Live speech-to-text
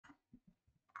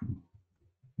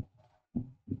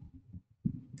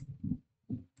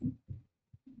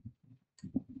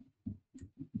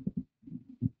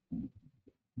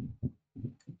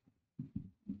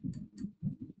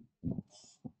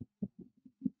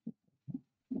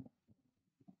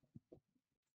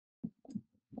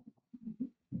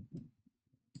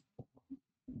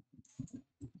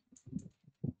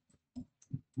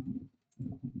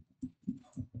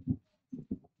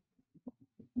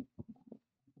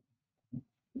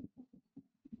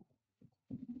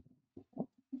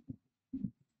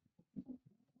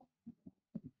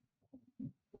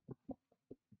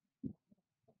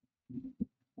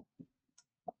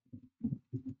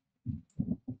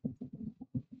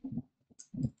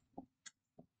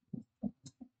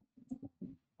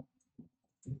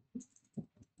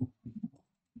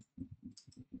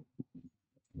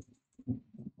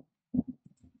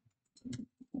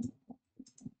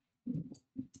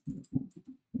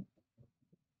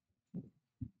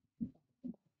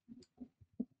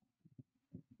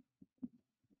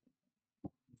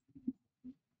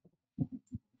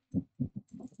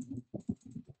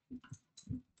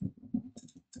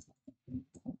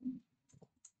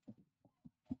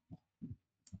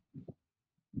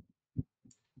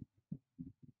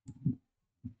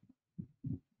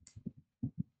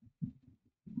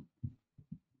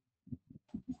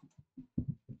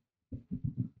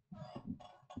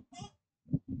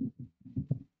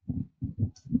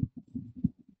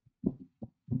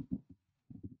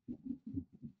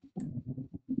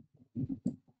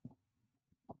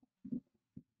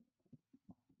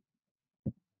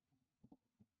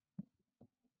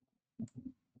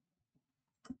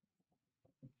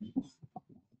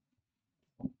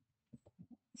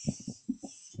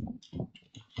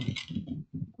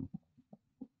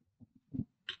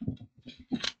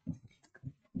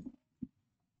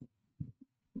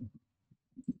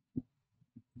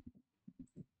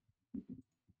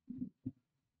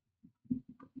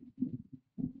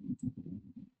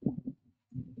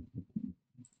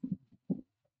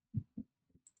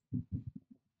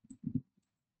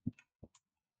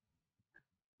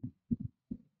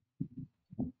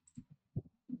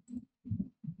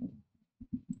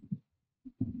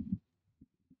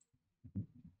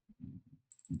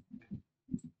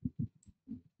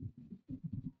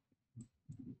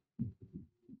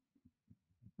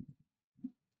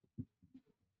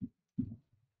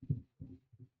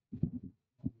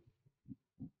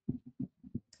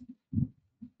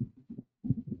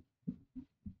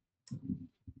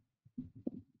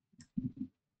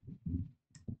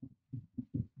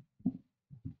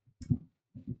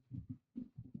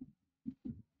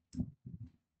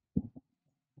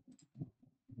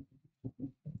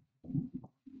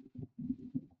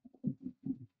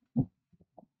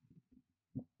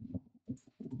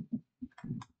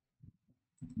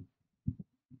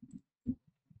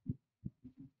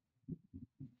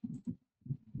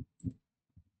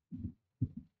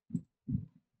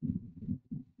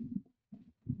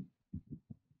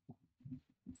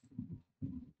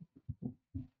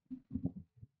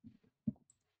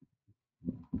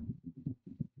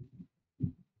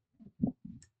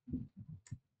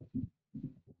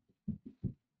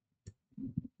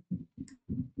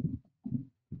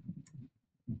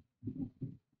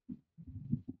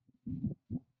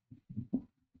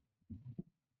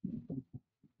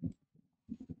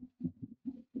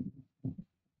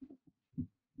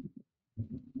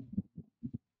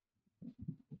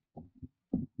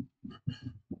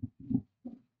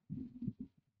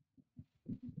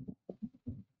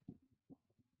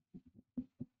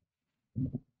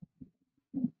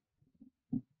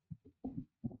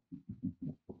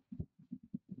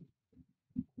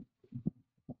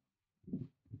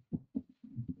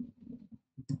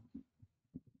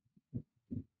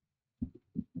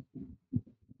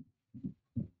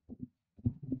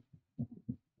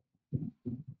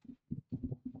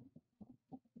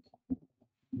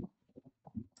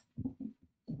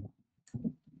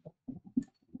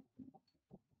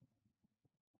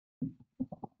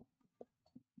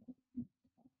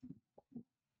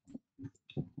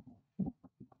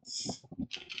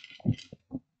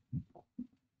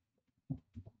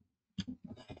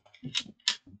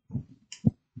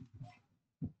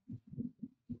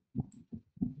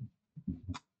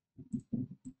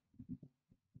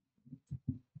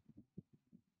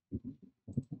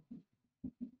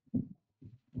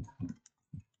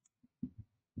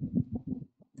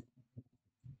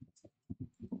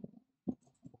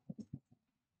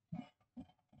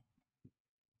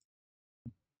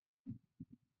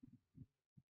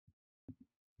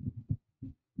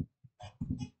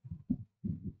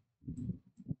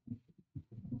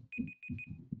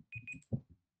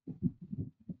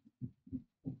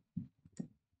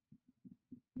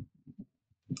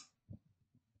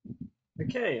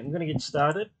Okay, I'm going to get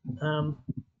started.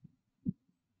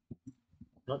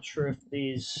 Not sure if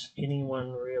there's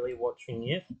anyone really watching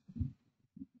yet.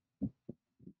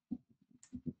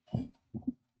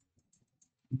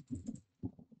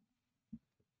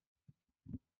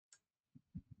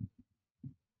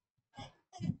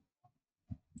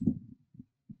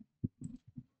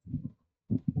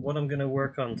 What I'm going to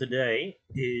work on today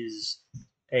is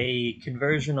a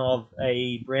conversion of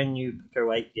a brand new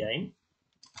PICO-8 game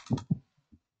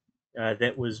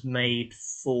that was made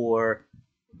for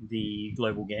the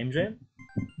Global Game Jam.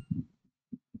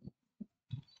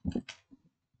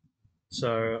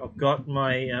 So I've got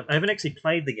my, I haven't actually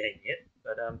played the game yet,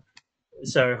 but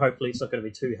so hopefully it's not going to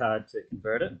be too hard to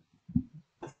convert it.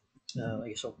 I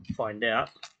guess I'll find out.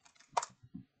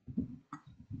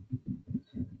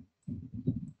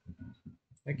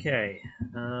 Okay.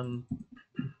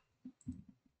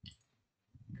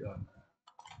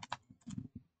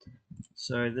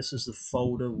 So this is the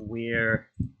folder where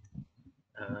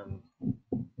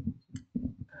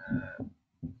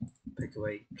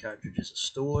PICO-8 cartridges are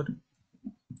stored.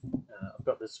 I've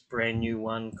got this brand new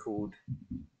one called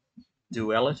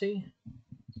Duality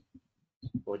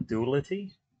or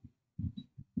Duality.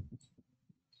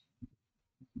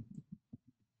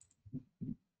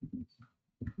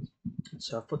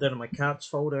 So I've put that in my carts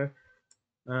folder.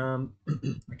 I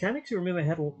can't actually remember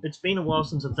how. It's been a while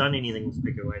since I've done anything with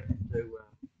PICO-8.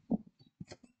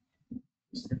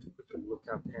 Just have to quickly look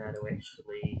up how to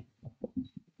actually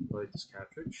load this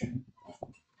cartridge.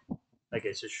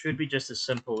 Okay, so it should be just as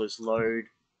simple as load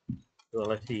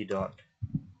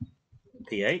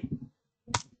duality.p8.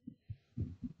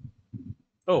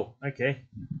 Oh, okay.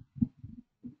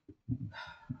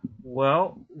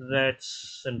 Well,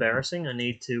 that's embarrassing. I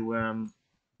need to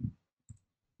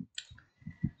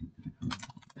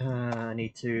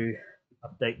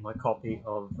update my copy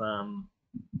of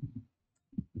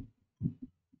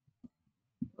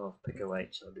PICO-8,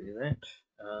 so I'll do that.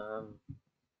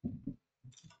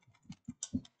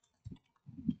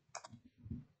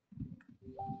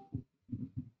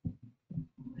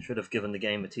 I should have given the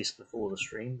game a test before the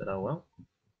stream, but oh well.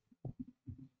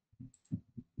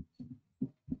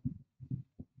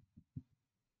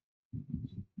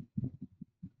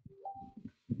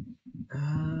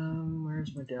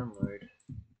 Where's my download?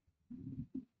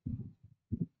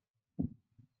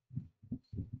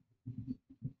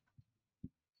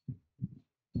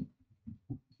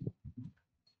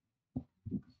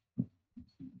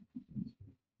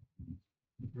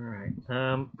 Alright.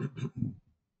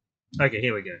 Okay,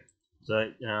 here we go.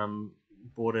 So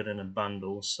bought it in a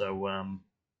bundle, so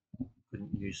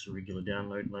couldn't use the regular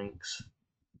download links.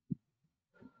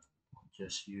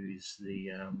 Just use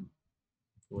the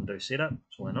Windows setup,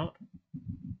 so why not?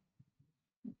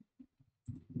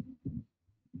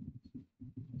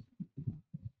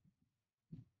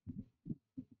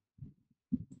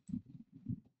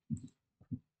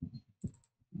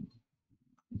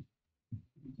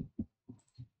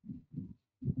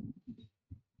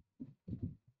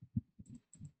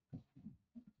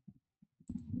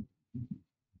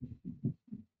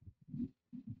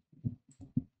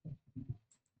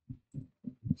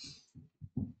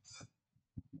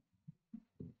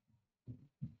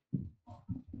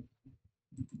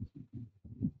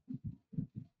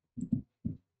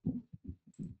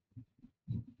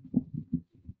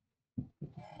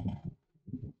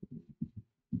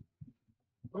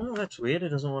 Oh, that's weird. It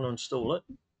doesn't want to install it.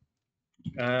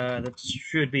 That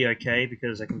should be okay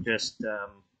because I can just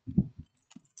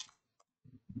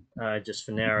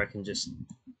for now I can just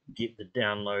get the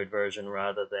download version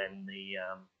rather than the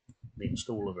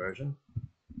installer version.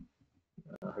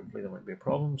 Hopefully that won't be a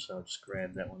problem, so I'll just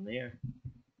grab that one there.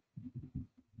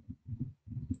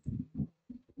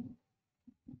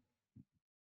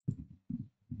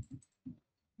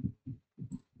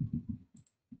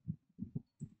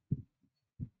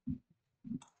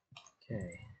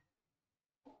 Okay.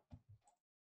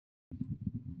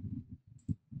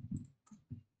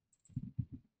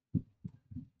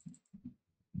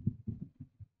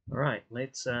 All right,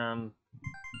 let's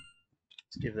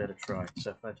give that a try.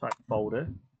 So if I type folder,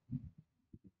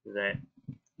 that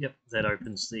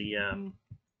opens the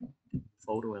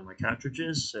folder with my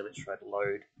cartridges. So let's try to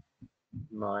load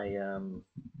my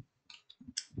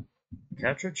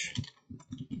cartridge.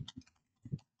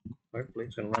 Hopefully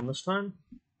it's going to run this time.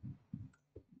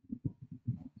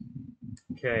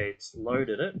 Okay, it's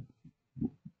loaded it.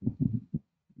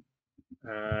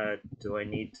 Do I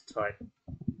need to type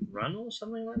run or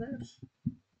something like that?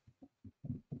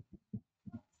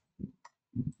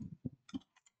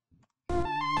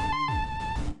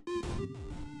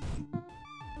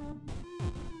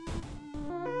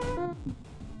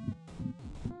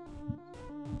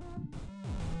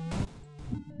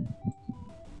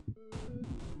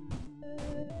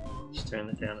 turn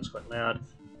that down, it's quite loud.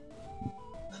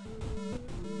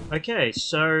 Okay,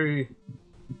 so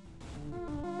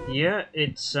yeah,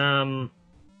 it's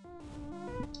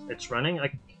running.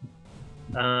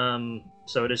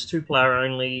 So it is 2-player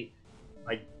only.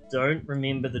 I don't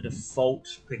remember the default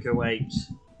PICO-8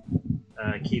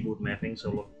 keyboard mapping,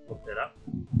 so look that up.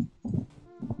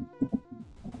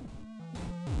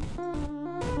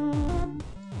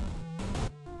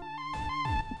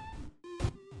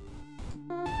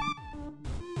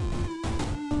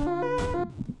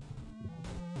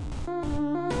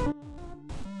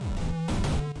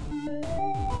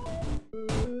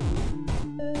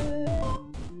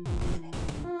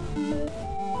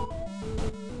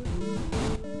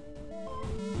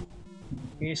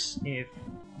 SFED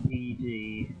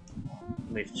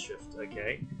left shift,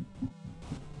 okay.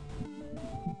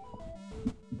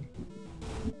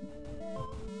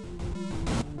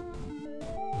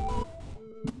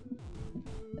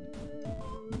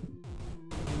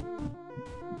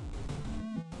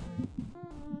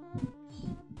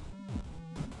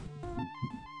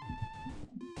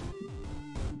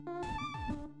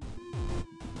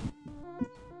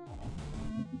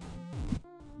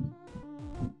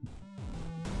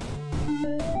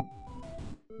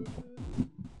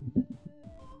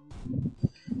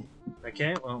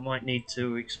 Okay, well, I might need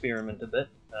to experiment a bit.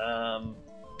 Oh!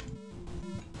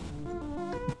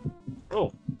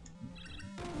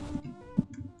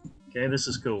 Okay, this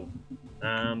is cool.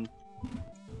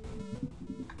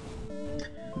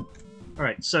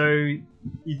 Alright, so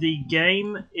the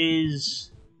game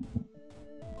is...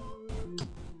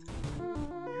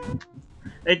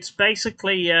 It's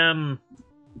basically,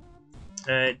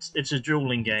 it's a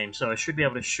dueling game, so I should be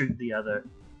able to shoot the other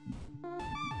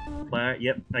player.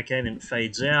 Yep, okay, then it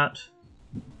fades out.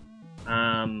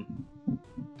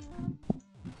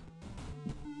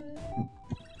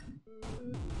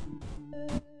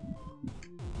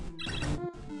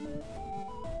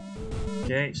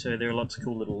 Okay, so there are lots of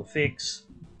cool little effects.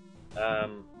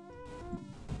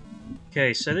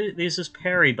 Okay, so there's this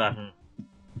parry button.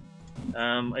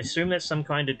 I assume that's some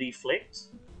kind of deflect.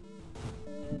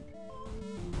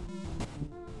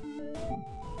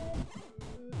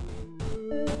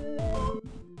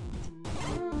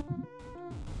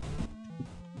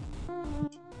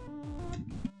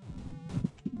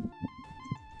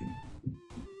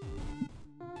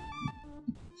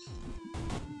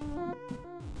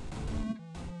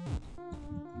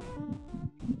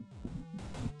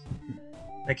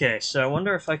 Okay, so I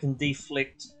wonder if I can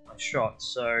deflect my shot.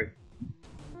 So,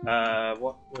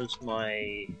 what was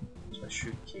my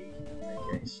shoot key?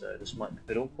 Okay, so this might be a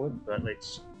bit awkward, but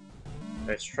let's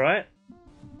try it.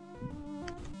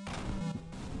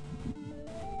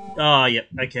 Ah, yep.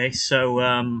 Okay, so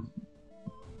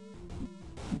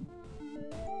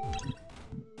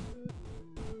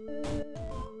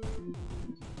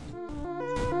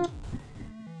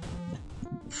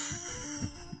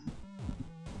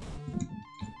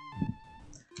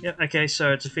yep. Okay,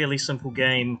 so it's a fairly simple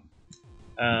game.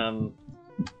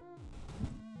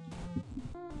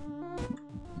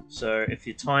 So if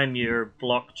you time your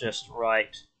block just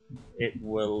right, it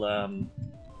will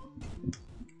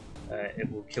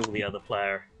kill the other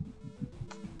player.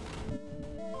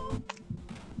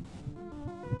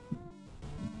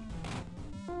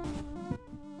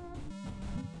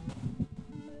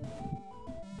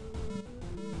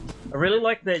 I really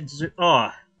like that.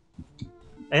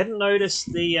 I hadn't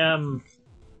noticed the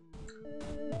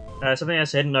something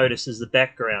else I hadn't noticed is the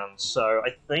background. So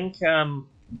I think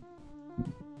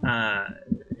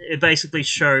it basically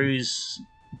shows.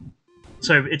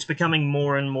 So it's becoming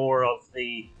more and more of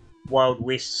the Wild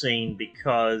West scene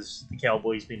because the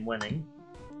Cowboys been winning.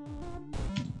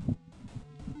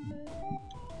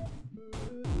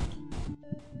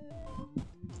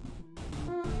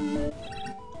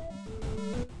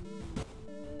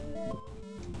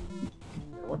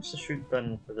 What's the shoot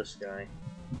button for this guy?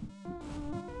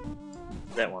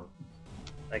 That one.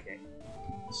 Okay.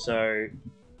 So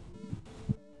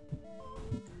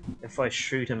if I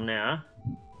shoot him now,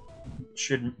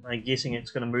 I'm guessing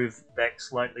it's going to move back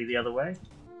slightly the other way.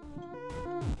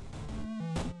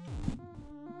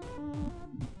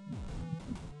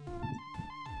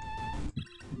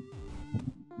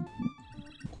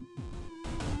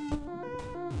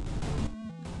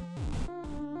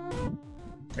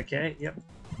 Okay, yep.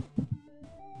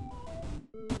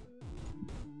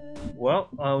 Well,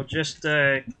 I'll just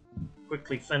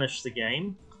quickly finish the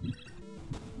game.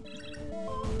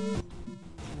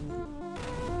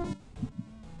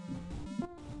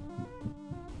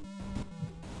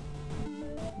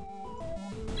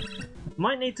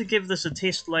 Might need to give this a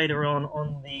test later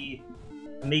on the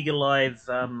Amiga Live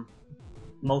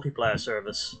multiplayer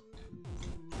service.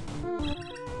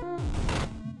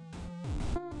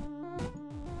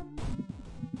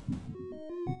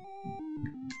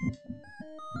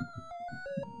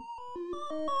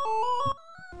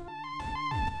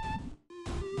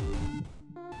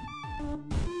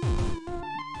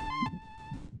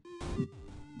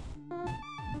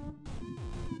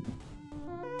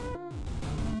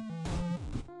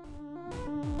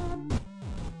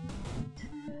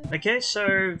 Okay,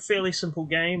 so fairly simple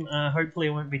game. Hopefully it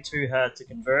won't be too hard to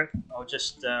convert. I'll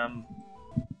just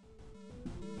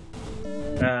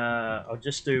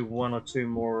do one or two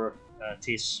more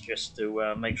tests just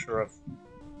to make sure I've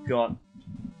got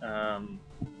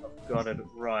it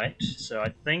right. So I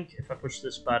think if I push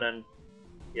this button,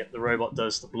 yep, the robot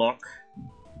does the block.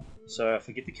 So if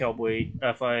I get the cowboy,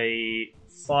 if I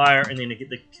fire and then I get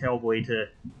the cowboy to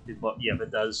do block, yep, it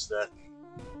does that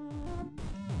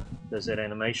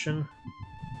animation.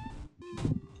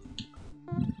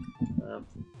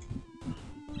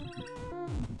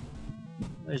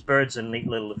 Those birds are a neat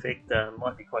little effect.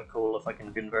 Might be quite cool if I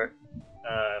can convert,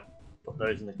 put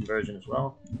those in the conversion as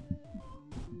well.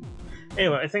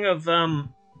 Anyway, I think I've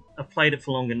played it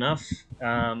for long enough.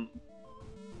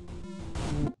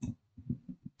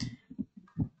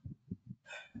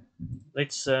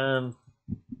 Let's see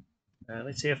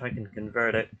if I can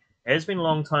convert it. It has been a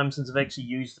long time since I've actually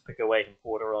used the PICO-8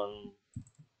 importer on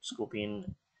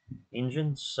Scorpion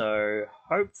engines, so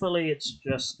hopefully it's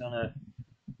just gonna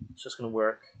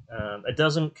work. It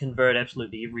doesn't convert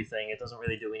absolutely everything. It doesn't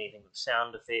really do anything with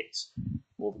sound effects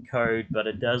or the code, but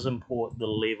it does import the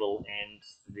level and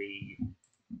the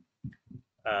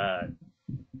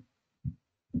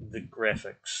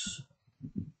graphics.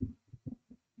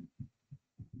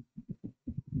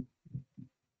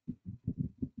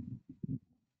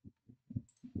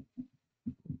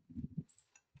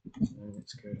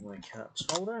 Let's go to my carts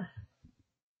folder.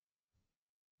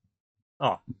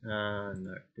 Oh,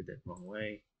 no, did that wrong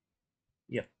way.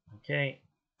 Yep, okay.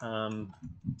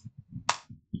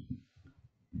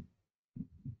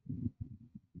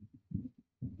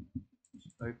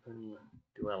 Open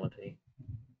duality.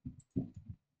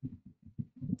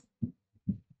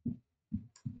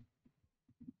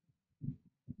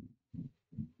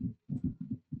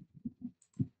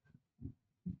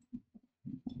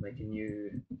 Make a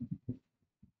new,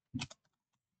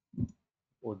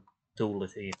 or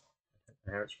duality,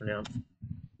 how it's pronounced.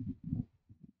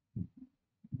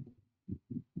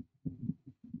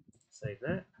 Save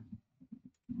that.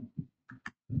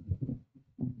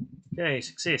 Okay,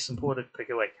 success, imported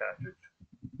PICO-8 cartridge.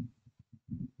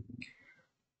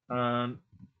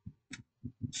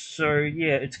 So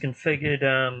yeah, it's configured.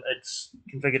 It's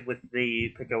configured with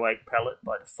the PICO-8 palette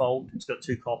by default. It's got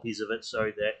 2 copies of it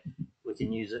so that we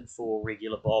can use it for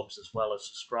regular bobs as well as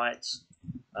sprites.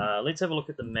 Let's have a look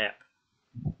at the map.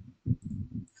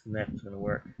 If the map is going to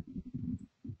work.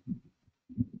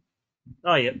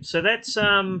 Oh yeah, so that's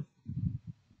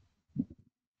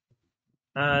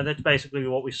basically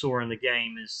what we saw in the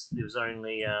game. Is there was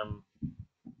only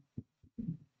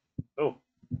oh.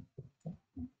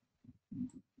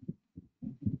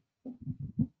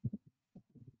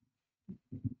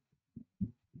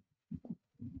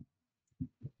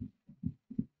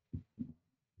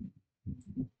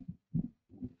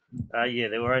 Yeah,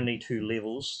 there were only 2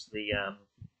 levels. The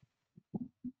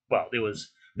well, there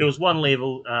was one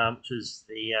level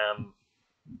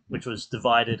which was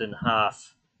divided in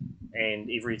half, and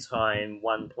every time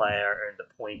one player earned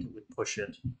a point, it would push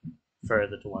it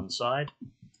further to one side.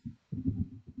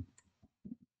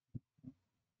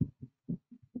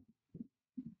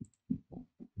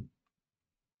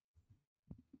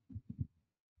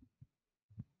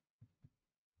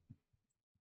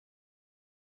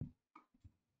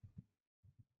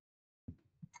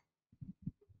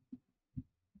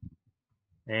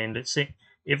 And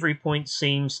every point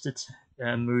seems to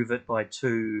move it by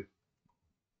 2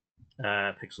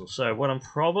 pixels. So what I'm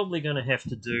probably going to have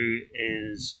to do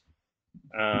is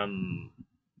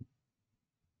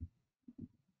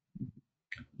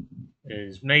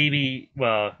maybe,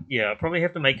 well, yeah, I'll probably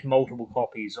have to make multiple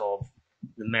copies of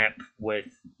the map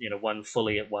with, one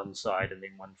fully at one side and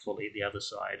then one fully at the other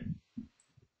side.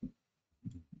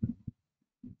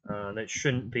 That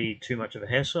shouldn't be too much of a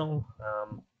hassle.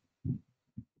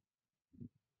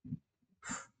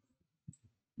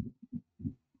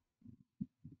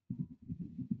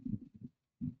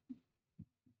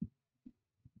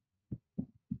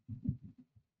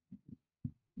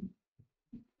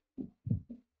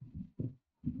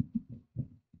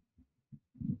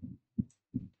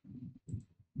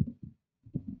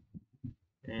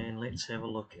 And let's have a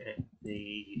look at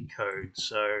the code.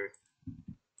 So,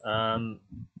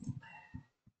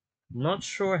 not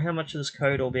sure how much of this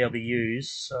code I'll be able to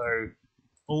use. So,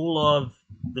 all of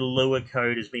the Lua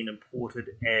code has been imported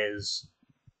as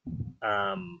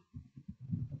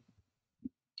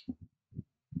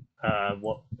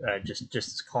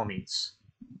just comments.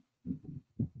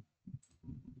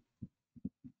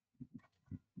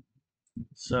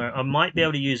 So I might be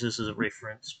able to use this as a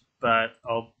reference, but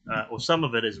I'll or some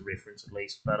of it as a reference at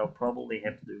least, but I'll probably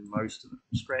have to do most of it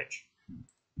from scratch.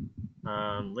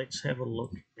 Let's have a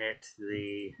look at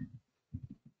the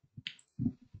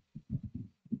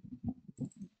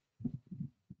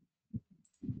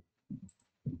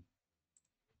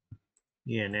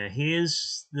now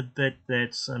here's the bit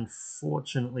that's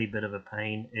unfortunately a bit of a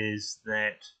pain, is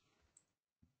that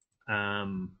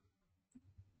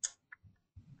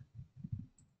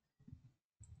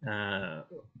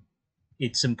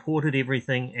it's imported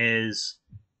everything as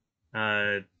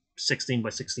 16 by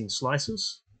 16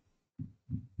 slices.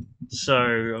 So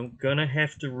I'm going to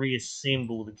have to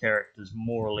reassemble the characters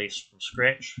more or less from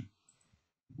scratch.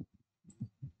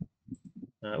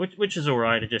 Which is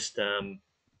alright, it just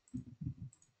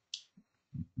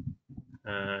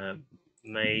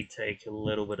may take a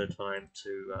little bit of time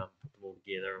to put them all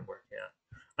together and work out.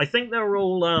 I think they were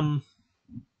all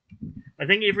I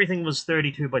think everything was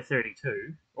 32 by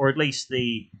 32, or at least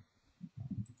the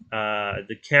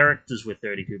characters were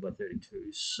 32 by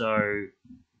 32. So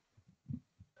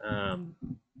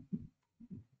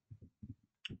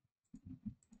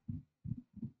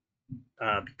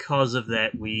because of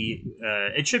that,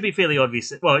 it should be fairly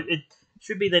obvious. Well, it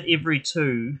should be that every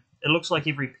two, it looks like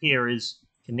every pair is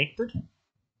connected.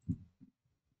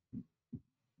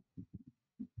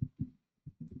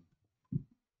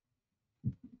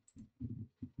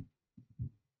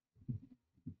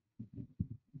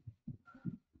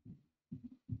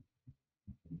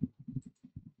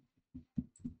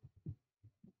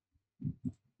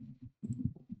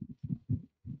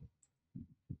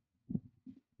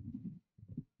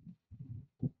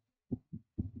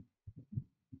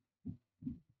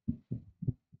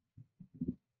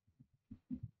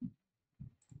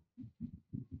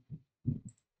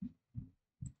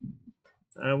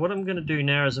 What I'm going to do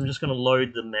now is I'm just going to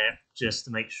load the map just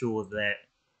to make sure that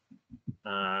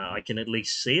I can at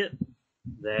least see it.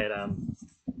 That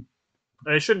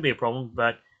it shouldn't be a problem,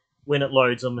 but when it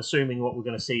loads, I'm assuming what we're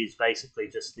going to see is basically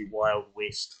just the Wild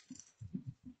West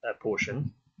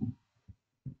portion.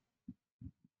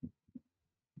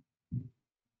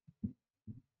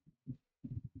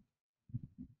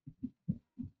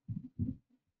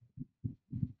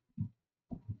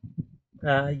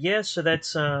 Yeah, so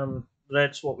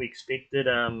that's what we expected.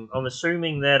 I'm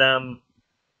assuming that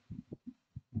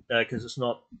because it's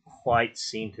not quite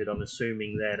centered, I'm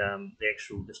assuming that the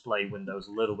actual display window is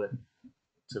a little bit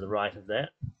to the right of that.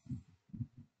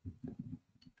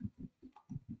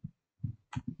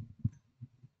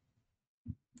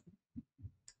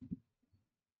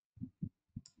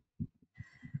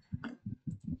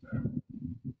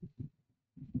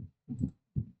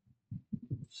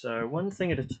 So one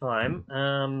thing at a time.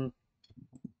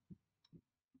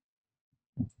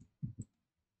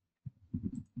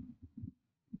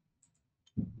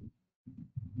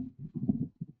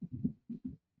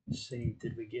 Let's see,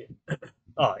 did we get?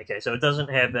 Oh, okay. So it doesn't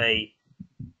have a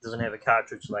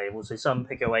cartridge label. So some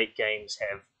PICO-8 games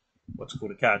have what's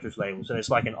called a cartridge label. So it's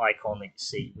like an icon that you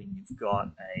see when you've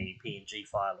got a PNG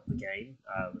file of the game.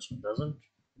 This one doesn't.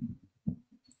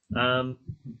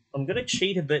 I'm going to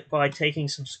cheat a bit by taking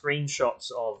some screenshots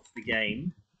of the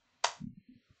game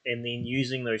and then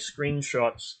using those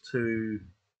screenshots to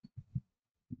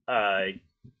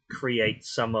create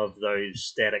some of those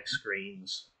static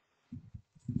screens.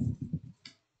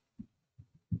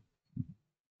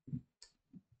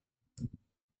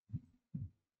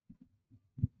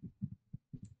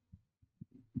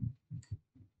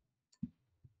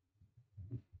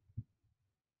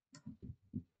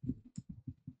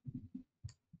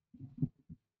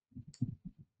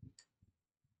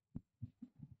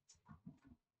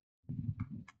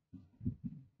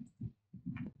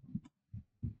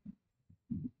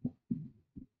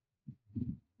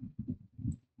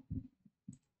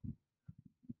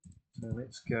 So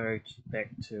let's go back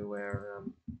to our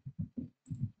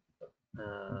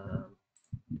go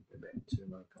back to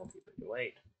my copy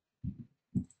PICO-8.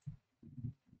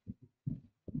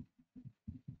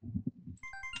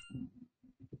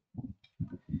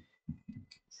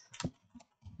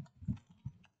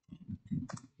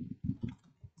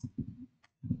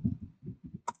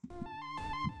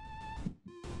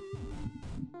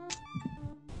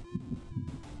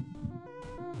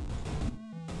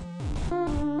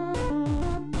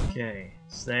 Okay,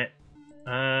 is that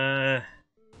I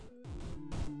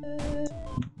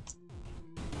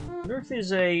wonder if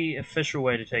there's a official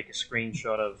way to take a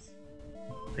screenshot of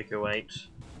PICO-8.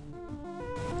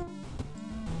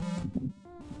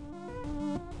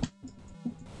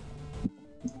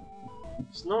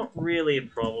 It's not really a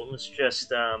problem, it's just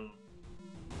control.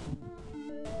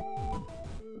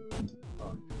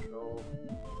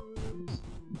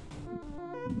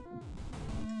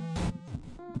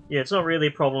 Yeah, it's not really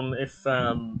a problem if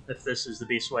this is the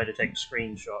best way to take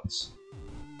screenshots.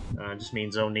 It just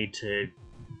means I'll need to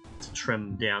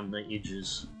trim down the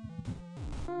edges.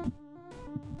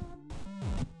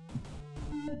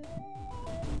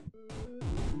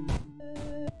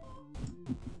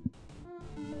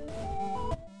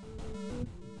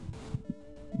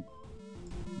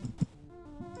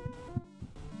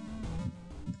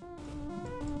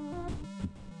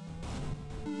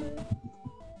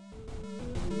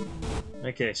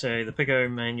 Okay, so the Pico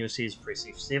manual says press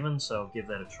F7, so I'll give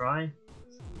that a try.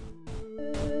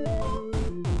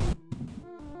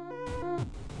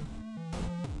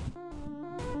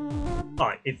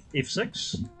 Oh,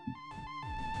 F6.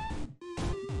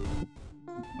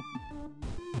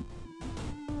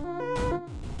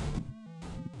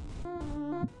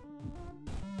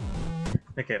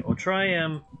 Okay, I'll try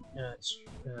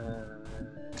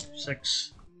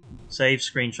F6. Save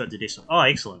screenshot to desktop. Oh,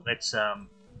 excellent.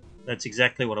 That's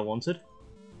exactly what I wanted.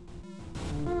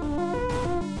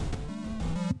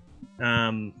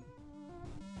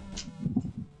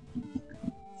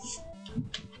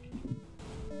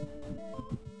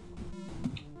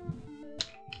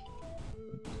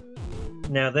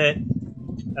 Now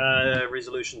that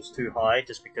resolution's too high,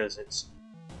 just because it's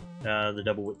the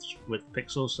double width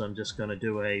pixels, so I'm just going to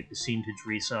do a percentage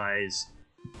resize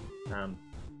down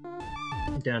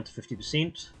to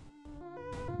 50%.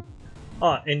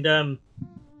 Oh, and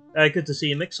good to see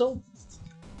you, Mixel.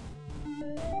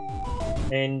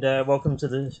 And welcome to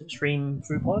the stream,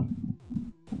 TruePod.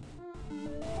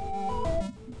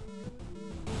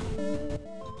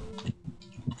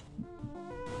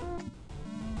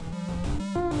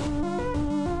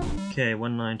 Okay,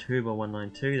 192 by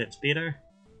 192, that's better.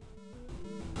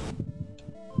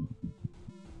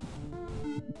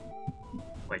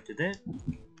 Wait, did that?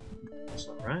 That's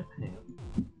not right. Hang on.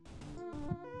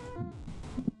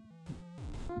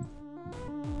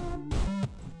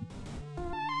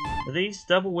 Are these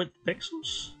double width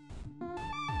pixels?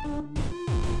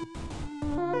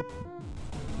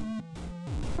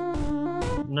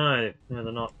 No,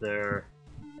 they're not. They're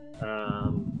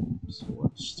so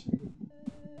what's 3?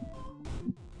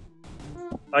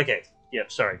 Okay,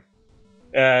 yep, sorry.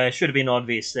 It should have been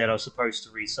obvious that I was supposed to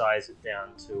resize it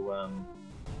down to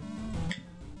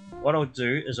what I'll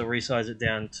do is I'll resize it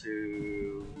down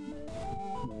to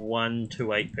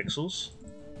 128 pixels.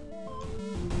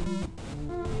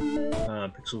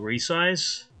 Pixel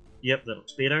resize. Yep, that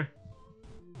looks better.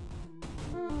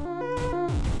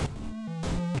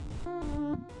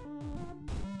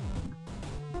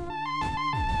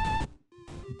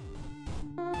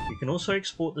 You can also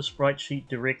export the sprite sheet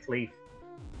directly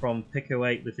from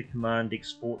PICO-8 with the command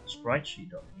export sprite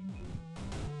sheet.png.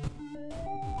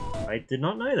 I did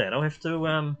not know that. I'll have to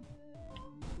have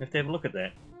a look at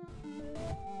that.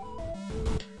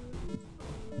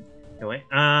 Anyway,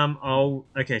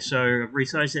 okay, so I've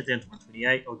resized that down to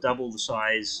 128. I'll double the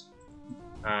size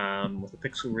with the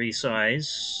pixel resize.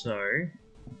 So,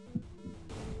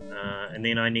 and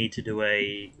then I need to do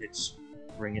let's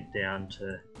bring it down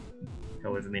to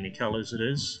however many colors it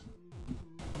is.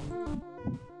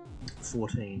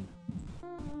 14.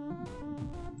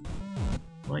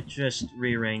 Might just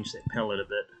rearrange that palette a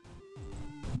bit.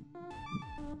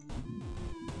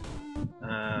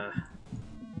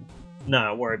 No,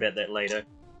 I'll worry about that later.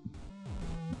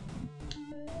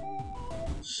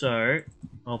 So,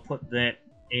 I'll put that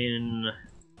in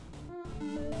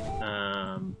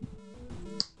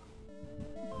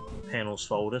panels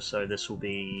folder, so this will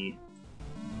be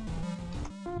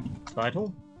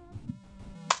title.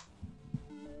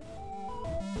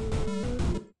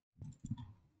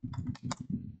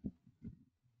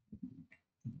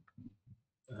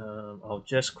 I'll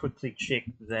just quickly check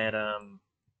that I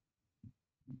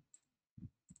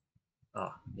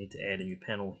need to add a new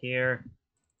panel here,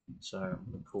 so I'm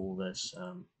going to call this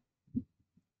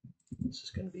this is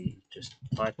going to be just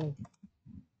title.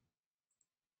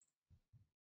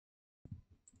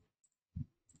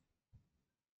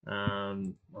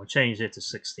 I'll change that to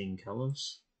 16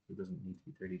 colors. It doesn't need to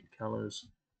be 32 colors.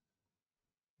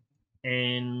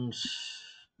 And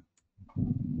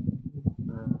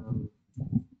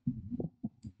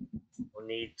I'll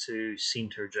need to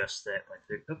center adjust that by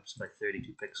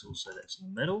 32 pixels, so that's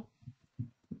in the middle.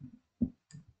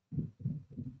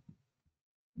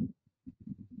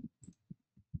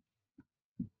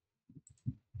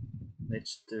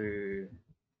 Let's do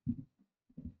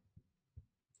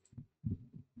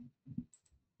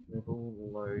level,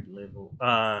 load level.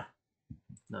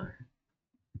 No.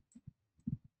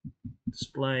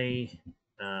 Display.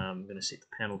 I'm going to set the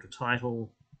panel to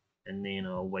title, and then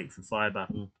I'll wait for fire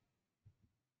button.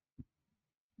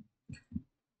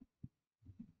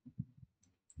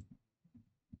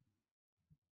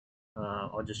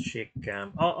 I'll just check.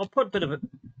 I'll put a bit of it.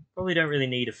 Probably don't really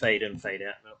need a fade in, fade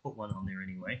out, but I'll put one on there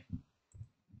anyway.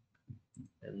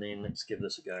 And then let's give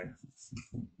this a go.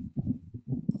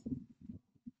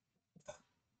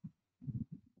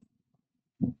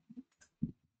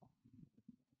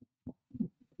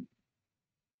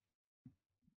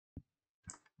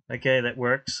 Okay, that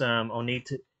works. I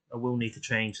will need to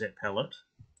change that palette.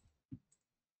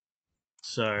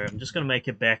 So I'm just going to make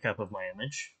a backup of my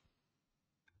image.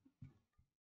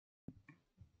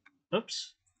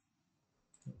 Oops,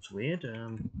 that's weird.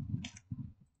 Okay,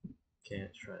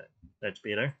 let's try it. That's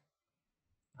better.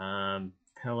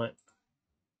 Palette.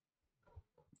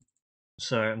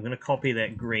 So I'm going to copy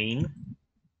that green,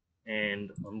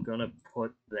 and I'm going to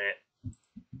put that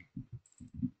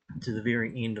to the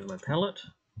very end of my palette.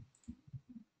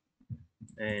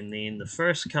 And then the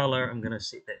first color, I'm going to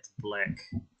set that to black,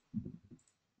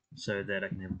 so that I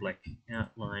can have a black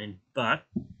outline. But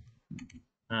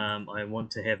I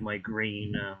want to have my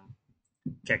green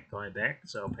cacti back,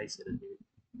 so I'll paste it in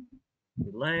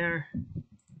new layer,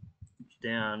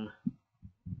 down.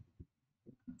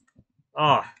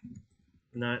 Oh,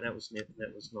 no, that was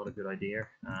not a good idea,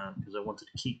 because I wanted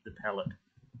to keep the palette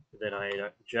that I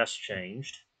had just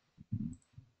changed.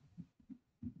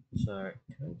 So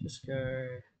can I just go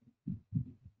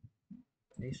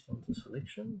paste onto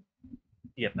selection?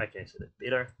 Yep, okay, so that's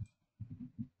better.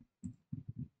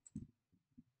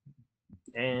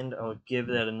 And I'll give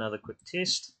that another quick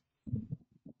test.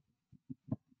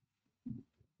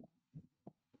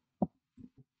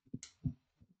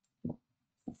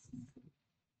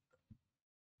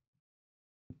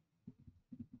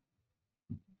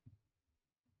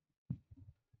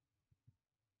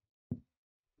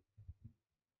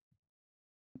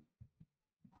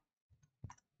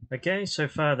 Okay, so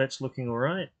far that's looking all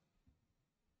right.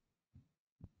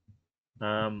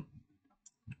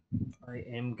 I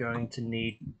am going to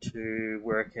need to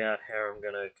work out how I'm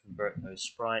going to convert those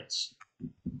sprites.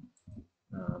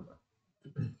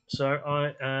 So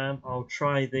I'll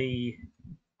try the.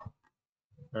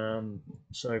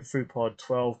 So FooPod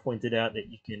 12 pointed out that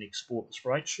you can export the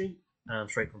sprite sheet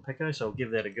straight from Pico, so I'll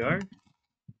give that a go.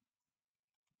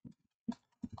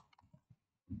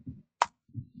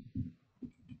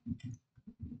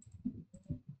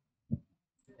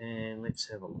 And let's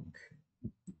have a look.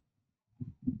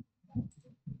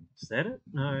 Is that it?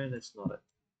 No, that's not it.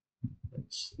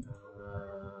 Let's,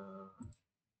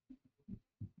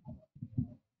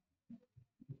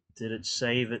 did it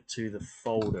save it to the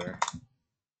folder?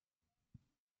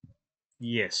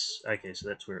 Yes. Okay, so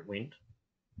that's where it went.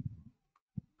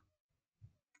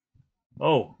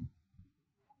 Oh.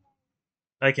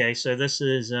 Okay, so this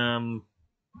is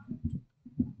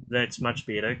that's much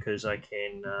better because I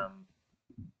can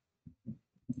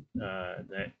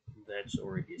that's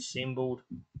already assembled.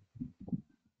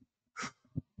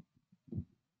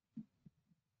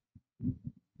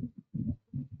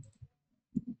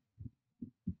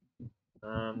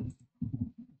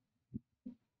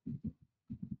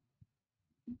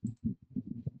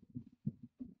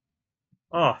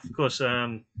 Oh, of course.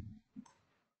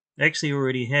 Actually,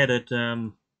 already had it.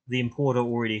 The importer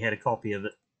already had a copy of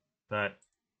it, but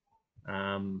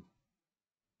in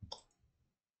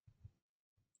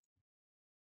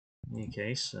any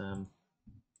case, yeah,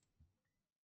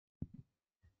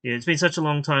 it's been such a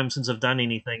long time since I've done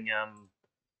anything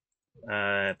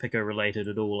Pico related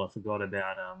at all. I forgot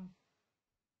about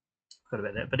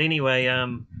that. But anyway,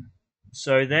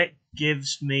 so that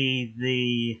gives me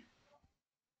the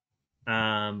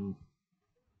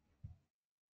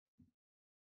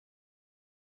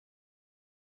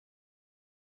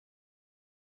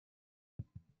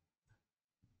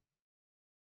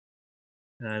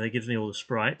that gives me all the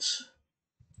sprites,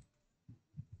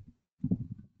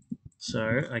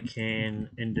 so I can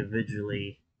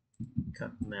individually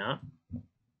cut them out.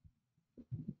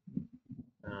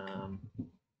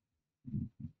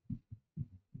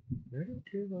 Where did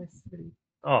 2 by 3?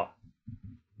 Oh.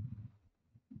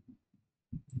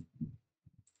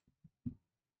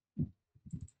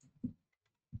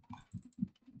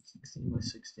 By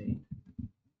 16.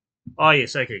 Oh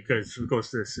yes, okay, because of course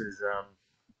this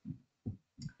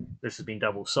has been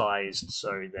double sized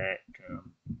so that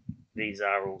these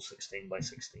are all 16 by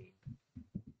 16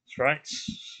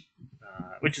 sprites,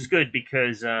 which is good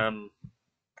because I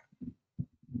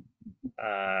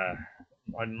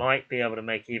might be able to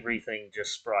make everything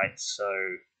just sprites,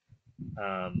 so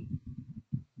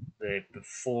the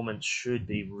performance should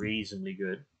be reasonably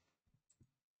good.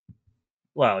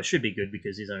 Well, it should be good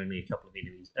because there's only a couple of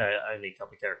enemies, only a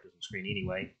couple of characters on screen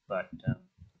anyway. But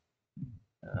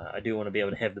I do want to be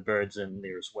able to have the birds in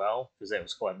there as well because that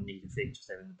was quite a neat effect,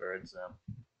 just having the birds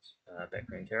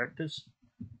background characters.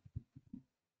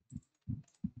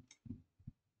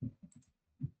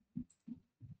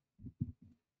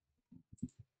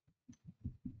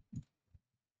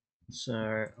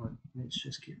 So let's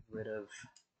just get rid of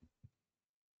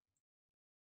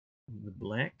the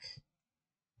black,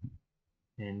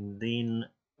 and then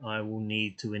I will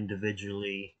need to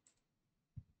individually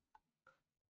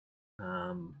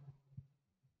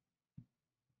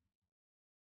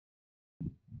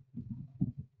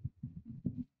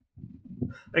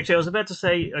actually, I was about to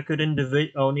say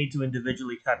I'll need to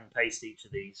individually cut and paste each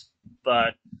of these,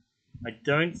 but I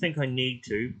don't think I need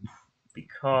to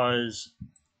because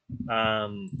I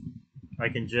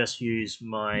can just use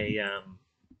my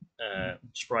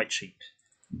sprite sheet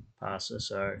parser.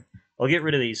 So I'll get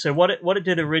rid of these. So what it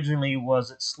did originally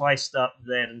was it sliced up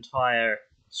that entire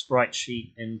sprite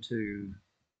sheet into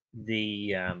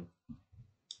the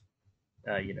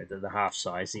the half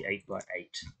size, the 8 by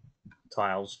 8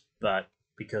 tiles, but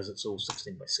because it's all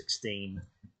 16 by 16,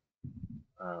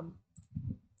 I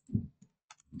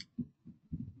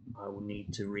will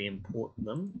need to re-import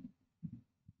them.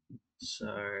 So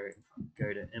if I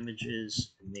go to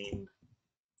images and then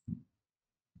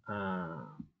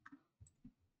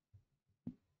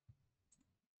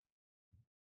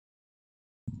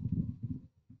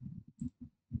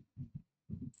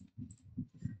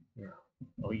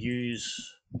I'll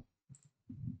use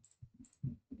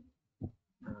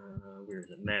where is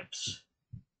it? Maps,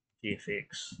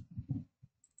 GFX.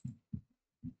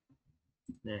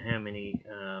 Now how many?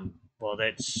 Well,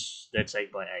 that's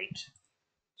 8 by 8.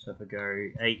 So if I go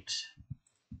 8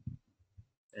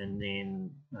 and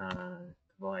then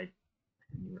divide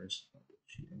numerous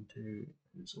into,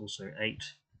 it's also 8.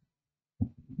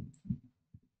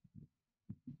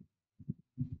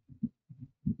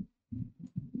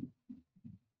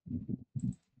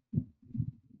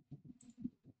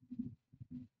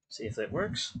 See if that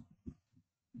works.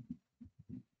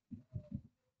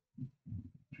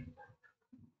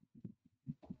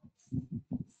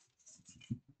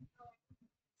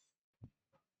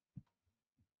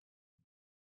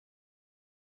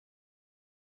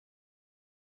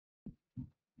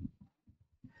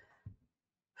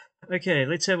 Okay,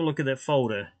 let's have a look at that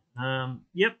folder.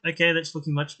 Yep, okay, that's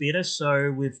looking much better.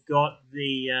 So we've got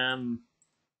the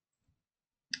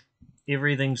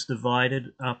everything's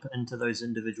divided up into those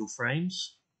individual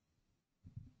frames.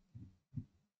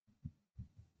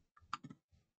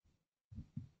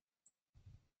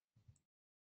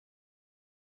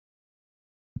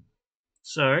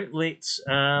 So let's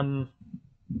so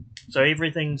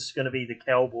everything's going to be the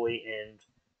cowboy, and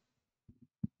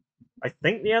I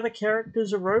think the other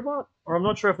character's a robot, or I'm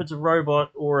not sure if it's a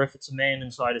robot or if it's a man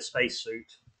inside a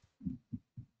spacesuit.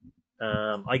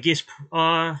 I guess,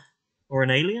 or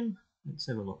an alien. Let's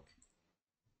have a look.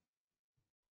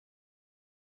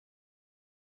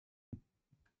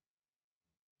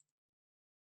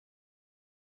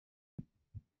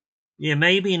 Yeah,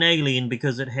 maybe an alien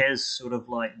because it has sort of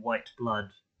like white blood.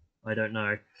 I don't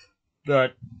know,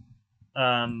 but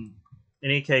in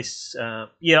any case,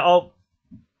 yeah, I'll.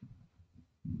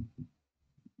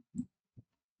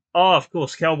 Oh, of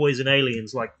course, cowboys and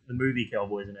aliens, like the movie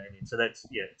Cowboys and Aliens. So that's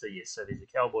yeah. So yes, so there's a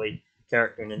cowboy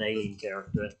character and an alien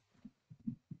character.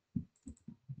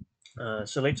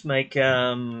 So let's make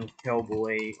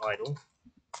cowboy idle,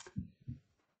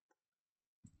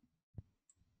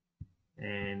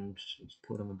 and let's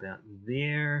put him about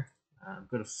there. I've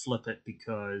got to flip it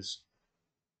because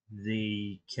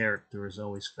the character is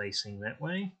always facing that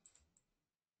way.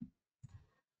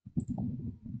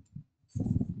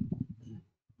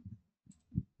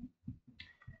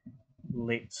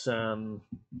 Let's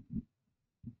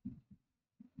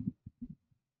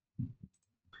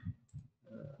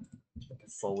make a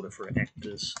folder for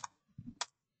actors.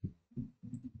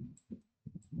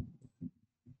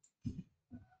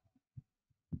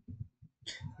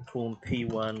 Call him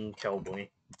P1 Cowboy.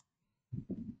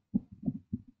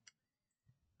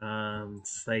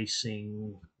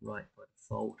 Facing right by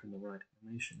default, and the right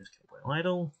animation is Cowboy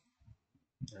Idle.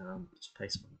 Let's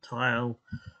paste my tile.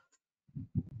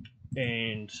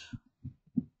 and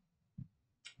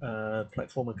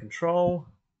platformer control.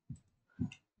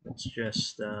 Let's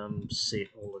just set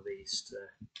all of these to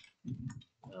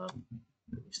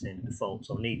standard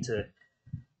defaults.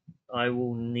 I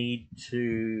will need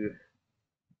to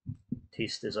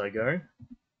test as I go.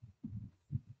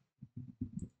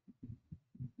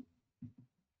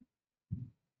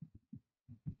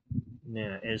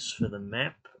 Now, as for the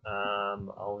map,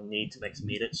 I'll need to make some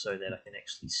edits so that I can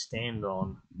actually stand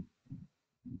on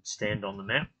the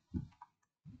map.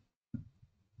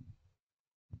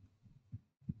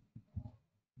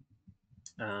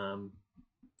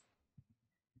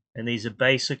 And these are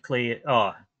basically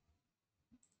well,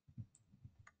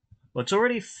 it's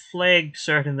already flagged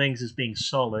certain things as being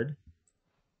solid,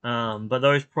 but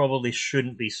those probably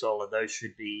shouldn't be solid. Those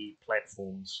should be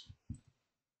platforms.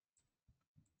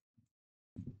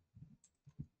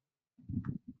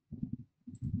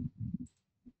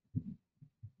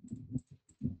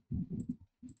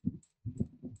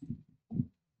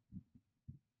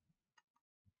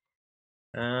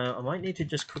 I might need to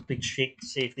just quickly check to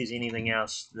see if there's anything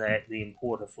else that the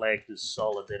importer flagged as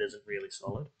solid that isn't really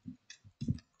solid.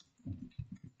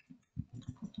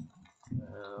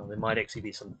 There might actually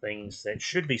be some things that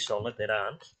should be solid that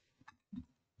aren't.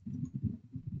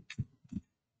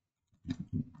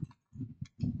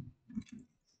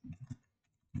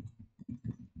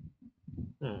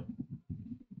 I'm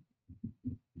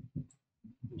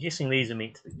guessing these are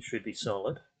should be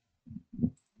solid.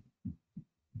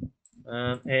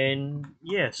 And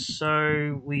yes,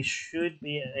 so we should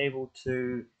be able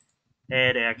to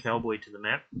add our cowboy to the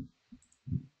map.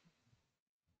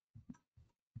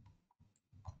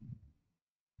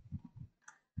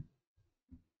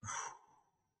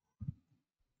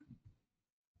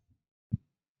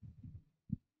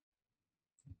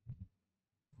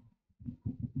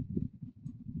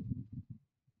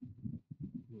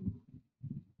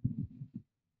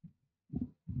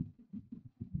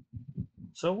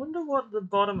 So I wonder what the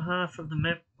bottom half of the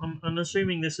map. I'm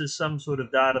assuming this is some sort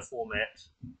of data format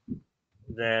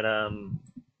that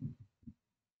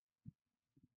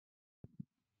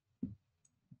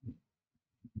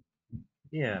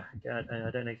yeah,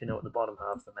 I don't actually know what the bottom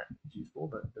half of the map is used for,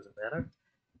 but it doesn't matter.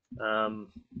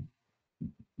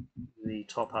 The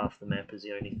top half of the map is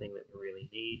the only thing that we really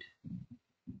need.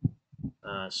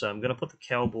 So I'm going to put the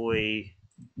cowboy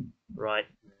right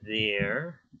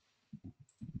there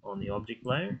on the object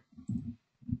layer.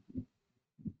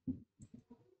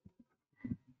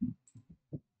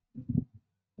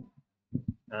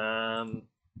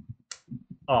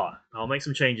 I'll make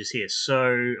some changes here. So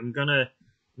I'm gonna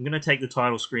take the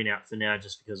title screen out for now,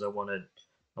 just because I'm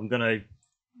gonna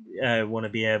want to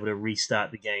be able to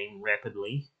restart the game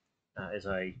rapidly as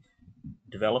I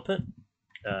develop it.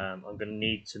 I'm going to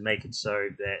need to make it so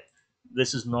that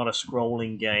this is not a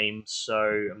scrolling game.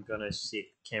 So I'm going to set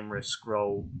camera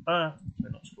scroll, not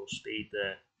scroll speed,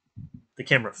 the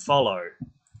camera follow.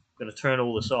 I'm going to turn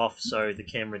all this off so the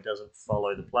camera doesn't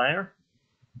follow the player.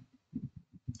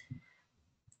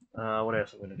 What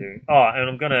else am I going to do? Oh, and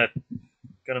I'm going to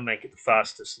make it the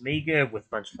fastest Amiga with a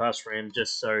bunch of fast RAM,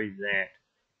 just so that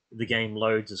the game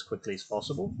loads as quickly as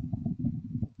possible.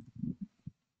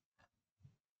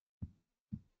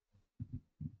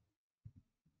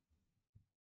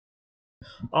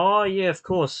 Oh yeah, of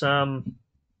course. Yeah,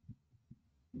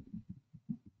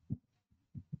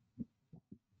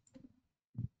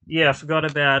 I forgot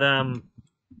about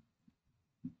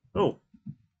Oh,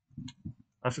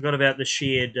 I forgot about the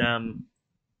shared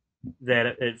that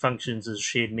it functions as a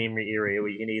shared memory area where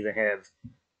you can either have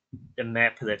a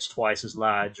map that's twice as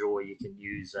large, or you can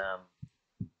use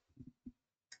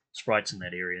sprites in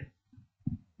that area.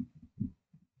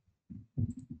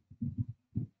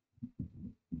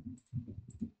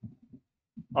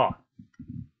 Oh,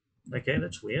 okay,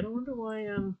 that's weird. I wonder why.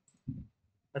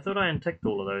 I thought I unticked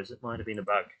all of those. It might have been a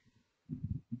bug.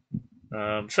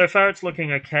 So far, it's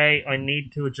looking okay. I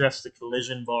need to adjust the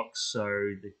collision box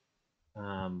so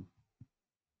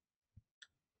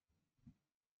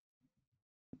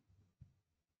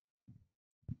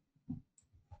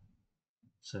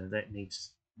so that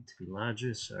needs to be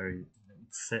larger, so it will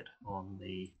fit on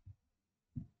the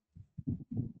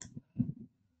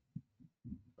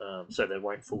so they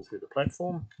won't fall through the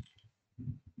platform.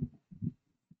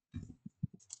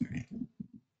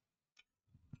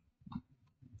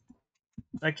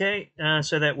 Okay,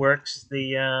 so that works.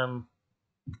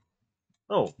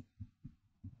 Oh,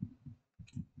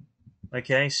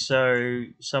 okay. So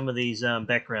some of these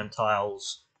background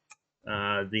tiles,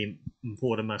 the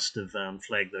importer must have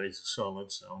flagged those as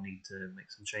solid, so I'll need to make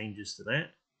some changes to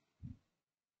that.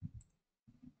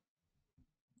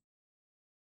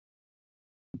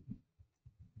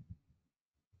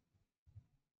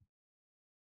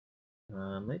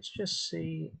 Let's just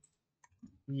see.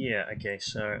 Yeah, okay,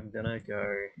 so I'm gonna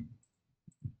go.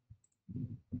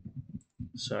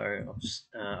 So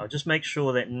I'll just make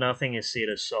sure that nothing is set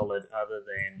as solid other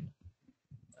than,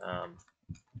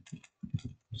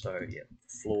 so yeah,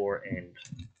 floor and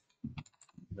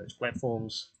those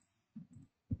platforms.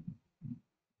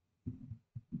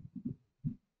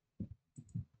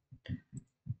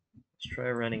 Let's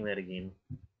try running that again.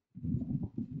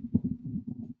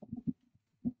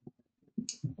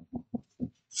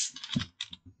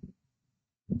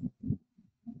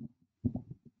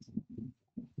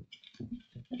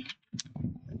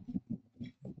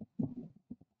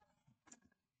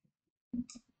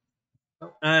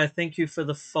 Thank you for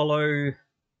the follow,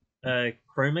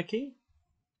 Chroma Key.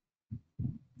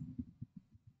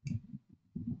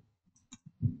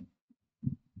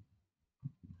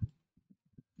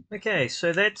 Okay,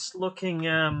 so that's looking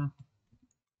a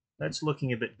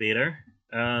bit better.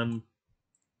 I'm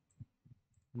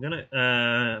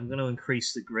gonna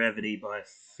increase the gravity by a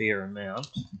fair amount,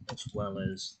 as well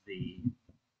as the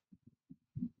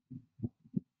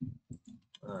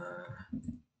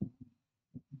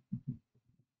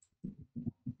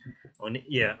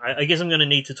yeah. I guess I'm gonna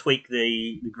need to tweak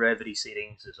the gravity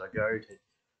settings as I go to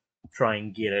try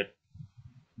and get it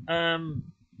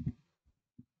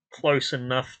close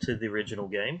enough to the original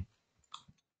game.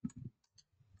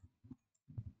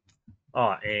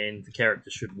 Oh, and the character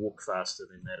should walk faster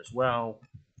than that as well.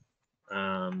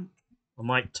 I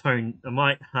might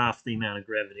half the amount of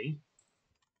gravity,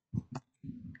 and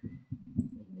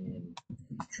then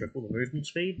triple the movement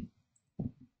speed.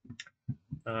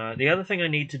 The other thing I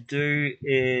need to do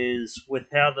is, with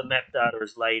how the map data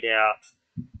is laid out,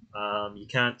 you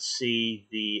can't see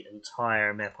the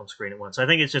entire map on screen at once. I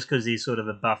think it's just because there's sort of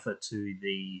a buffer to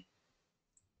the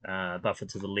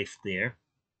left there.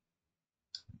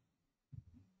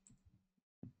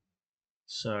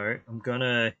 So I'm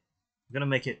gonna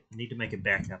need to make a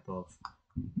backup of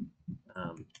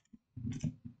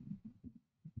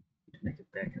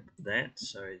that,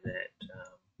 so that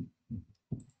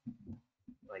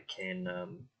I can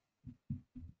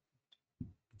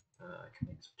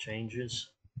make some changes.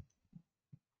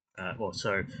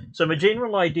 So my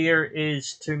general idea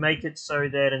is to make it so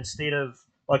that instead of,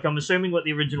 like, I'm assuming what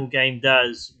the original game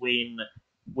does when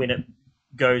it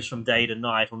goes from day to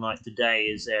night or night to day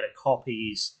is that it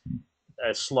copies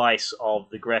a slice of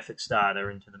the graphics data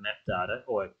into the map data,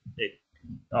 or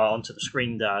onto the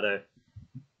screen data.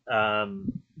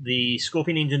 The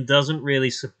Scorpion engine doesn't really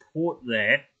support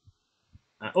that,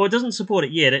 or it doesn't support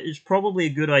it yet. It's probably a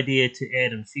good idea to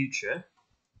add in future,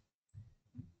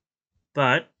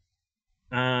 but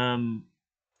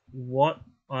what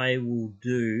I will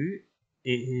do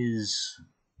is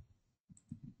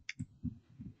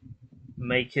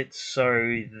make it so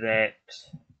that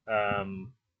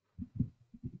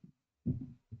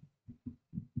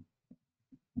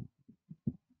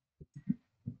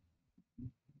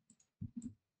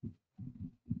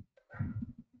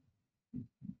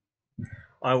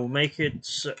I will make it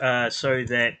so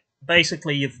that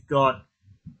basically you've got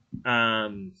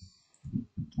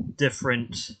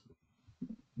different.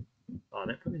 Oh,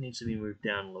 that probably needs to be moved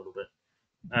down a little bit.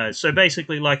 So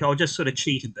basically, like, I'll just sort of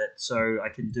cheat a bit. So I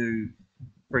can do,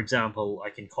 for example,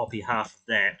 I can copy half of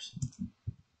that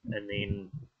and then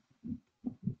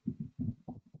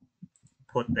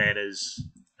put that as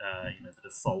the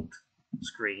default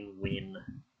screen when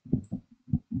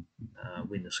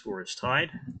the score is tied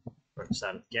or at the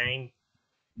start of the game.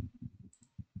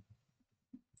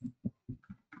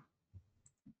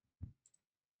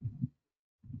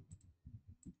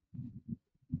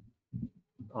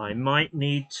 I might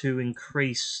need to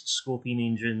increase Scorpion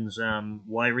Engine's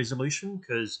Y resolution,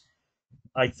 because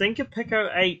I think a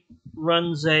PICO-8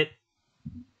 runs at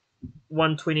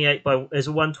 128 as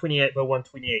a 128 by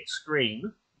 128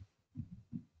 screen,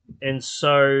 and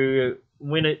so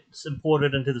when it's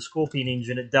imported into the Scorpion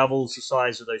engine, it doubles the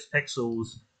size of those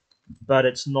pixels, but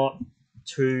it's not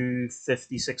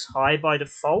 256 high by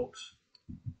default.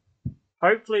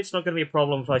 Hopefully it's not going to be a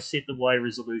problem if I set the Y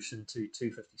resolution to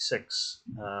 256,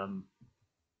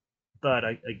 but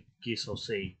I guess I'll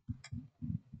see.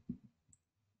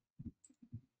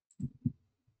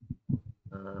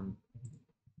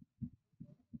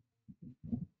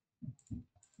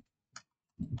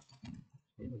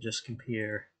 We'll just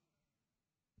compare.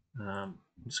 I'm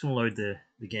just going to load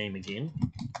the game again.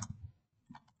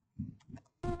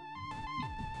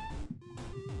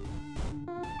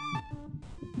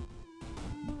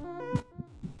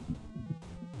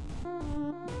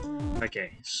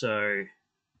 Okay, so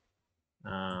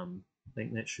I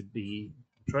think that should be.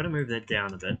 Try to move that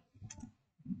down a bit.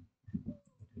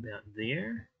 about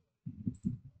there.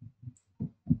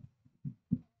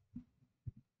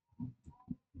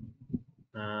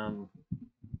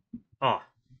 Oh,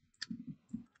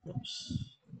 oops.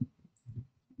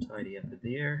 Tidy up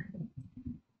there.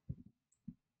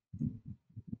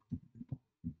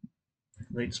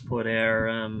 Let's put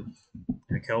our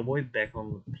cowboy back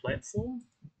on the platform.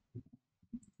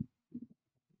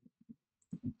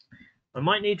 I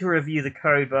might need to review the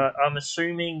code, but I'm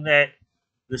assuming that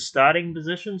the starting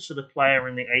positions for the player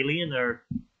and the alien are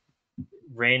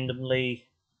randomly,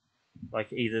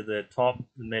 like either the top,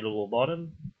 the middle, or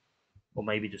bottom, or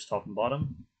maybe just top and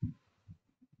bottom.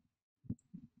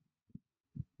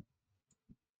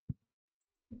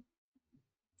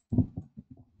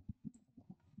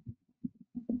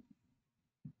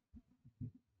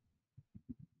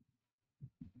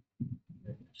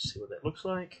 Just see what that looks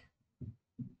like.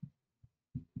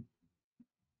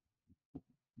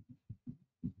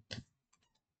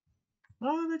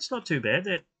 Oh, that's not too bad.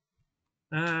 That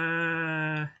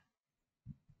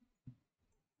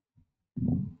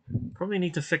probably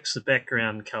need to fix the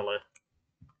background color.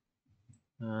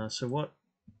 So what?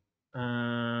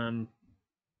 Alright,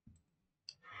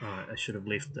 I should have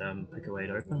left PICO-8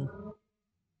 open.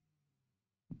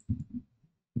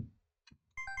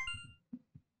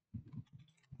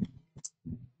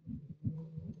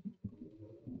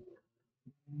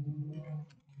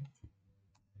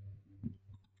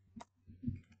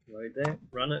 Load that,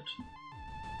 run it.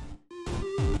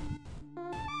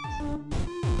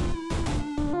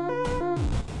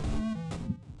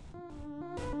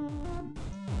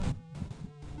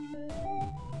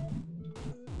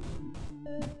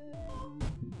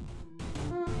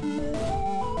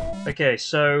 Okay,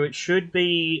 so it should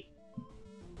be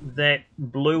that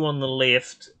blue on the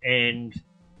left and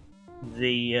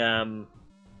the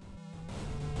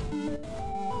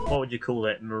what would you call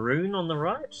that? Maroon on the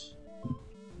right?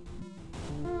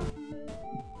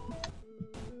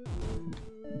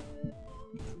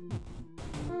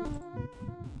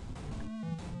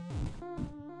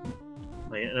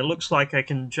 And it looks like I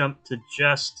can jump to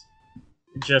just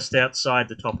outside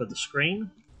the top of the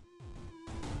screen.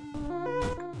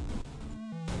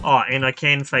 Oh, and I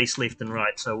can face left and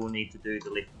right, so we'll need to do the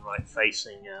left and right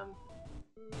facing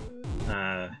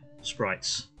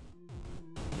sprites.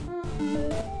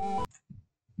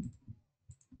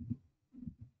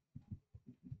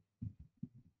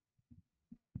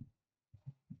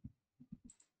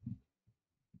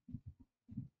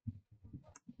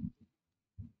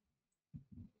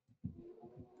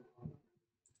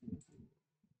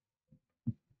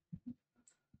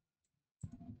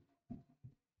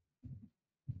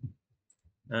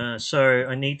 So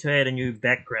I need to add a new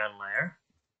background layer.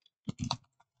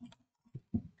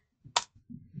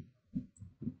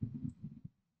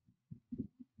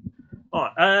 Oh,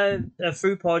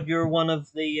 Foopod, you're one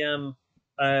of the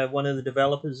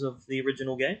developers of the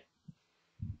original game.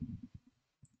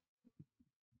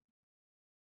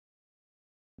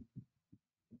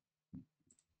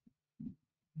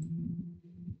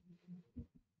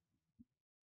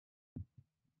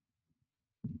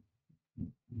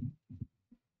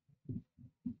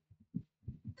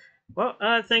 Well,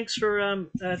 thanks for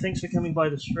coming by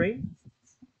the stream.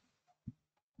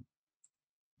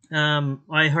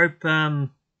 I hope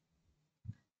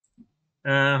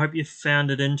you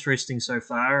found it interesting so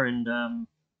far, and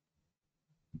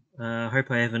I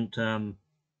hope I haven't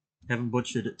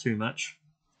butchered it too much.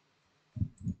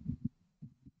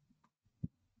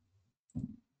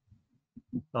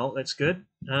 Oh, that's good.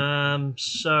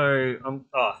 So I'm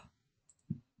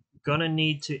gonna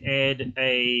need to add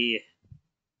a.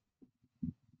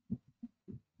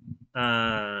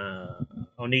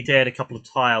 I'll need to add a couple of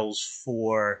tiles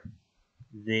for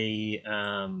the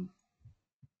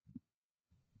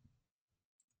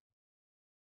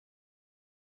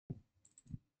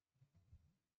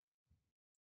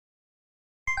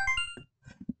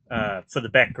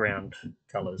background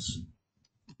colors,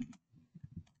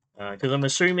 because I'm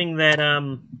assuming that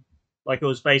like it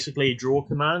was basically a draw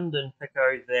command in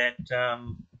Pico that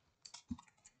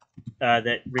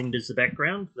that renders the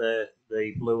background, the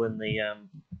blue and the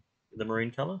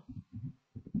maroon color.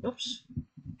 Oops,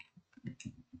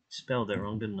 spelled that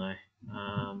wrong, didn't I?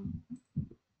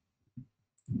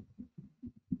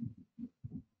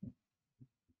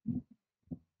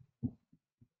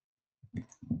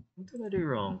 What did I do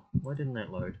wrong? Why didn't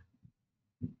that load?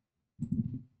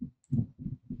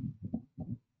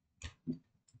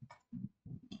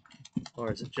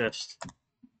 Or is it just...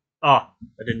 Oh,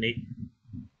 I didn't need...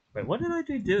 Wait, what did I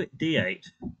do?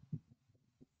 D8?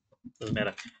 Doesn't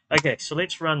matter. Okay, so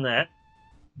let's run that.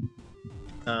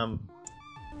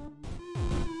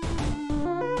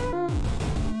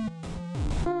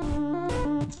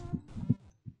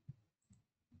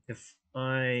 if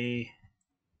I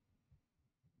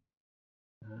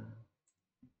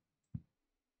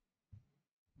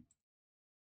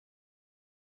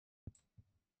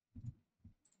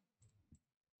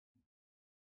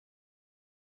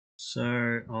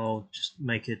so I'll just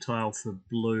make a tile for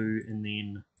blue and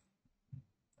then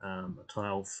a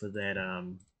tile for that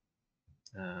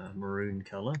maroon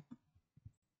color.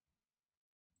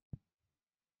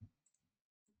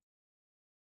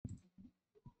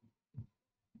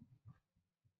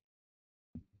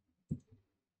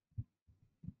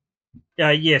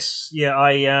 Yes, yeah,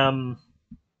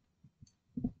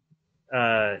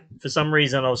 for some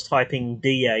reason I was typing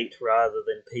D8 rather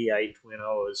than P8 when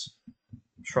I was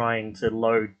trying to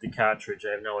load the cartridge.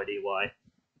 I have no idea why.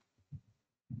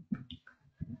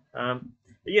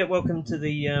 Yeah, welcome to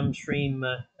the stream,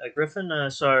 Griffin.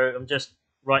 So I'm just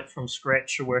right from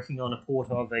scratch working on a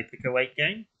port of a PICO-8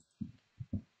 game.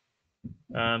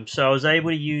 So I was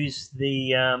able to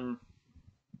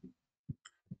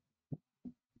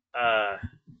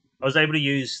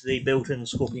use the built-in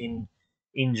Scorpion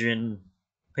engine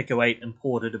PICO-8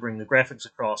 importer to bring the graphics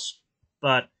across,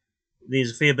 but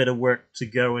there's a fair bit of work to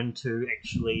go into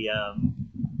actually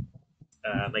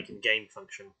making the game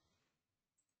function.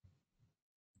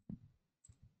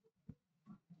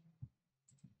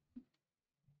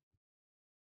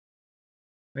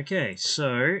 Okay,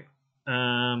 so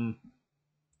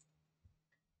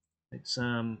let's put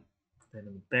in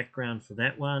the background for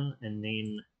that one, and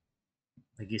then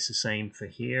I guess the same for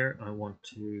here. I want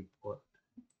to put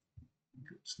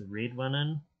it's the red one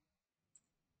in.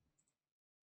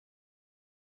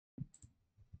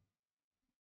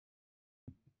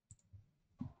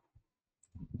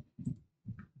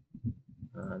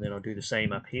 Then I'll do the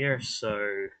same up here.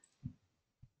 So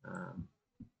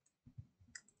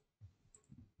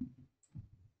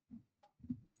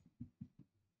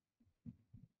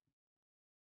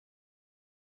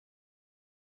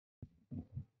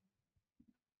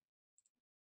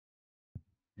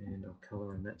and I'll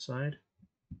color on that side.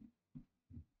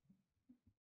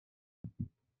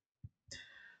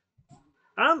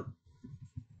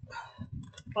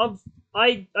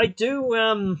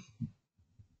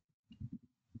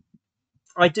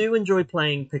 I do enjoy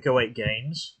playing PICO-8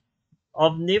 games.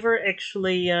 I've never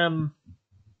actually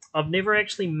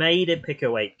made a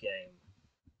PICO-8 game,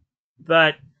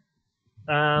 but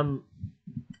I'm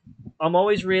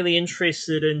always really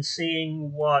interested in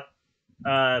seeing what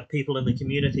people in the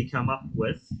community come up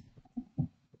with.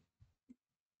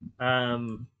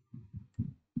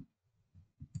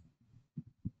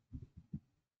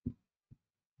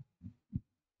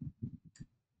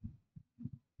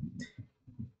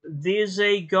 There's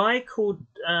a guy called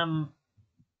Tom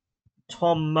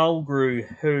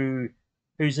Mulgrew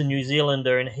who's a New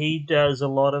Zealander, and he does a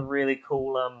lot of really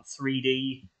cool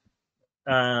 3D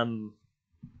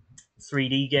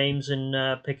 3D games in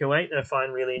PICO-8 that I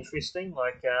find really interesting.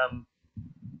 Like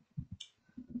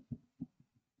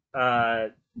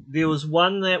there was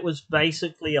one that was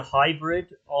basically a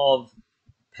hybrid of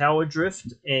Power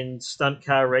Drift and Stunt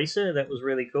Car Racer that was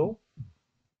really cool.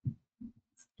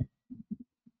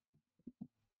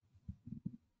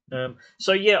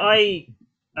 So yeah,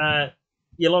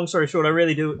 long story short,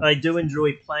 I do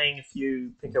enjoy playing a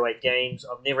few PICO-8 games.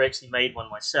 I've never actually made one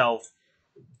myself,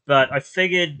 but I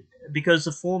figured because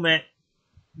the format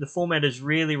is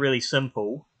really really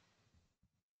simple.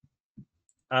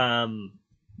 It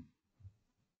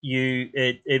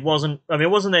wasn't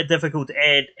that difficult to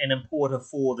add an importer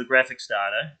for the graphics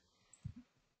data.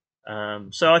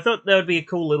 So I thought that would be a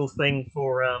cool little thing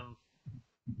for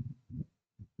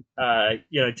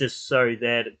just so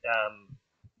that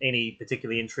any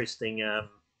particularly interesting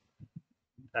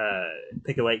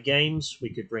PICO-8 games, we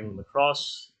could bring them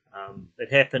across.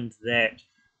 It happened that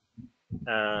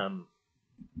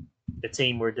the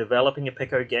team were developing a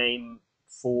Pico game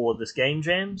for this game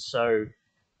jam, so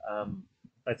I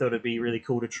thought it'd be really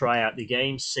cool to try out the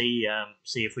game, see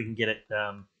if we can get it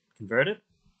converted.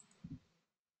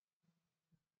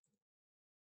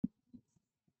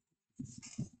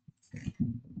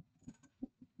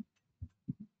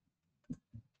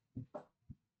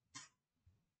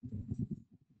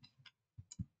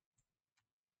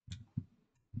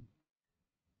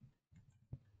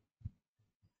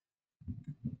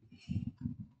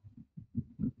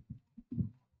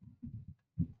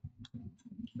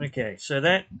 Okay, so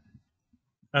that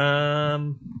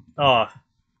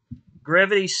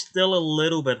gravity's still a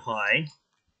little bit high. I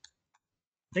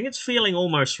think it's feeling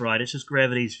almost right. It's just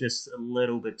gravity's just a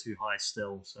little bit too high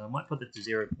still, so I might put it to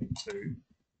 0.2.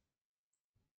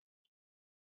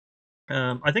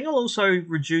 I think I'll also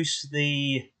reduce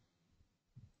the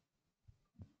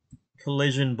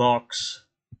collision box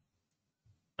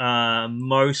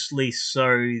mostly so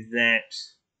that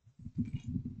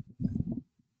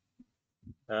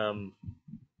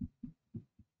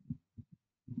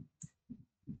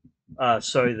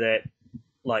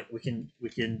like we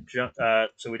can jump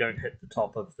so we don't hit the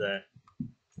top of the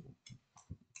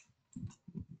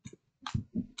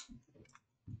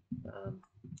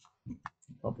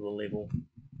top of the level.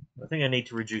 I think I need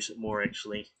to reduce it more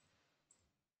actually.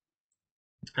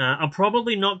 I'm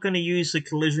probably not going to use the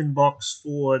collision box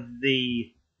for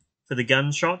the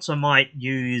gunshots. I might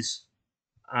use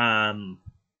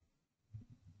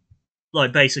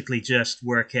like basically just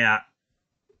work out,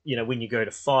 you know, when you go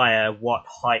to fire, what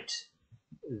height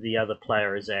the other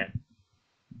player is at.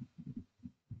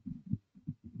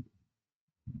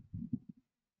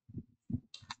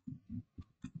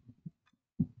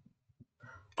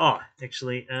 Oh,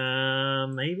 actually,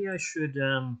 maybe I should.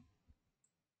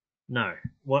 No,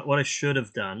 what I should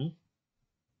have done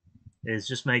is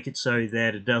just make it so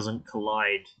that it doesn't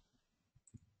collide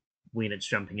when it's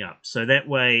jumping up. So that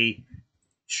way,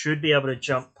 should be able to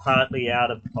jump partly out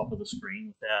of the top of the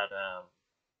screen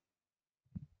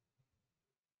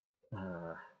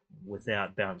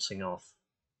without bouncing off.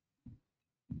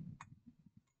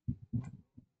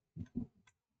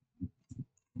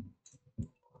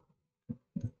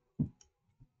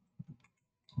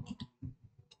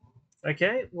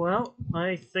 Okay, well,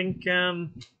 I think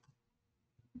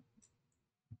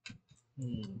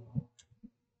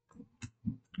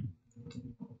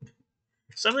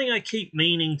something I keep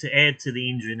meaning to add to the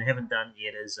engine, haven't done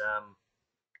yet, is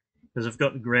because I've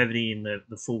got the gravity and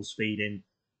the full speed in.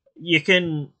 You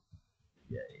can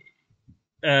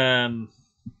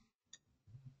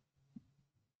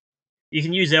you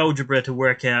can use algebra to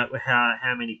work out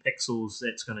how many pixels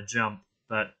that's going to jump,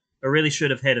 but I really should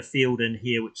have had a field in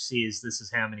here which says this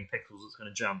is how many pixels it's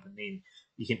going to jump, and then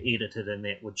you can edit it and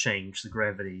that would change the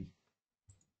gravity.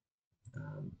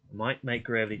 I might make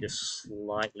gravity just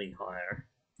slightly higher.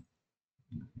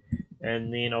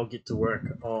 And then I'll get to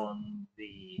work on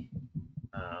the...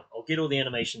 I'll get all the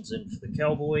animations in for the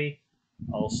cowboy.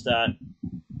 I'll start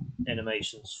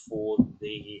animations for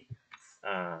the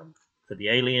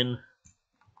alien.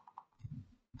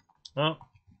 Oh,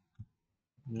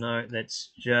 no,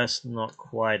 that's just not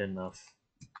quite enough.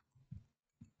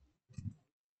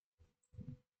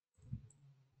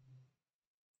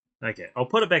 Okay, I'll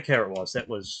put it back how it was. That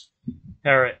was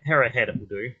how I had it will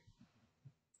do.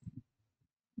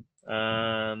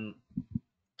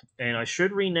 And I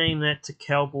should rename that to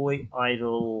Cowboy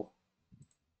Idol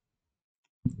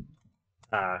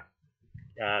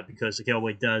because the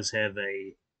cowboy does have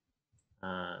a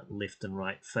left and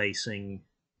right facing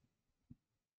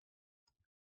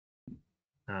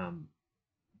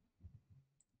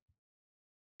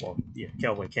well, yeah,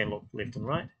 cowboy can look left and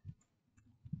right.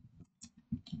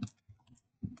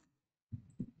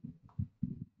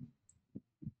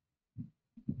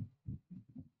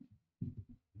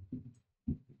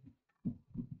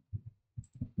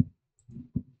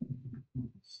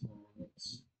 So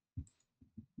let's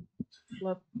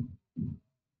flip.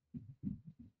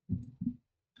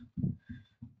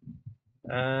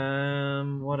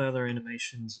 What other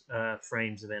animations?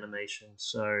 Frames of animation.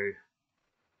 So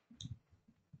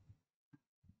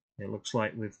it looks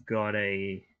like we've got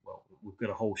a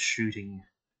whole shooting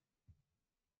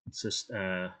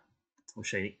system.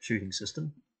 Shooting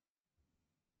system.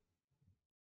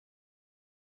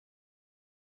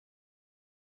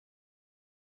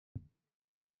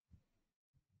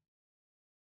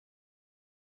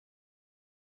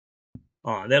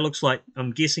 Oh, that looks like,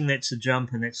 I'm guessing that's the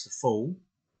jump and that's the fall.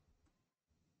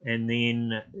 And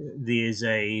then there's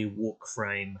a walk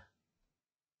frame.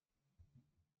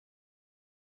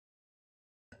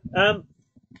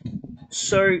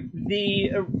 So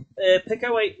the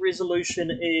PICO-8 resolution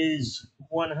is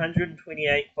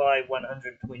 128 by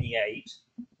 128.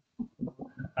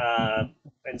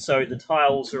 And so the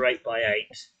tiles are 8 by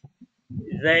 8.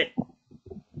 That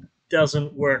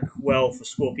doesn't work well for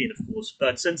Scorpion, of course,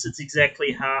 but since it's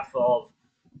exactly half of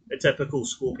a typical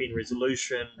Scorpion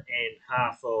resolution and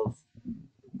half of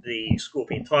the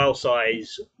Scorpion tile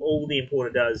size, all the importer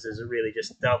does is it really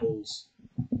just doubles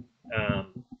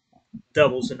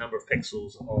the number of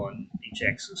pixels on each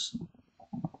axis.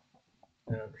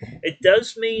 It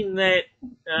does mean that,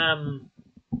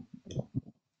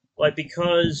 like,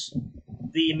 because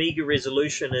the Amiga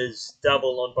resolution is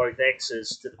double on both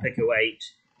axes to the PICO-8,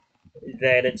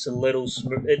 that it's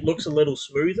it looks a little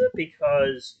smoother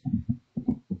because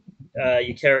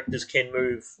your characters can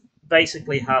move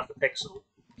basically half a pixel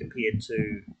compared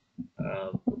to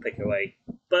the PICO-8.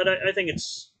 But I think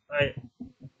it's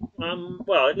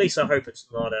Well, at least I hope it's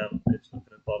not going to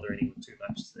bother anyone too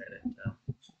much that it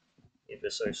ever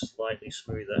so slightly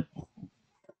smoother.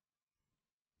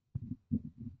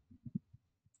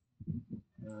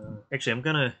 Actually, I'm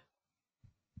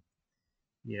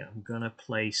gonna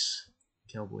place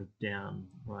Cowboy down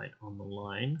right on the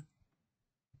line.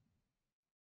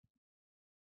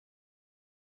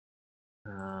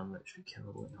 Actually,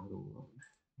 Cowboy idle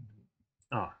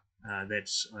right.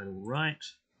 That's idle right,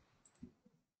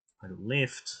 idle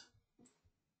left.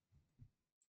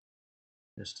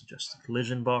 Just adjust the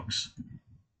collision box.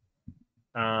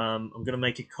 I'm going to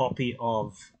make a copy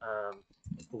of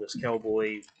call this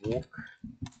Cowboy walk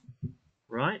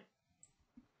right.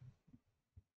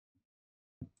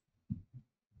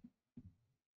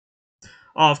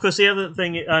 Oh, of course, the other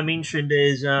thing I mentioned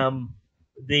is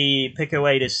the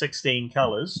PICO-8 is 16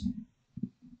 colors,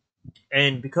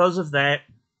 and because of that,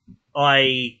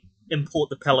 I import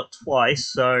the palette twice,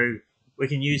 so we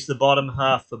can use the bottom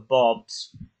half for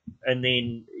bobs, and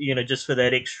then just for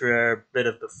that extra bit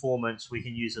of performance, we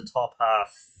can use the top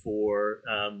half for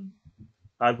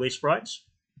hardware sprites.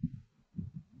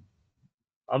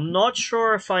 I'm not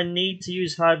sure if I need to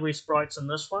use hardware sprites in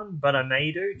this one, but I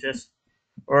may do,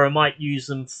 or I might use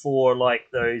them for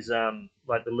like those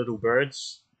like the little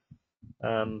birds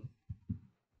in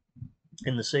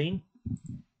the scene.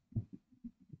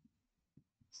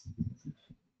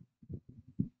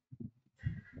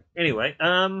 Anyway,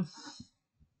 I'll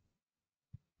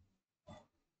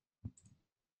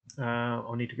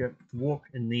need to go walk,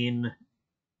 and then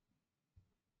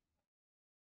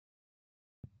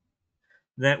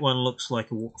that one looks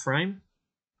like a walk frame.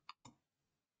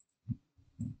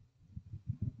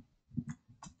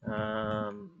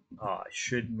 I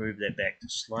should move that back to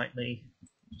slightly.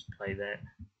 Just play that.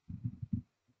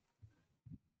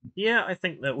 Yeah, I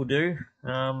think that will do.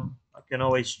 I can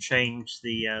always change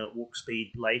the walk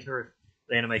speed later,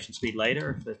 the animation speed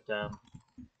later, if it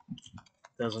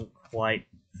doesn't quite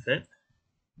fit,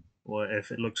 or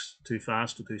if it looks too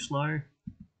fast or too slow.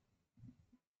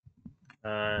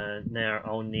 Now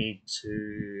I'll need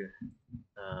to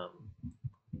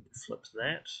flip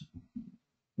that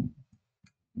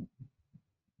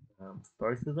for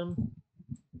both of them.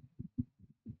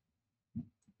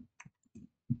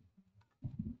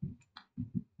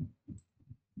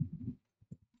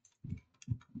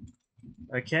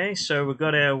 Okay, so we've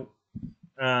got our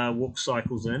walk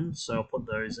cycles in, so I'll put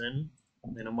those in.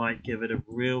 Then I might give it a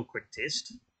real quick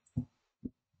test.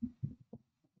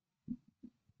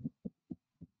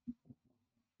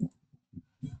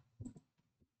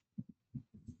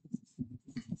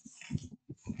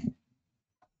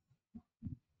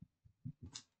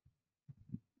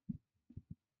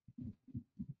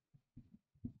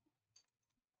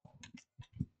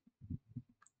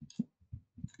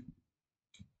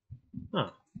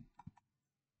 Oh.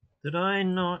 Did I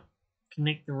not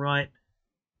connect the right...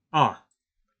 Ah,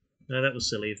 no, that was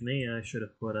silly of me. I should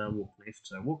have put walk left.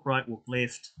 So walk right, walk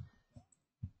left.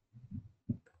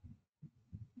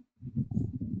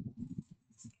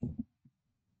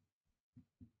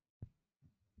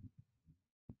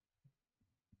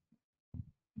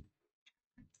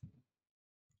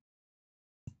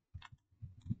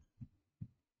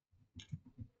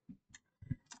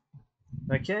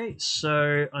 Okay,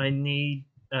 so I need...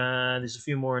 there's a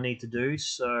few more I need to do,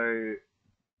 so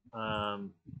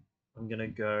I'm going to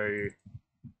go...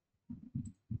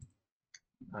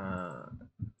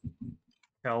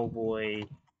 Cowboy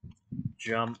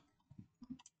jump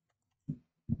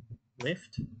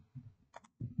left.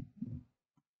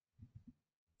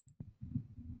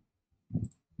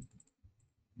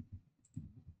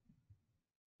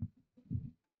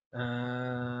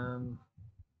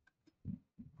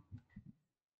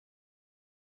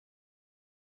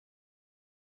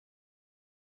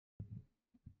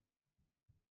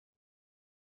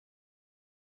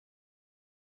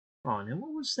 Oh, now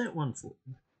what was that one for?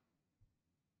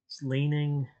 It's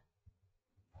leaning.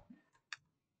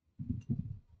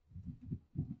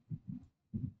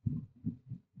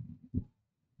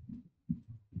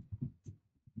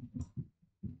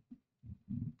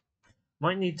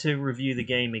 Might need to review the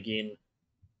game again,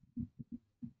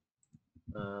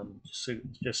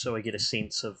 just so I get a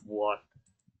sense of what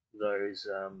those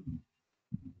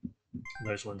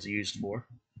ones are used for.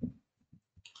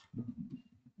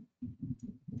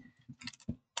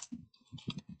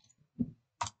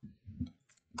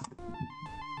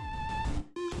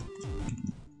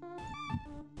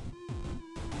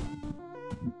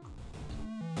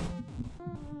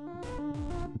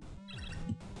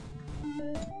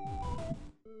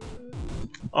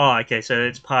 Oh, okay, so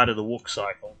it's part of the walk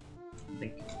cycle, I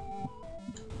think.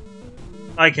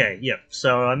 Okay, yep.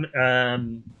 So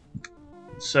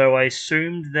so I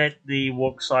assumed that the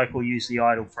walk cycle used the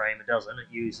idle frame. It doesn't. It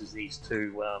uses these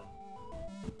two left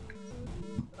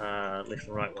and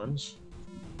right ones.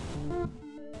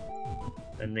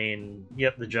 And then,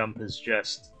 yep, the jump is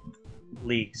just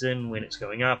legs in when it's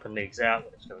going up and legs out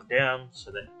when it's going down,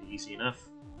 so that'd be easy enough.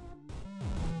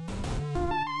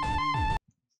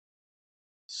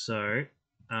 So,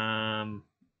 I'm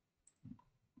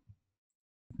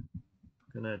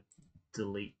gonna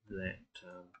delete that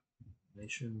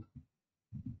animation.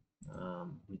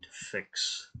 Need to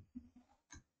fix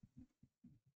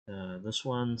this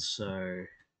one, so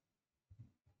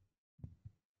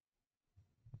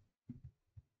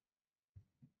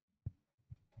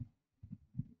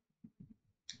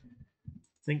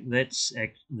I think that's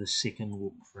the second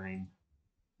walk frame.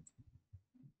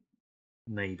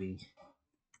 Maybe.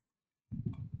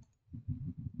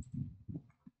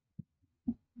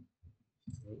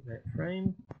 Delete that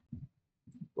frame.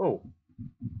 Oh.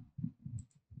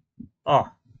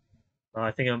 Oh.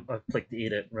 I think I've clicked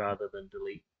edit rather than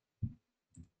delete.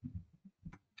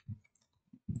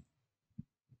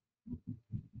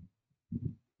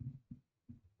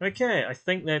 Okay, I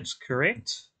think that's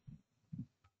correct.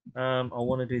 I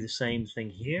want to do the same thing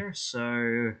here,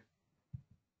 so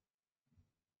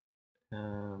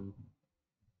I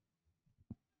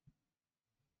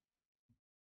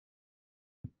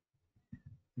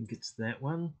think it's that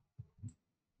one.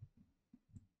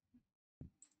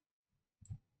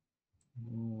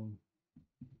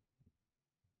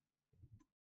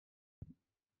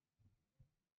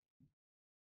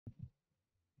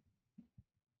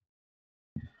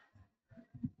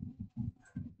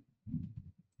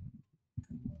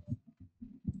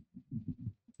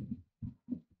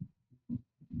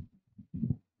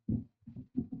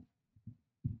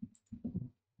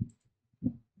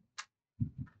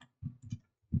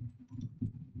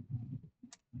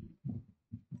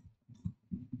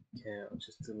 Okay, I'll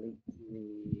just delete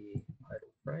the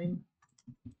idle frame.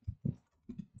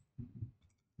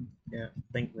 Yeah, I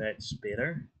think that's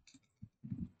better.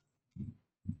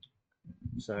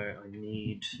 So I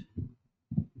need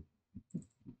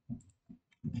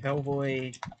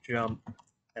cowboy jump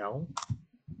L.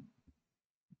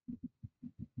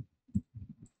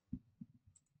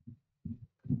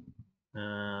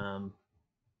 I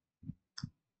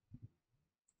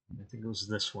think it was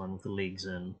this one with the legs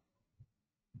in.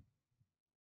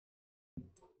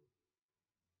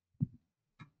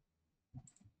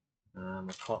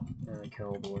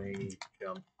 Cowboy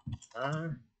jump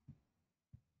R.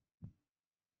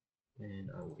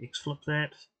 And I will X flip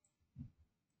that.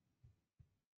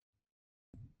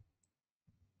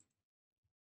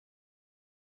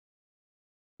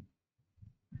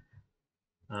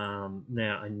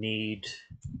 Now I need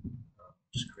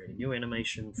just create a new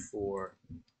animation for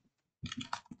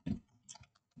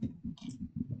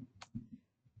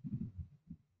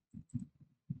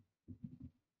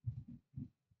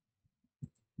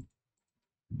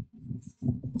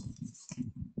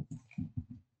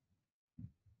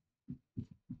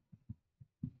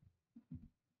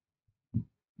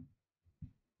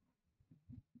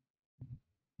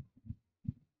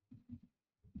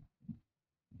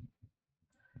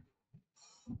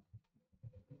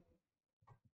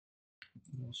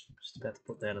just about to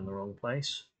put that in the wrong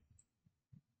place.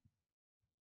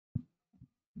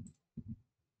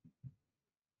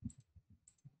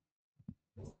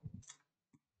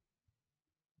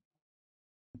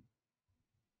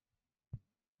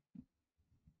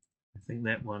 I think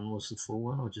that one was the full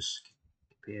one. I'll just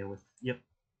compare with, yep.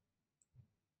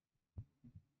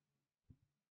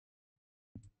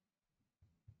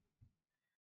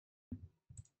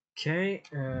 Okay,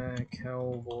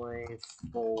 cowboy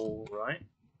full right.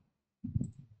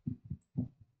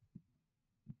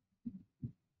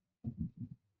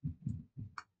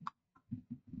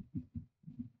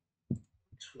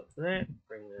 Flip that,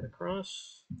 bring that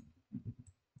across.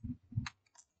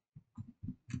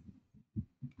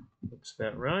 Looks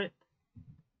about right.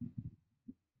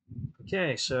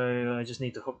 Okay, so I just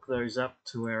need to hook those up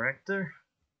to our actor.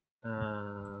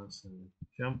 So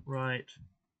jump right,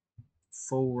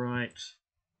 full right,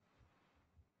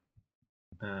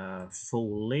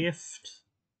 full left,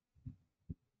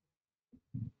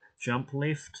 jump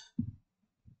left.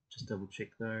 Just double check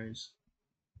those.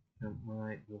 Jump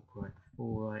right, walk right,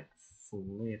 full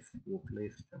left, walk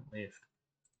left, jump left.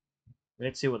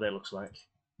 Let's see what that looks like.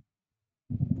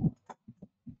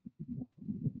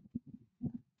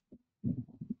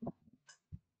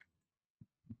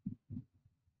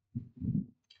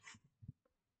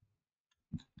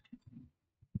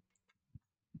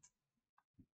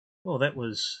 Oh, that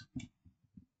was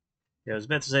Yeah, I was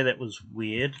about to say that was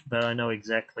weird, but I know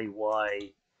exactly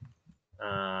why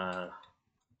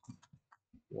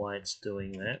it's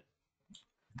doing that.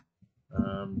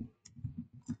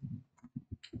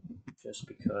 Just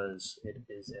because it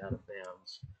is out of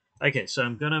bounds. Okay, so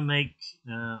I'm gonna make.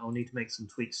 I'll need to make some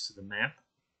tweaks to the map.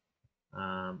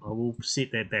 I will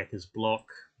set that back as block,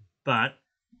 but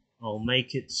I'll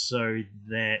make it so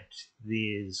that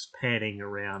there's padding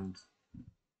around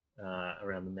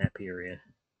the map area.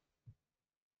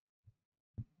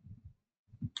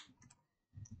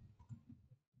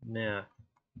 Now,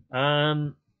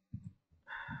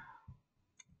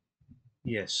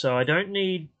 yeah, so I don't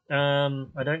need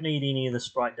any of the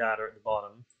sprite data at the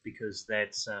bottom because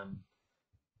that's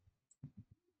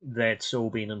all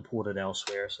been imported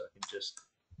elsewhere. So I can just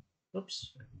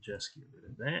get rid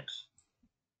of that.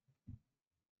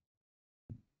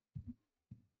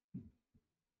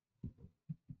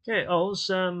 Okay, it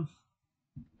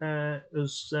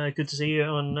was good to see you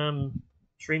on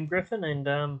Stream, Griffin,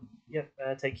 and yep,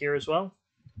 take care as well.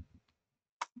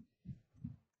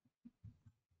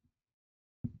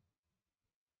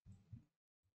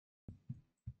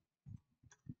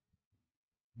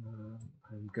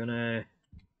 I'm gonna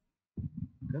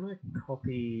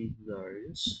copy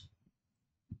those,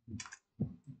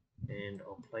 and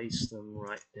I'll place them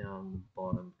right down the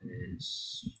bottom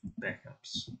as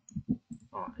backups.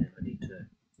 Oh, and I need to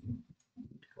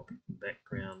copy the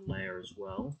background layer as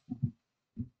well.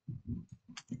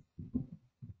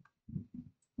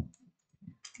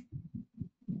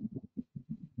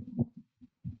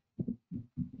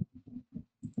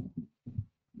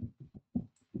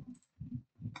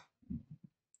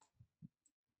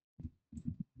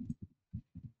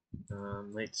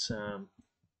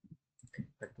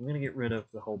 I'm going to get rid of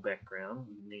the whole background,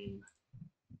 and then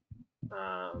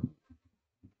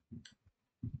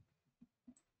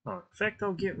in fact,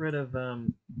 I'll get rid of I'll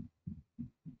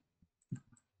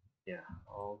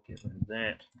get rid of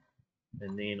that,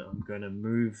 and then I'm going to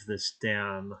move this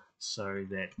down so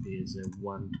that there's a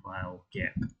one tile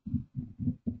gap.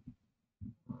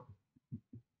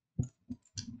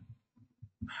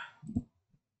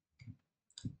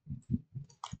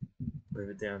 Move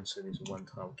it down so there's a one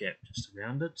tile gap just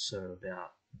around it, so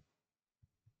about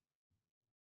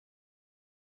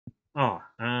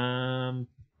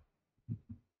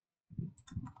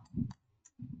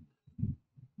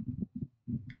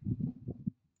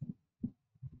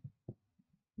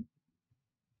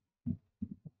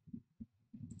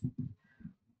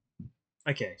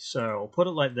okay, so I'll put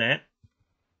it like that.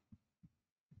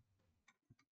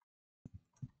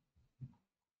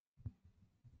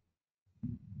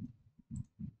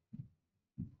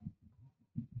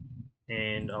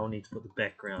 And I'll need to put the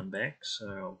background back, so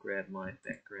I'll grab my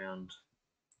background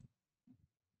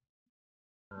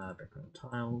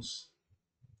tiles,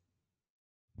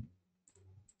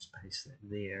 just paste that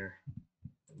there,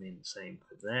 and then the same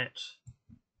for that.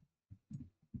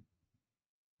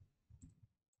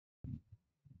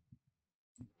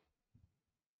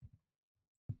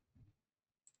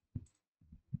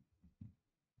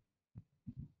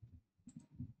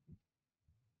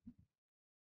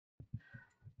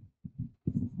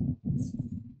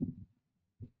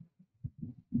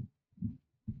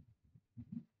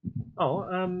 Oh,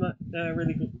 I'm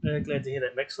really glad to hear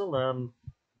that, Mixel.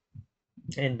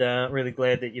 And really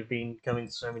glad that you've been coming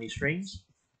to so many streams.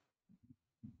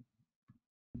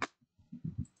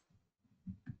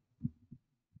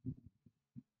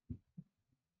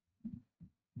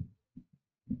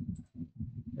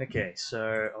 Okay,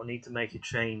 so I'll need to make a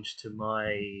change to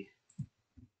my.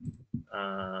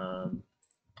 I'm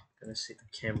going to set the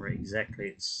camera exactly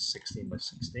at 16 by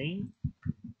 16.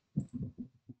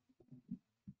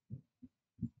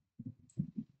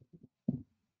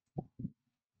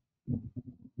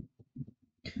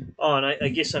 Oh, and I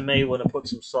guess I may want to put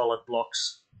some solid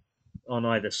blocks on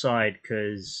either side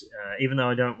because even though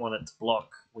I don't want it to block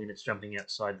when it's jumping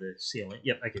outside the ceiling.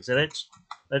 Yep. Okay, so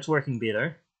that's working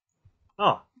better.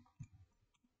 Oh,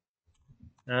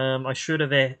 I should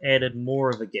have added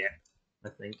more of a gap, I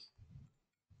think.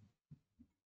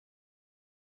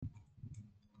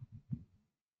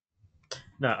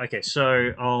 No. Okay,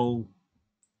 so I'll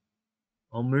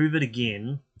move it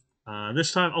again.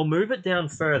 This time I'll move it down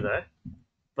further,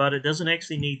 but it doesn't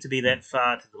actually need to be that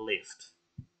far to the left.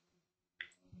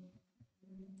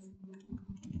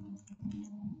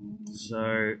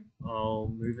 So I'll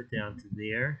move it down to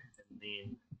there, and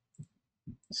then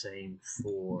same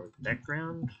for the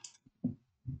background.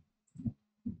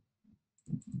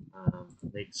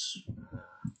 Let's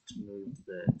move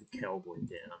the cowboy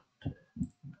down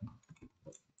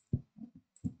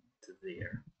to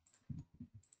there.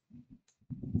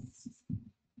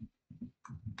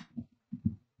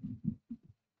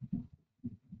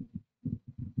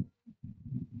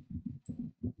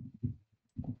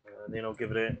 and then I'll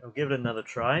give it another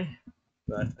try.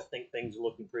 But I think things are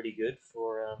looking pretty good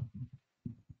for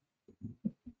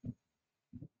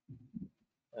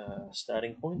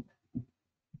starting point.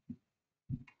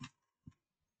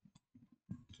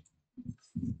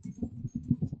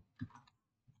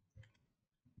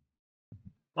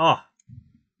 Oh,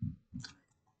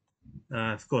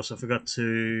 of course I forgot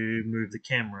to move the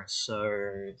camera. So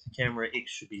the camera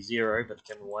X should be 0, but the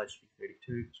camera Y should be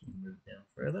 32. So we'll move it down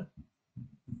further.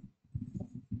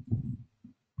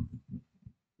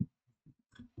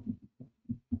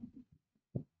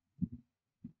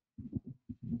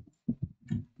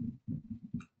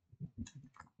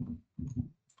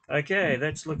 Okay,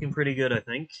 that's looking pretty good, I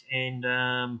think.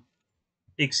 And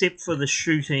except for the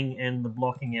shooting and the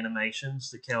blocking animations,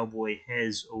 the cowboy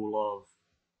has all of.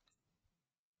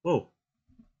 Whoa.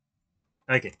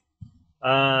 Okay.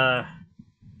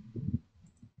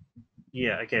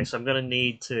 Yeah. Okay. So I'm gonna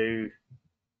need to.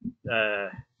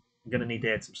 I'm gonna need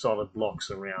to add some solid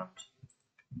blocks around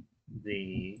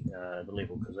the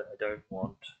level because I don't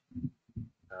want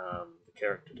the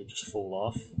character to just fall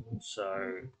off.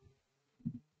 So.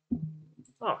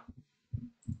 Oh.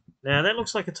 Now that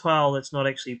looks like a tile that's not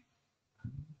actually.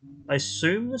 I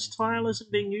assume this tile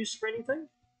isn't being used for anything.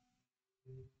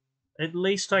 At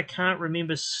least I can't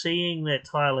remember seeing that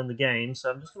tile in the game, so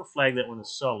I'm just going to flag that one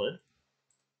as solid.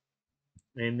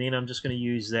 And then I'm just going to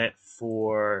use that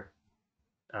for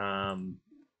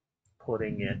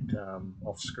putting it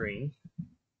off screen.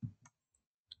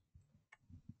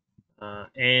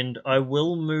 And I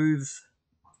will move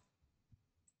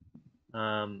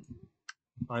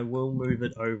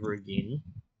it over again.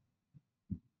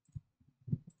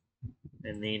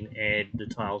 And then add the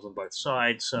tiles on both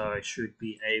sides, so I should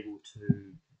be able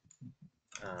to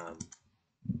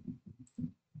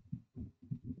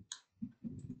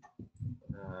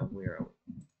where are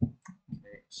we?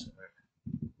 Okay, so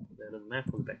put that on the map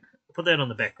or the background. Put that on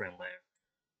the background layer.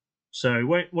 So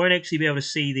won't actually be able to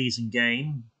see these in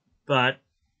game, but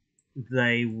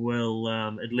they will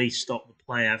at least stop the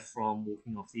player from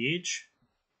walking off the edge.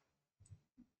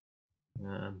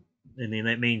 And then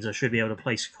that means I should be able to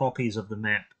place copies of the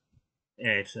map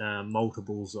at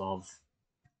multiples of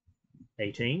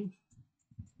 18.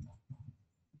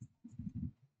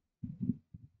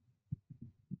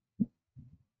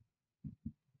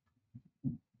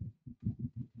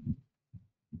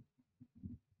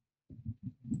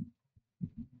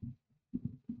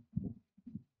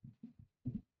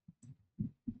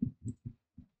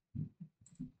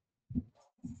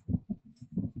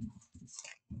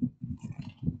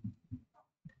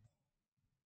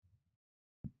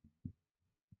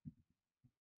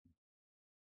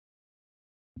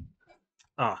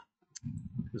 Ah,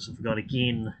 because I forgot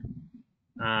again.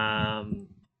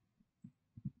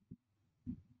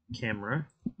 Camera.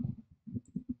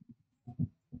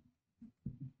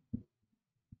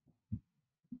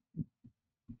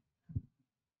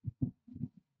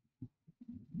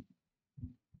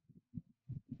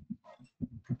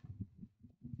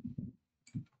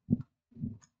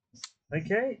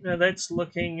 Okay, now that's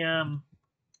looking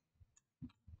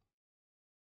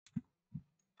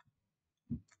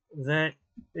that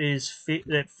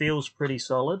feels pretty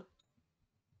solid.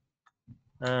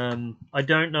 I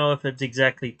don't know if it's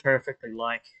exactly perfectly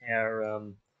like how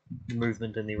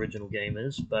movement in the original game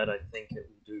is, but I think it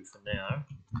will do for now.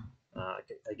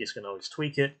 I guess I can always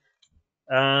tweak it.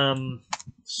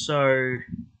 So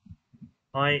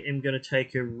I am going to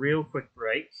take a real quick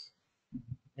break,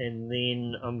 and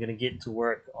then I'm going to get to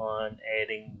work on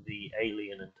adding the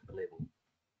alien into the level.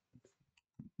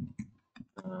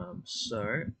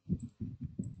 So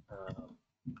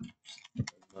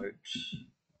remote.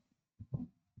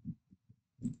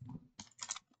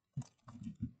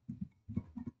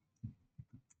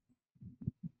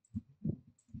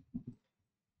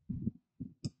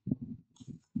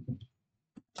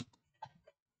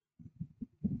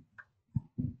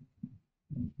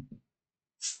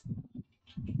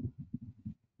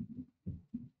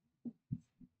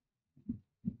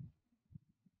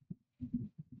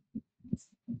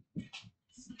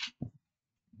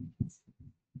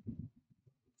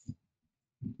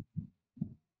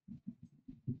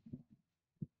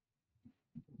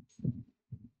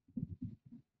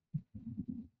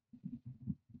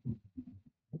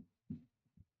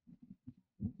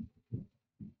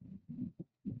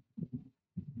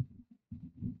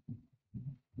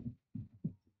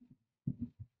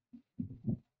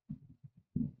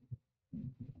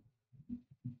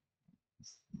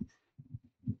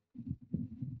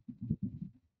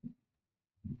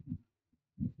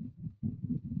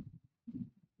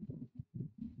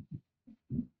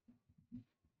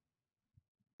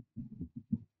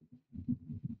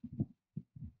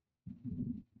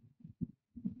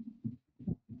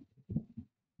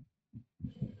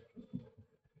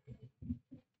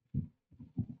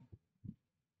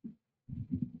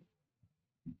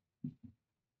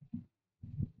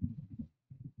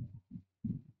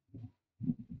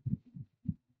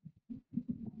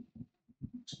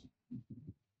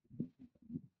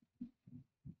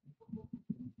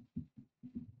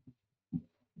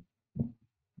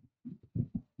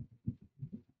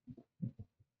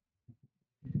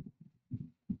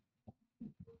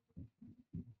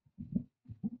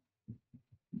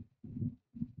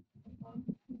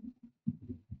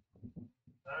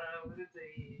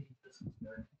 did this go?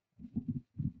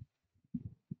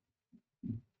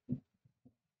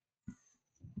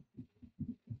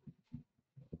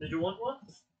 Did you want one?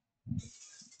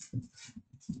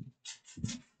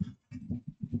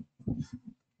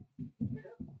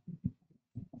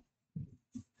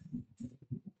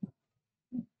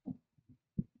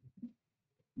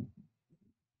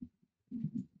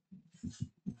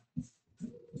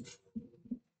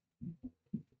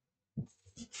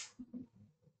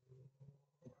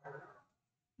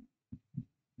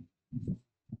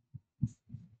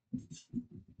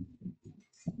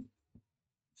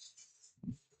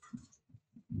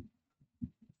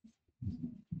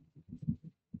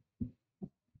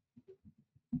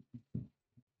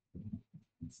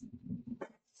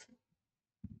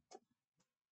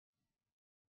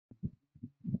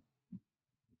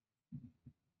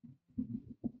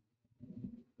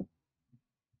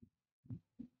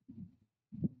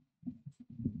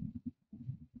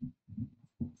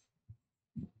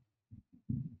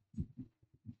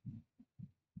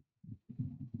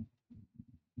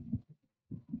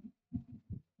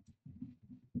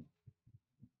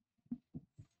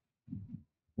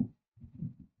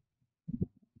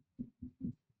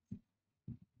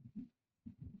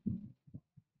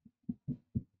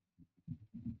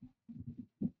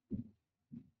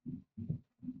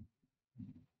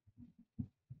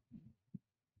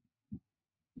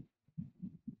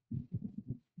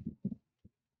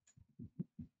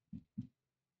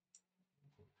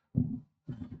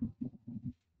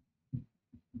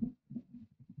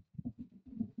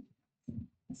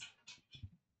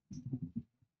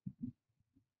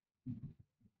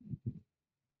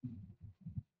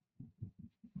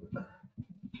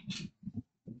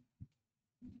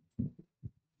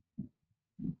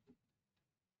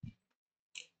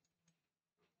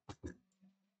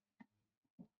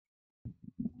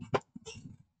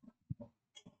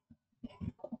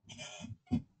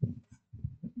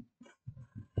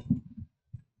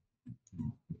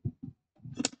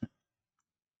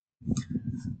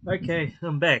 Okay,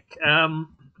 I'm back. And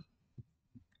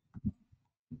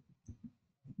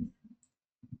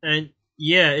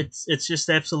yeah, it's just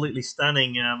absolutely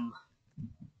stunning.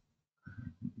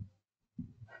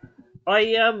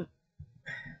 I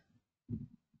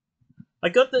I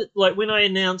got the like when I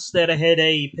announced that I had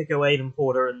a PICO-8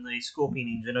 importer in the Scorpion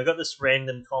engine. I got this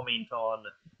random comment on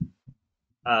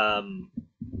um,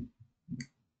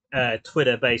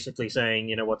 Twitter, basically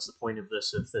saying, what's the point of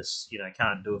this if this,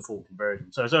 can't do a full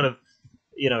conversion? So I sort of,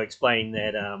 explained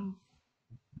that, I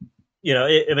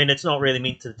mean, it's not really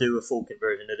meant to do a full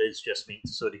conversion. It is just meant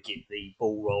to sort of get the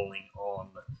ball rolling on.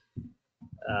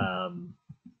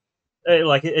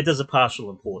 Like it does a partial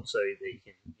import, so that you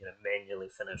can manually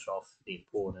finish off the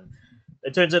import. And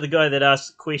it turns out the guy that asked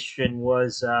the question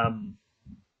was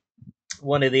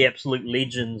one of the absolute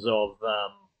legends of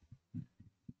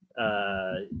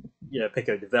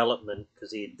Pico development,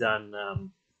 because he'd done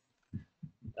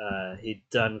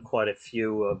quite a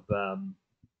few of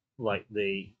like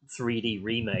the 3D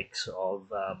remakes of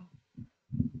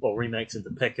remakes into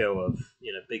Pico of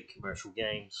big commercial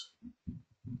games.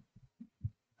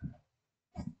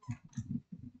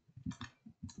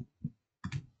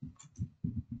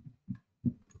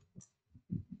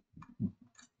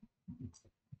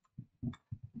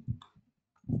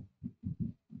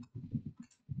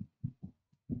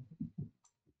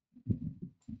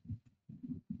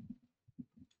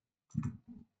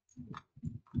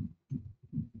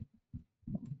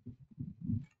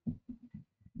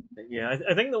 Yeah,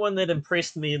 I think the one that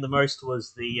impressed me the most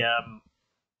was the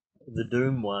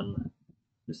Doom one.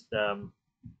 Just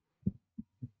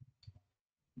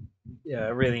yeah,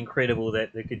 really incredible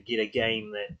that they could get a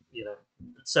game that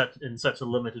such a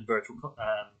limited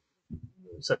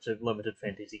such a limited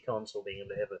fantasy console being able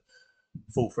to have a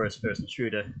full first person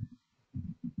shooter.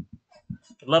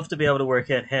 I'd love to be able to work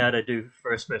out how to do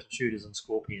first person shooters in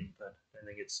Scorpion, but I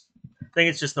think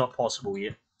it's just not possible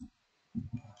yet.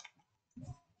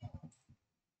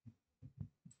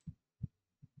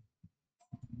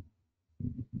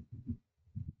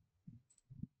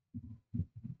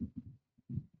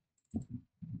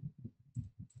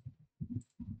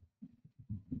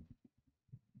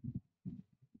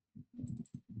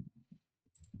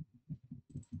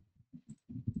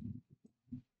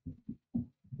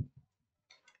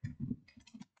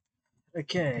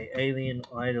 Okay, Alien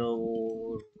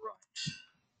Idol. Right.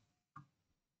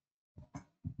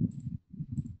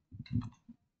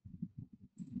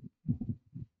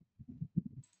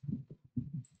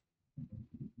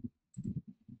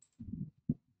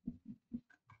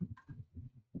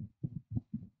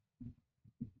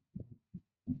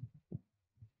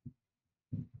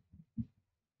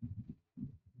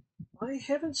 I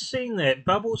haven't seen that.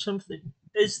 Bubble something.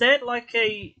 Is that like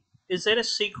a? Is that a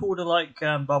sequel to like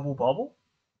Bubble Bobble?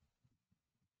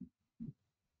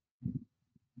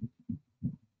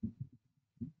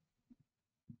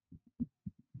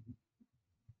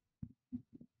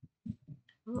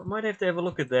 I might have to have a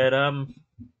look at that. I'm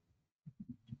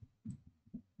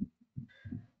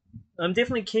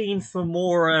definitely keen for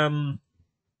more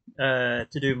to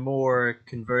do more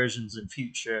conversions in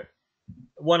future.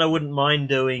 One I wouldn't mind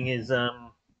doing is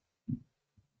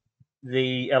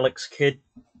the Alex Kidd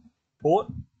port.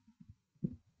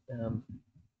 Um,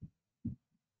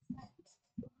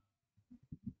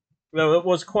 well, it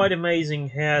was quite amazing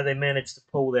how they managed to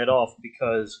pull that off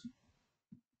because,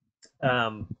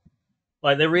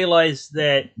 like, they realized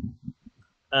that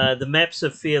the maps are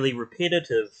fairly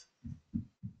repetitive,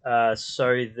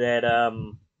 so that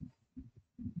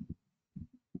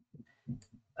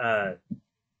uh,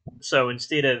 so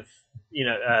instead of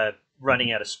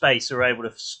running out of space, they're able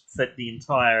to fit the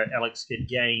entire Alex Kidd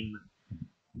game.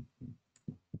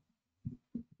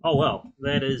 Oh well,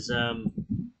 that is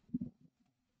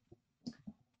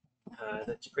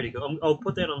that's pretty good. I'll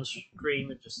put that on the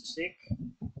screen in just a sec.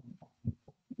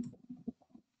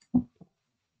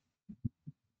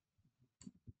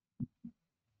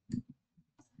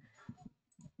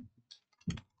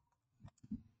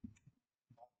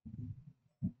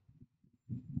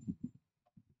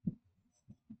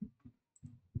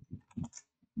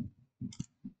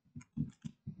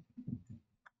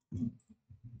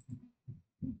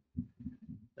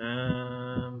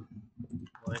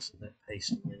 Why isn't that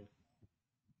pasting in?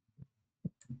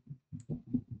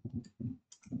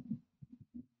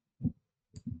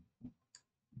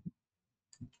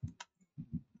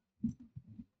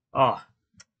 Ah,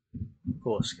 of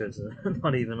course, because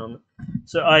not even on.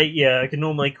 So I can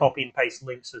normally copy and paste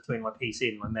links between my PC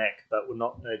and my Mac, but we're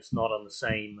not. It's not on the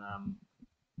same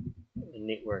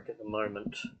network at the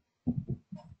moment.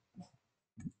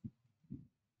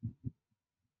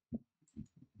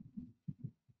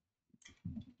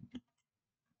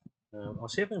 I'll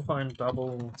see if I can find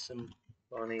Bubble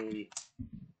Symphony.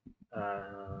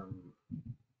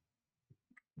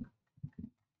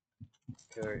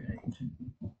 PICO-8.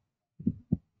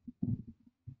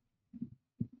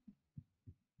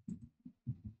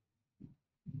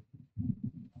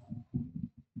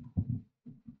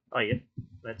 Oh yeah,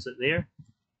 that's it there.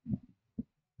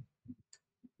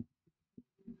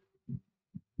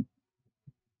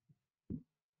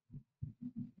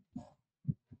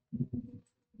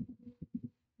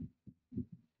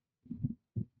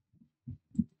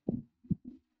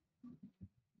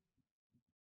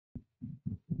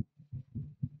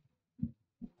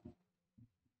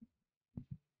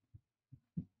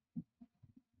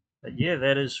 But yeah,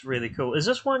 that is really cool. Is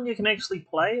this one you can actually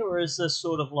play, or is this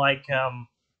sort of like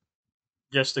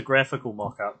just a graphical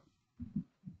mock-up?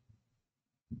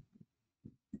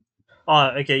 Oh,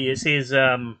 okay. Yeah, it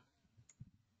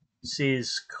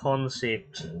says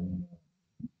concept.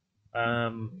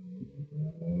 Um,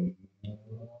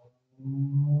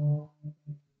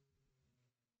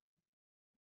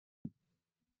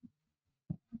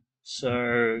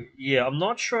 so yeah, I'm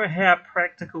not sure how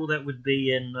practical that would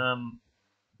be in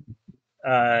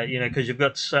because you've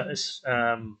got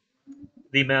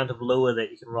the amount of lure that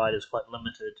you can ride is quite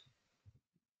limited.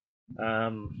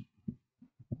 Um,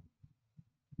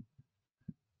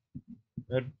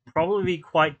 It'd probably be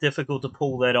quite difficult to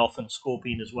pull that off in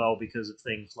Scorpion as well because of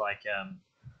things like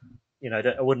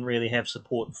I wouldn't really have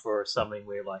support for something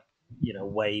where like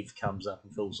wave comes up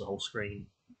and fills the whole screen.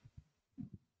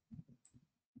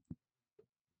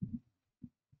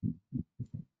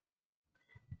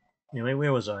 Anyway,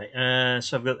 where was I?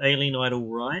 So I've got Alien Idol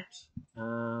right.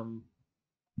 Um,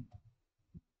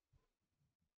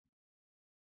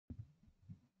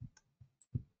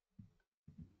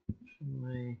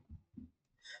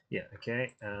 yeah,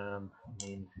 okay.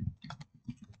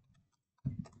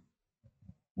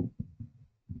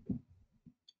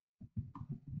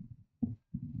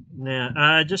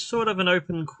 Now, just sort of an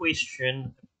open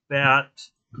question about.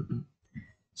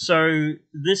 So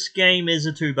this game is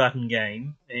a two-button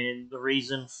game, and the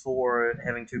reason for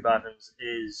having two buttons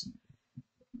is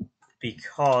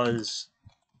because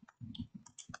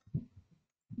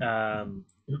um,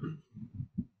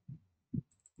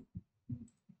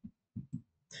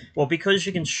 well, because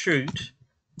you can shoot,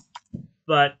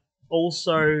 but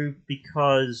also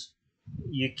because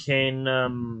you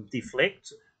can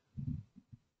deflect.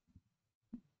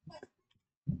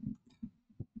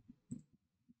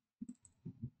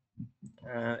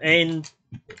 And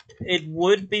it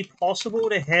would be possible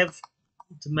to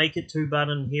make it two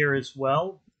button here as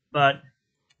well, but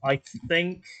I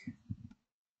think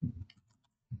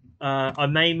I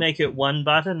may make it one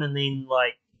button and then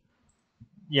like,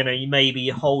 you know, you maybe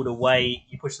hold away,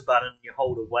 you push the button, you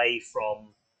hold away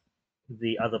from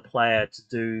the other player to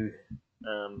do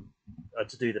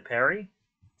the parry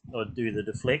or do the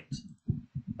deflect.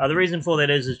 The reason for that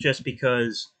is just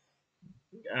because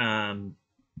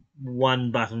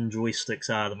one button joysticks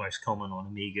are the most common on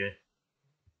Amiga.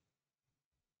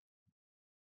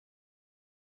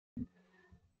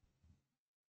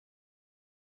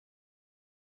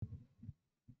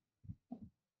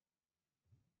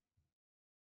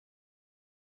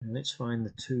 And let's find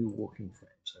the two walking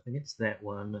frames. I think it's that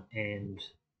one and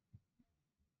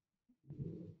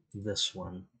this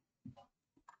one.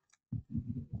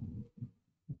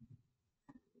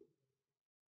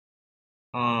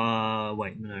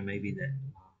 Wait, no, maybe that.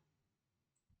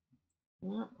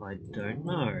 I don't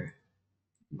know.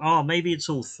 Oh, maybe it's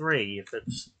all three if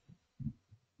it's.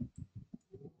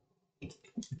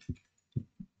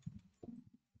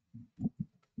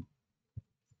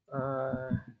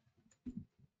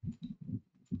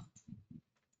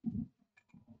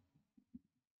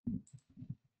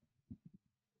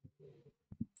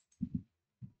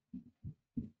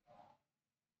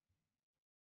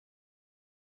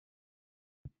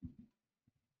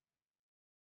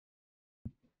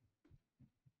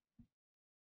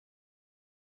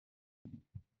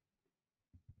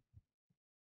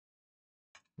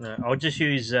 No, I'll just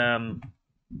use the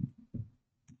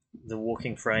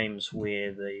walking frames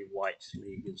where the white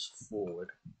leg is forward.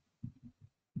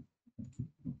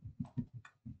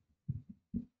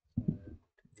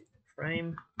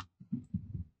 Frame.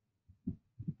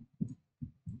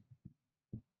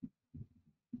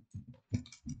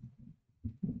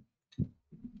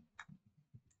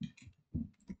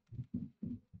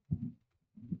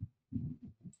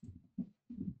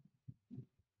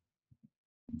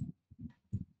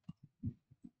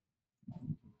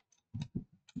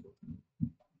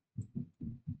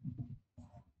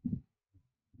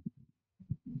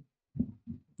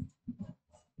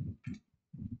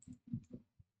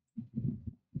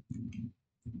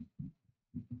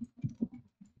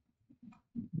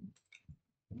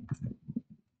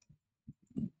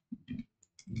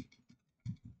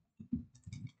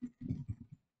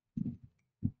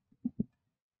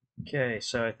 Okay,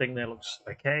 so I think that looks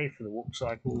okay for the walk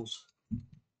cycles.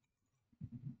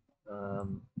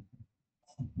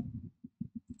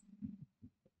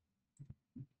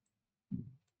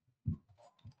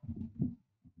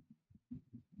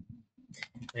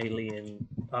 Alien,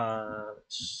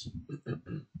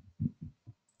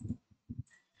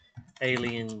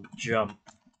 alien jump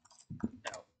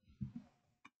out.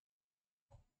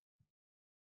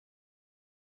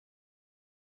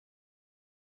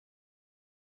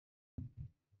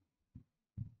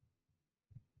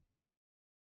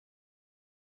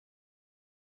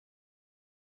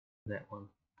 That one.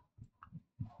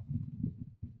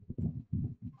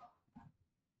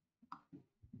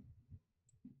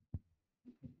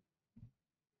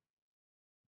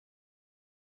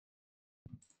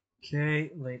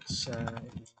 Okay, let's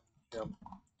jump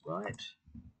right.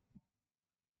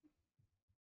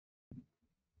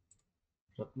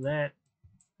 Flip that.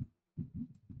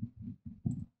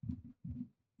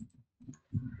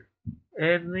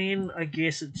 And then I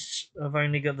guess I've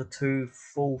only got the two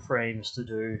full frames to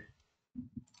do.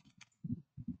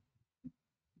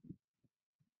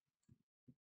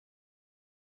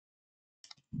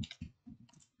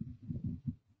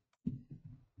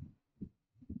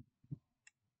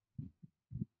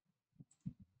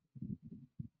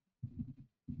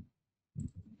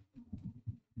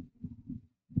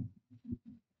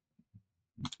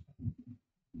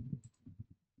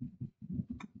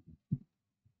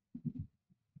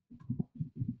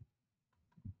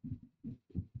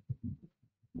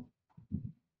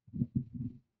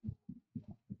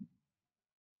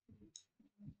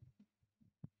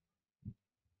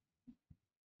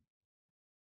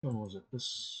 What was it?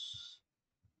 This.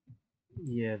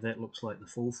 Yeah, that looks like the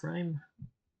full frame.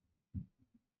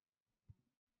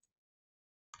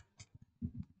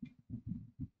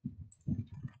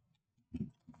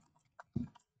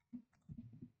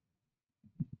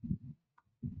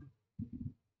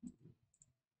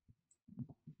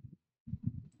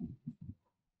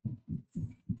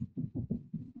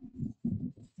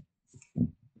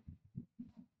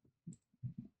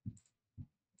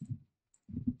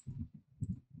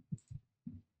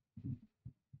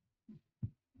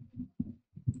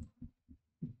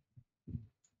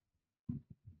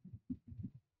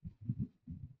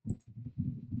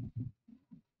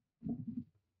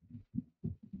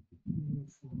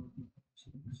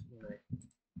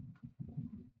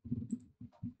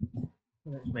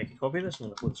 let's make a copy of this. I'm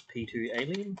going to put this P2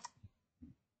 alien.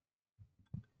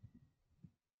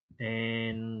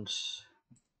 And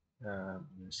I'm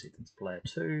going to set this player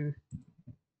 2.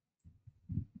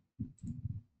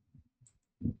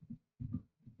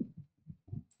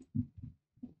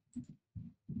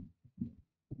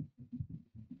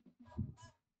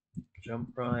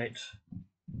 Jump right.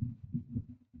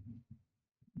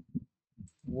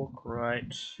 Walk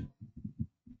right.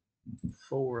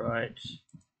 Full right.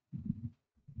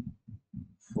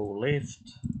 Full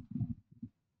left.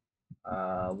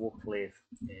 Walk left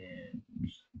and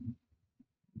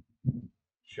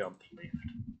jump left.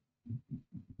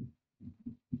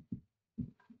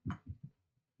 I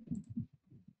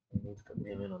need to put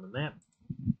Merlin on the map.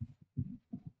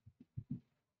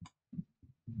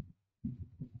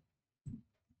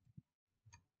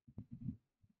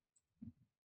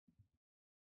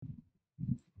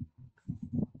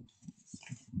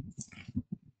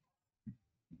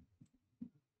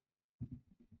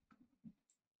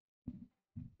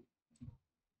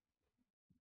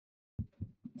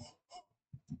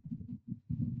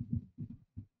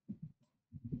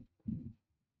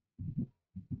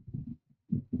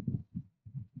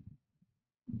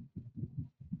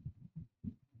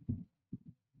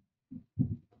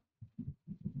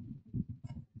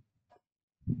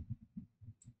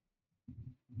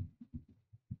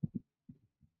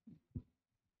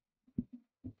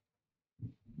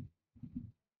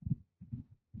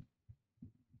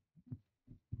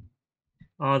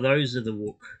 Oh, those are the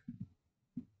walk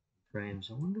frames.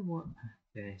 I wonder what.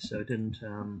 Okay, so it didn't.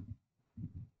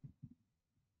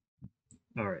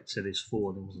 Alright, so there's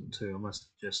 4, there wasn't 2. I must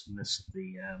have just missed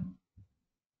the.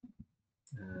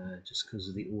 Just because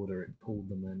of the order it pulled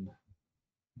them in.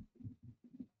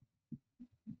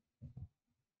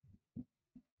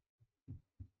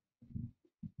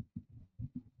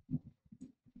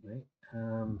 Right.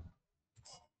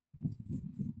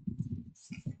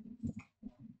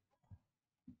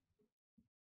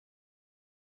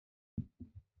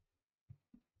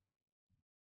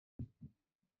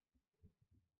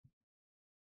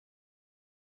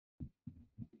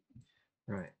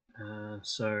 Right.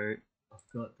 So I've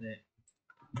got that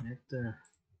connector.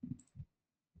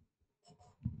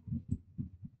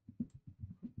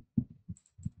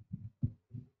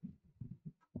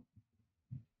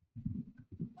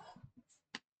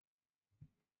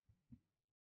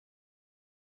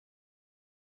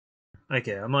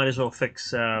 Okay, I might as well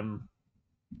fix get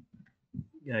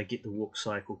the walk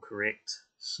cycle correct.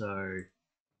 So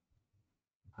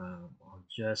I'll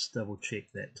just double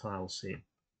check that tile set.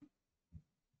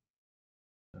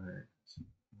 Alright.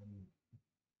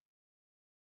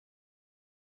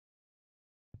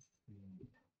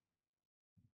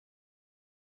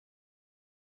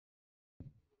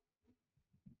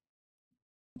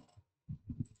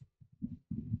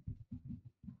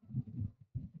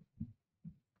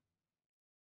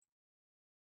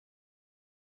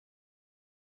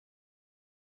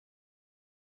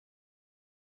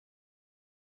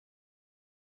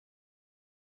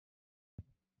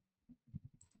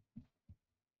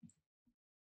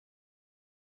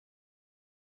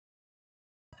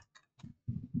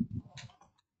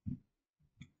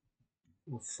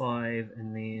 Well, 5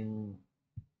 and then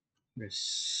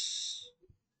there's.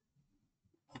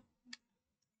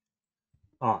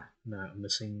 Oh, no, I'm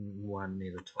missing 1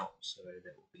 near the top, so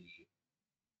that will be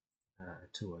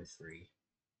 203.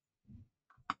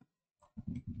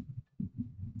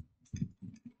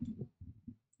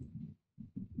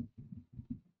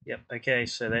 Yep, okay,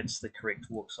 so that's the correct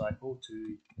walk cycle.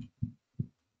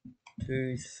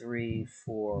 2, 3,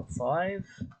 4, 5.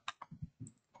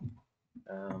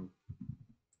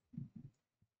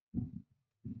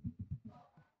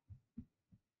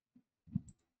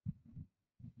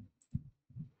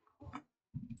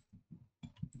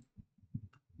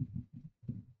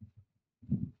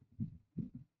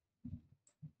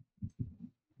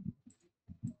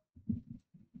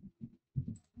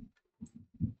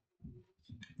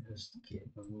 Just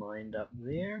get them lined up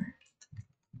there.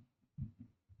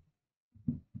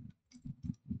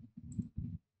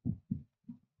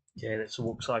 Okay, that's a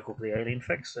walk cycle for the alien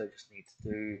fix, so I just need to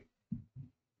do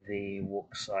the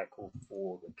walk cycle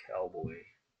for the cowboy.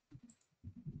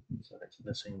 So that's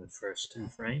missing the first 2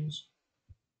 frames.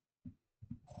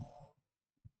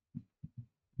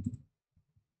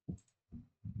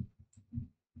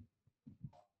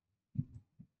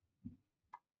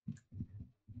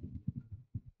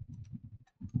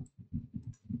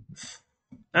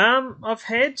 I've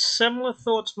had similar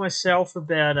thoughts myself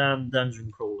about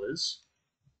dungeon crawlers.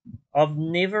 I've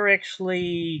never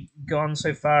actually gone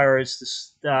so far as to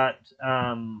start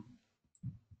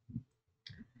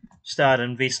start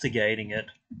investigating it.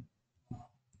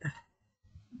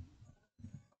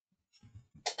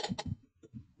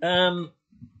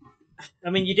 I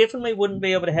mean, you definitely wouldn't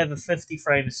be able to have a 50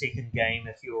 frame a second game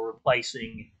if you were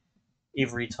replacing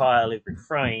every tile every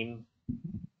frame.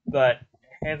 But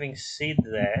having said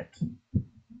that,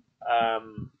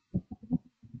 um,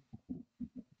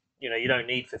 you don't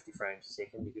need 50 frames a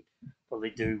second. You could probably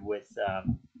do with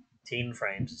 10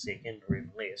 frames a second or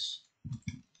even less.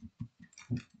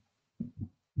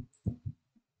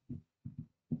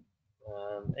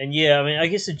 And yeah, I mean, I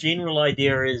guess the general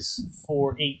idea is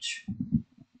for each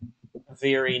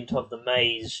variant of the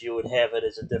maze, you would have it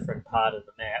as a different part of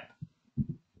the map.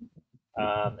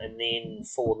 And then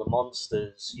for the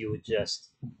monsters, you would just,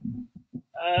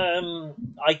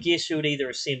 I guess you would either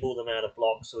assemble them out of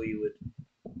blocks or you would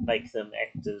make them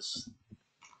actors.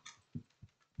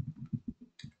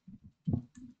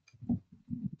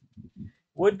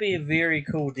 Would be a very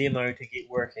cool demo to get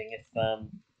working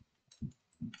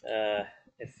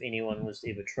if anyone was to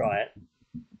ever try it.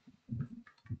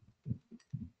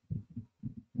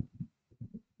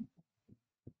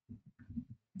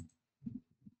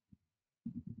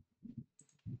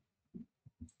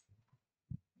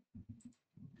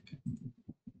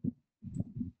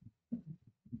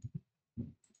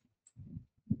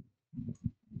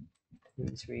 Two,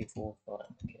 three, four, five.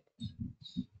 Okay.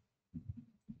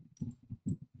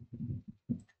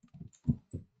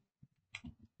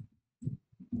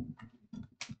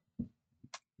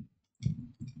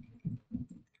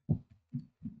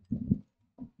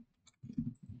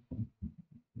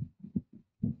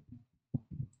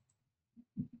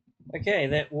 Okay,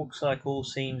 that looks like all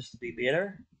seems to be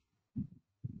better.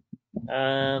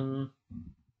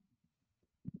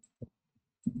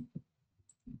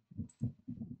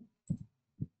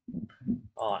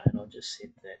 Oh, and I'll just set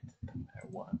that to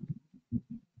 1.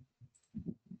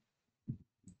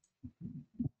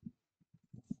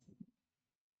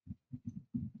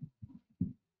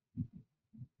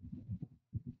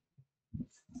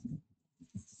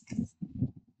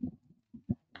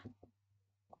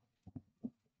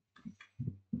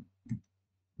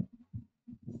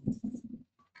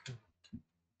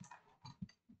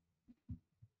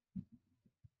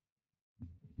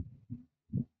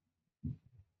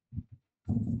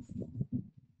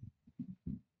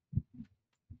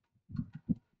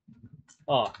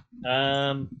 Oh,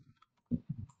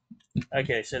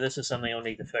 okay, so this is something I'll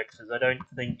need to fix, is I don't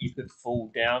think you could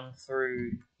fall down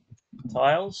through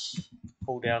tiles.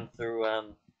 Fall down through,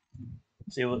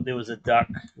 so there was a duck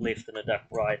left and a duck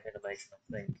right animation, I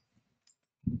think.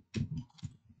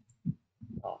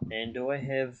 Oh, and do I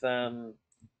have,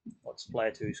 what's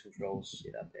player 2's controls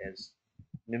set up as?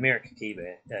 Numeric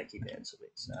keypad, so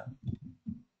let's,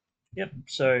 yep,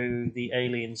 so the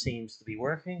alien seems to be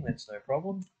working, that's no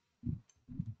problem.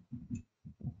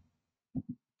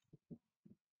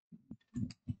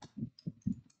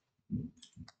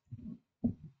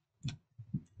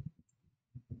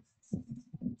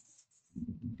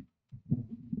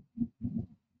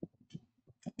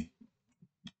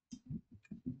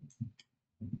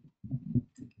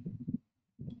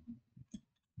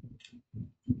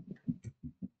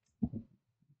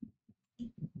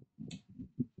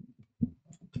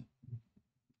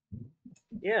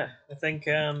 Yeah, I think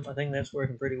that's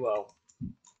working pretty well.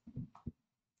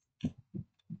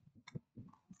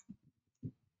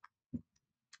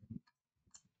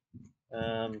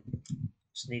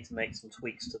 Just need to make some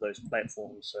tweaks to those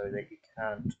platforms so that you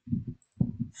can't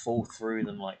fall through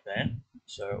them like that.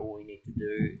 So all we need to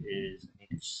do is I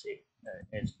need to set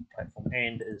as platform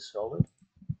and is solid.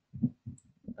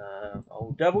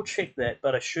 I'll double check that,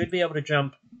 but I should be able to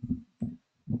jump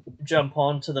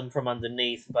onto them from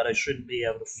underneath, but I shouldn't be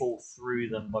able to fall through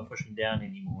them by pushing down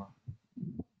anymore.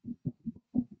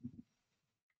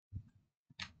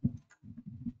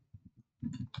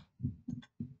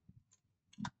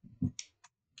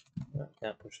 I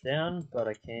can't push down, but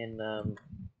I can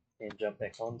jump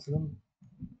back onto them.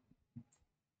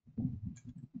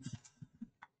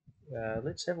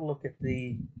 Let's have a look at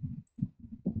the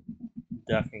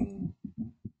ducking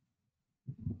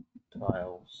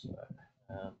tiles.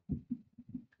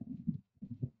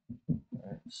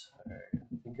 Right, so I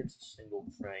think it's a single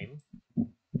frame.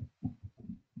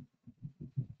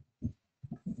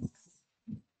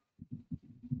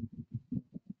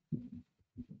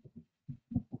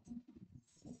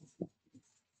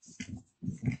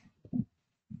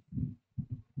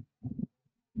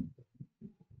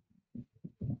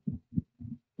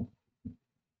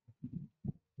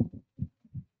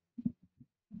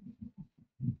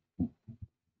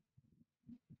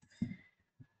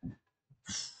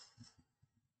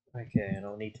 Okay, and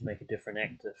I'll need to make a different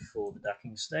actor for the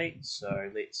ducking state, so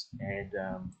let's add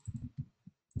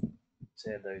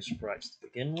those sprites to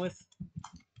begin with.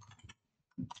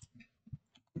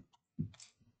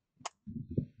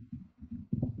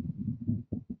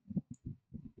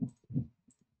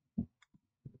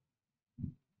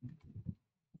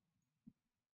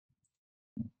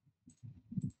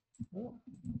 Oh.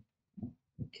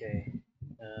 Okay.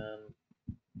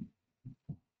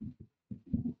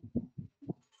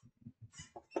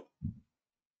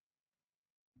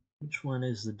 Which one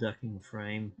is the ducking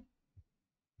frame?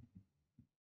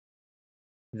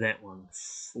 That one,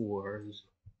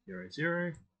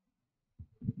 400.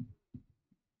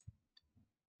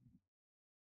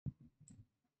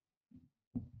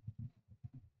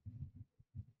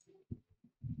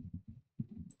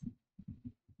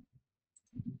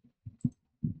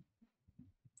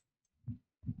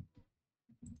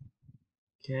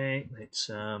 Okay, let's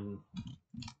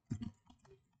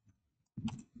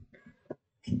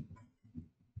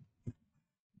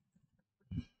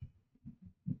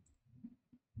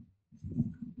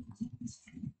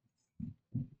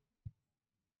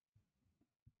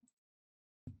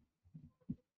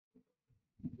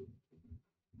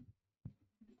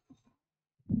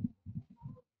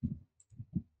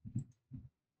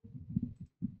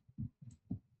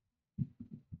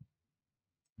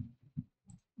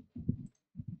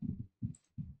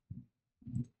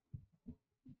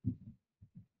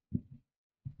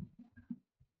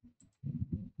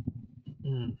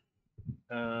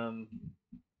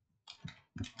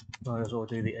might as well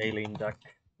do the alien duck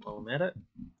while I'm at it.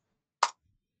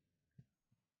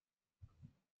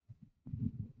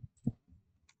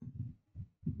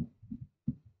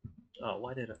 Oh,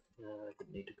 why did I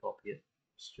didn't need to copy it.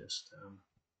 It's just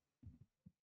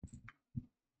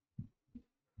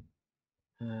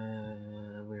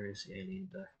where is the alien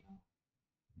duck?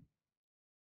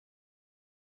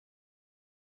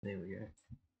 There we go.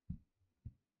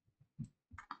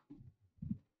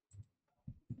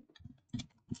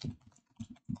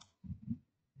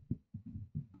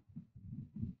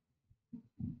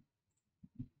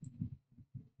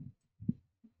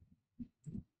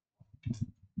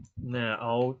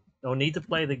 Now I'll need to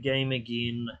play the game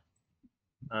again,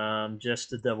 just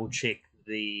to double check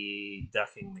the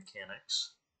ducking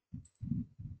mechanics.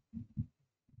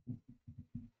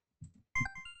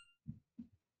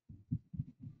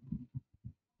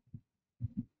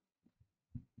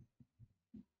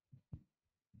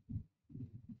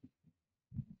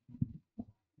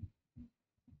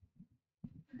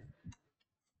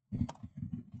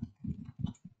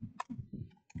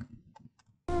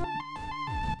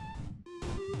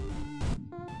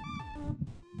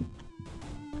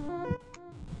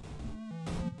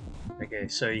 Okay,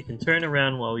 so you can turn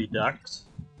around while you ducked.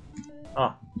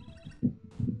 Oh,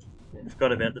 I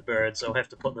forgot about the birds. I'll have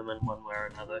to put them in one way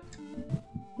or another.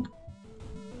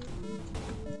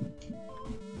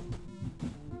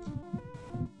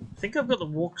 I think I've got the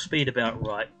walk speed about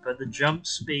right, but the jump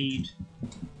speed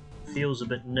feels a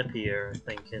bit nippier, I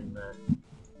think, in the...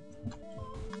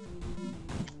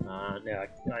 now,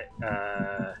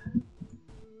 I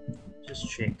just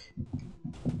check.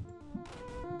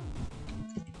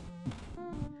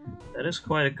 That is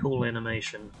quite a cool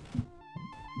animation.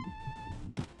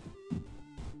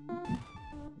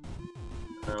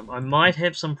 I might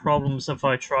have some problems if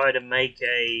I try to make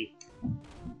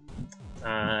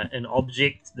an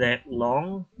object that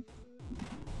long.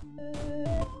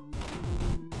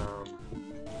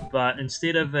 But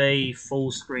instead of a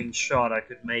full screen shot, I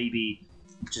could maybe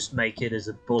just make it as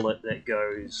a bullet that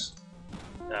goes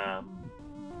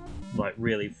like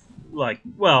really,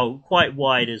 well, quite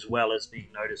wide as well as being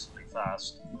noticeably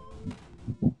fast.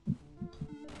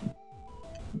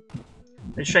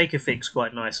 The shake effect's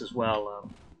quite nice as well.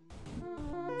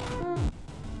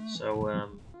 So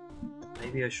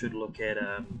maybe I should look at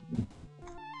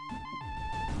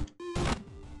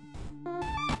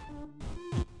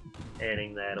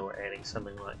adding that or adding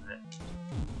something like that.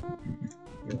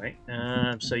 Anyway,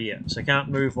 so yeah, so I can't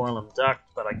move while I'm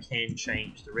ducked, but I can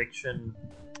change direction.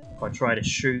 If I try to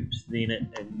shoot, then it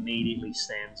immediately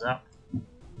stands up,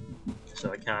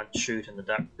 so I can't shoot in the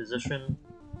duck position.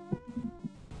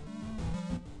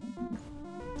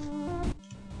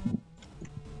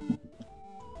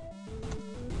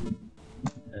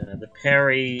 The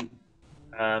parry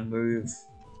move.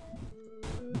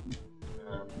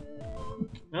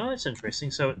 Oh, that's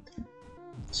interesting. So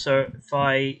if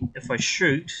I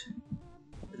shoot,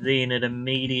 then it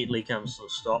immediately comes to a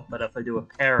stop. But if I do a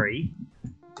parry,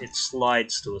 it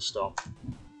slides to a stop.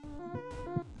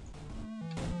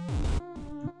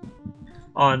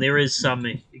 Oh, and there is some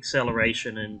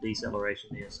acceleration and deceleration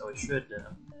there, so I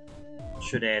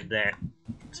should add that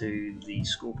to the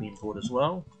Scorpion port as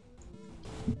well.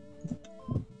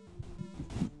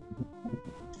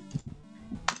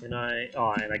 And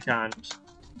I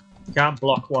can't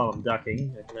block while I'm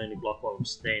ducking. I can only block while I'm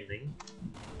standing.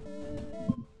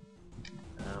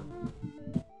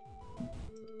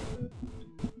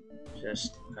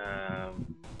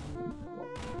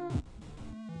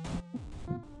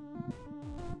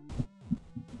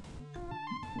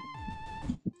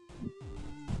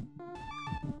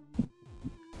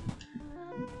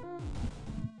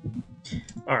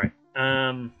 Alright,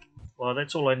 well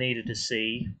that's all I needed to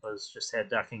see, was just how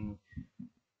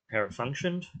it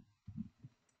functioned.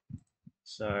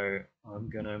 So I'm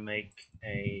gonna make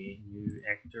a new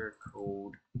actor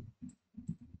called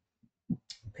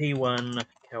P1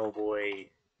 Cowboy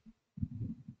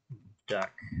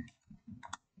Duck.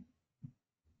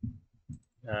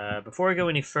 Before I go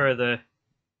any further,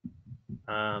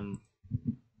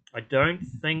 I don't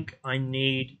think I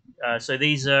need. So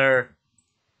these are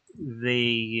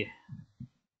the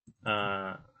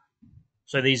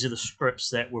scripts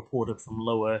that were ported from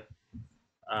Lua.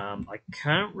 I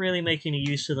can't really make any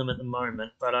use of them at the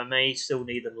moment, but I may still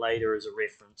need them later as a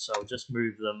reference, so I'll just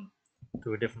move them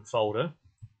to a different folder.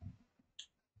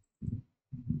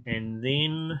 And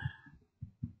then,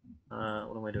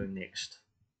 what am I doing next?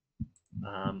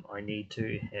 I need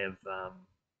to have,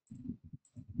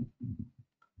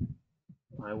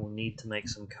 I will need to make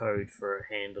some code for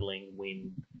handling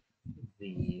when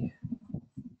the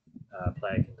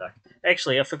player can duck.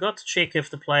 Actually, I forgot to check if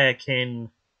the player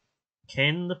can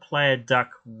the player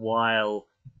duck while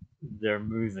they're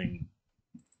moving.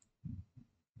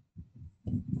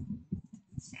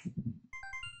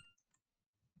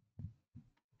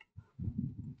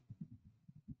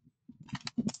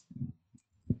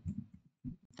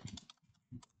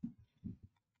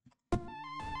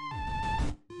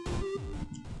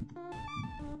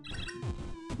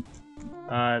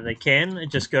 They can.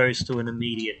 It just goes to an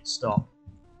immediate stop.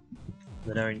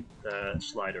 They don't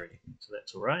slide or anything, so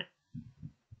that's all right.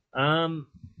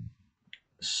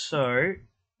 So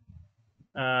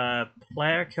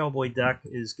player Cowboy Duck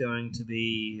is going to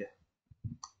be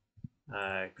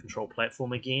control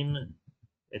platform again.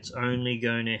 It's only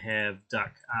going to have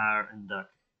duck R and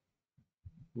duck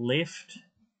left.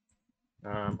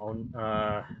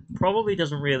 Probably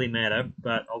doesn't really matter,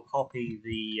 but I'll copy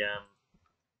the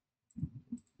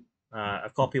I'll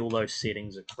copy all those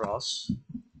settings across.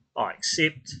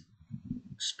 Except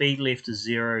speed left is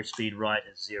 0, speed right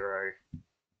is 0,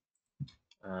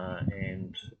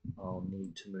 and I'll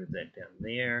need to move that down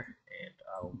there, and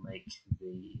I'll make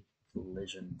the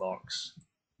collision box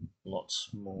a lot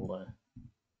smaller.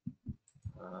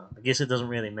 I guess it doesn't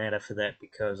really matter for that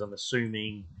because I'm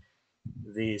assuming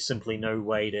there's simply no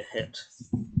way to hit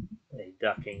a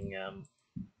ducking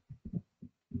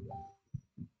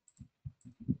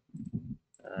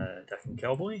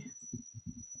cowboy.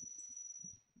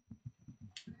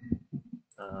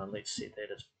 Let's set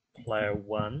that as player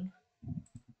 1.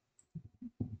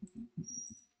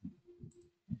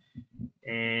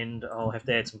 And I'll have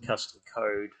to add some custom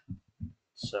code.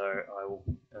 So I will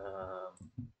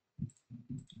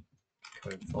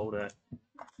code folder.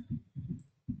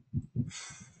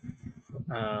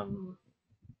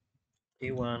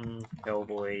 P1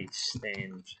 Cowboy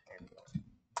stand handler.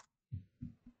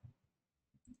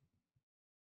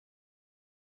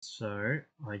 So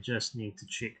I just need to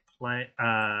check play.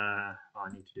 I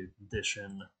need to do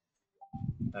condition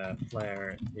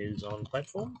player is on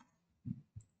platform,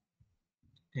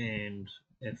 and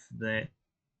if that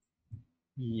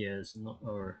is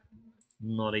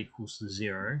not equals to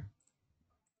 0,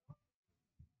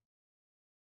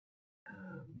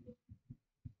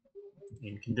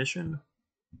 in condition,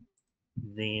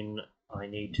 then I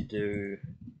need to do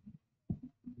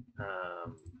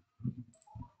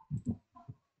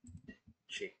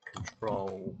check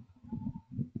control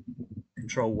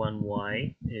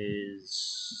 1y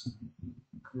is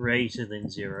greater than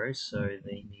 0, so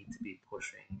they need to be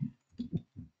pushing.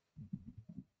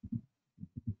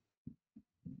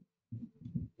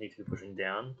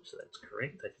 Down, so that's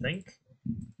correct, I think.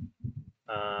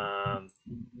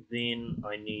 Then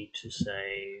I need to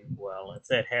say, well, if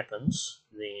that happens,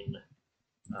 then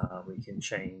we can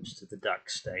change to the duck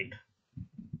state.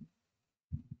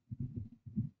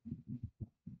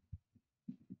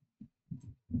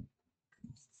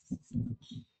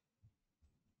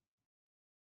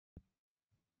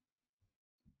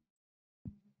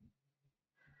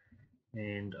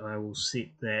 And I will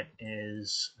set that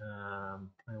as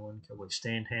player 1 Cowboy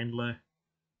stand handler.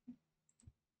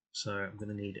 So I'm going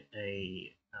to need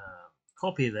a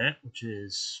copy of that, which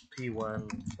is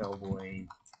P1 cowboy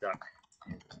duck.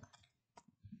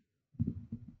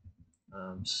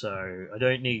 So I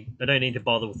don't need to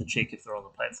bother with the check if they're on the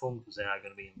platform, because they are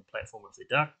going to be in the platform if they're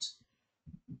ducked.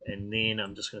 And then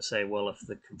I'm just going to say, well, if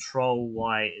the control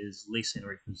Y is less than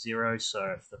or equal to 0,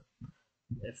 so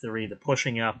if they're either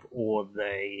pushing up or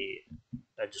they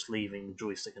are just leaving the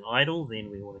joystick in idle, then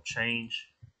we want to change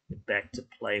it back to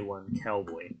play one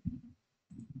cowboy.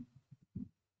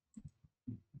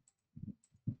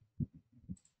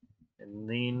 And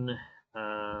then,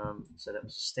 so that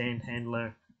was a stand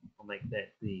handler. I'll make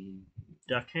that the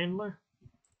duck handler.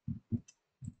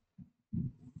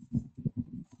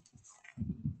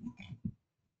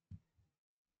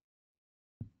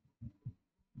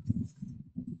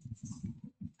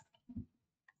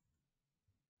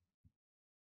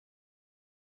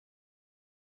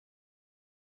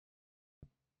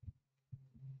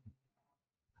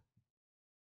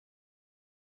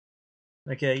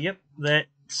 Okay, yep, that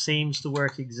seems to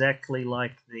work exactly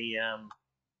like the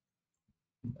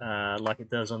like it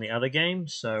does on the other game.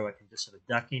 So I can just sort of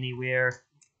duck anywhere,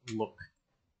 look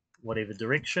whatever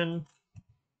direction.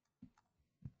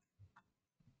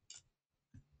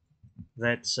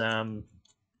 That's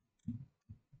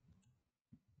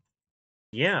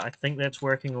yeah, I think that's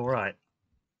working all right.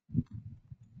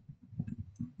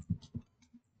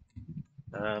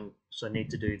 So I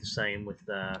need to do the same with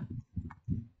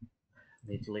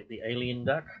need to let the alien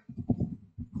duck.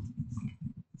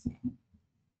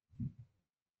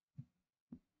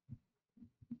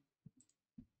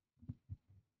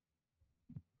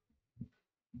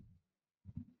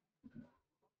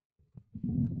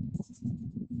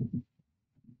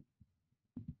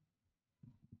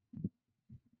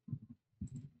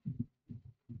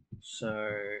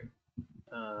 So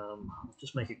I'll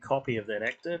just make a copy of that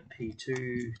actor,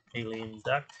 P2 alien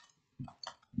duck.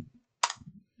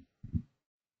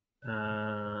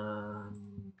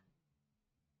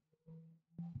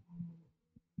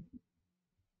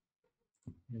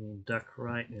 And duck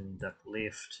right and duck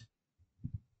left.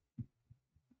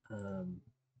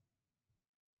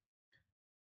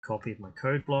 Copy of my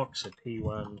code block, so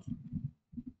P1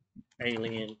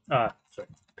 alien, sorry,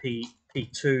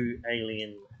 P2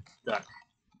 alien duck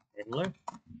handler.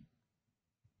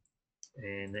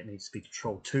 And that needs to be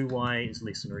control 2y is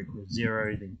less than or equal to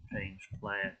 0, then change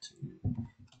player to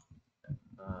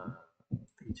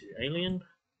P2 alien.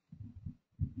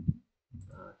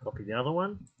 Copy the other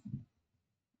one.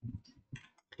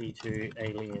 P2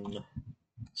 alien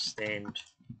stand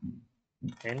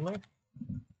handler.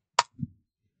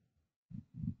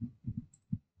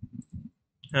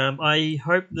 I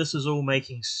hope this is all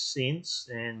making sense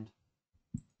and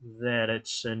that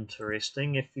it's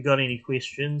interesting. If you got any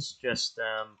questions, just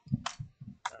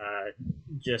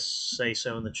say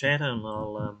so in the chat, and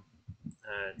I'll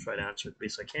try to answer it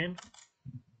best I can.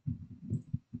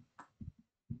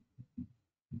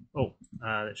 Oh,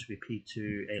 that should be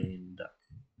P2 alien duck.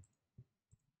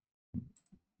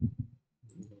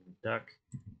 Duck.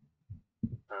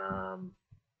 So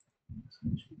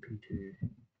it should be P2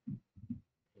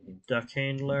 alien duck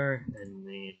handler, and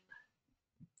then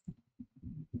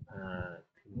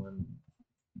P1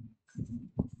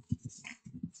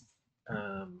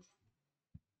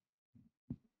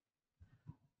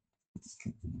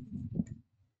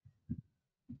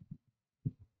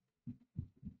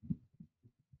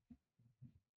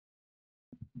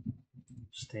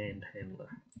 stand handler.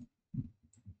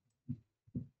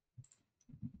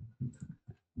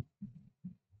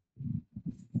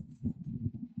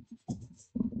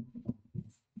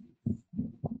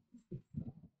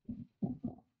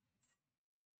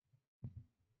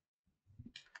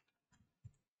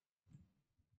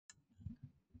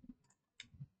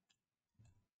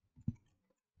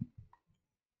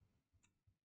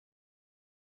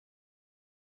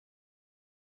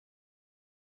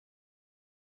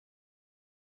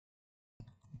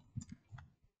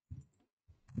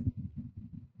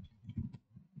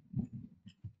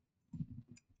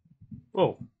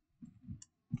 Oh.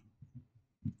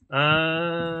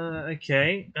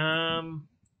 Okay. I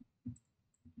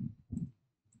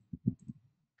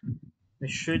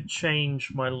should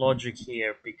change my logic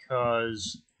here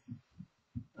because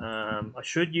I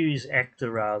should use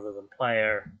actor rather than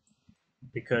player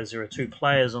because there are two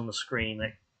players on the screen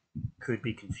that could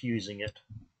be confusing it.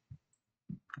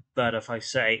 But if I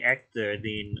say actor,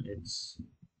 then it's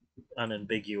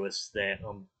unambiguous that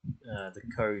the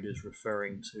code is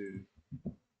referring to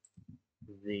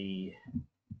the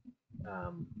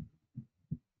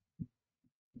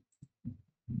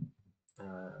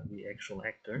actual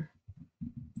actor.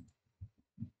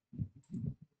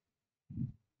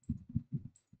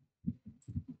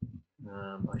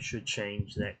 should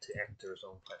change that to actors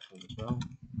on platform as well.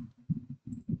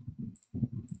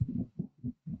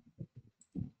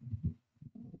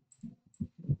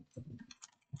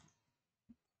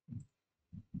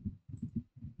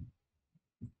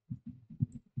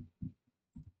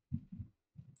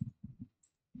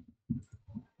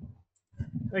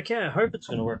 Okay, I hope it's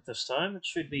going to work this time. It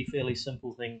should be a fairly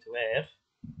simple thing to add.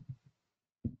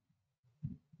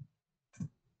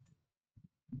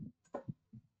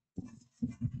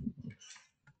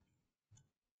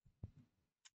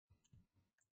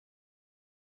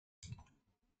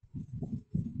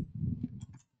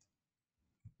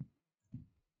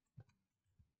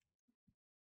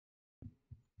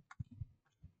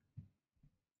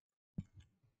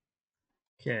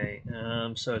 Okay,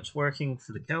 so it's working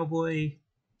for the cowboy.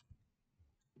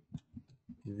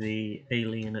 The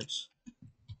alien it's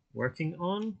working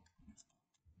on.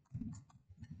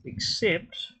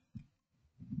 Except,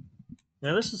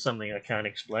 now this is something I can't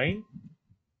explain.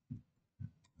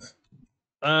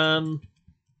 I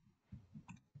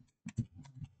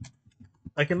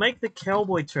can make the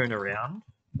cowboy turn around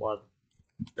while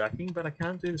ducking, but I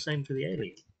can't do the same for the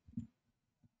alien.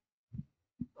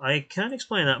 I can't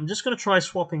explain that. I'm just going to try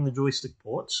swapping the joystick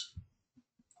ports.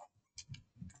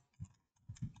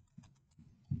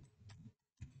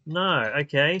 No,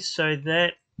 okay, so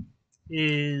that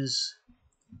is...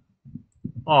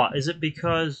 Oh, is it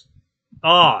because...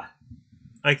 Oh,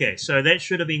 okay, so that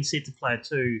should have been set to player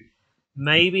 2.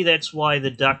 Maybe that's why the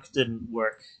duck didn't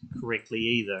work correctly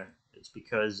either. It's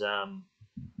because...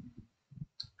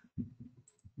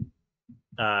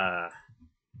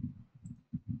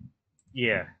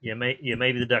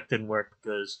 maybe the duck didn't work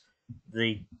because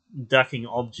the ducking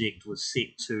object was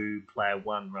set to player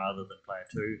 1 rather than player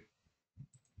 2.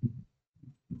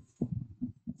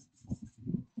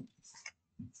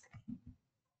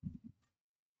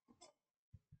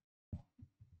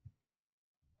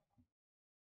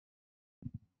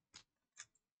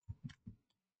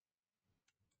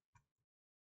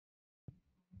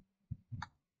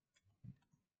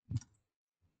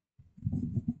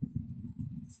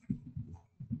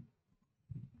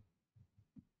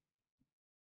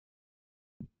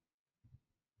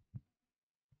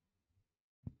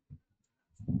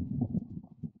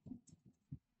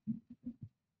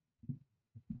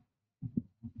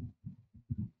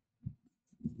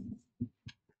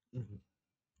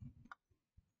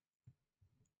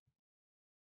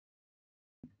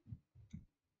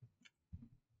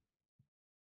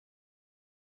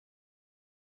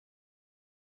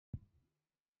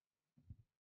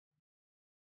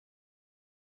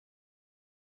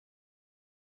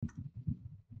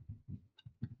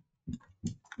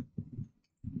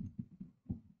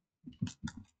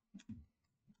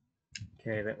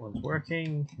 Okay, that one's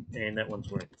working, and that one's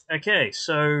working. Okay,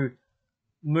 so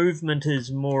movement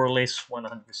is more or less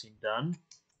 100% done.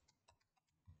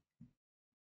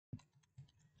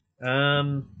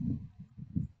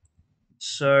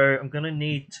 So I'm going to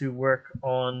need to work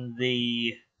on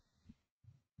the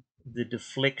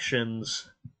deflections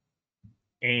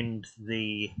and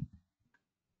the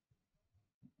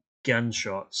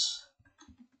gunshots.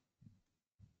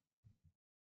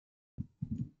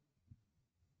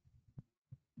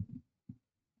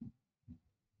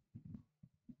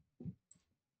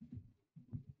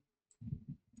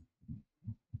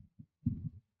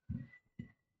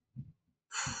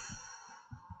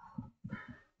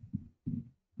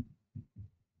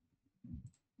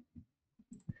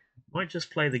 Might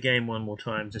just play the game one more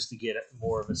time just to get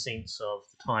more of a sense of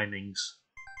the timings.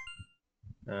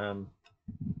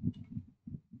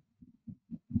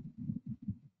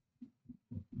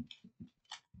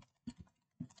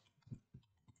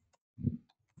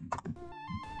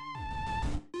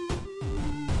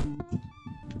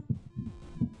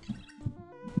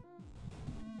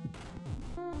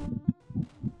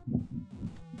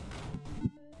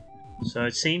 So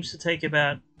it seems to take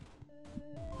about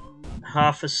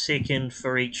half a second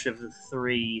for each of the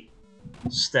 3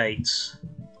 states.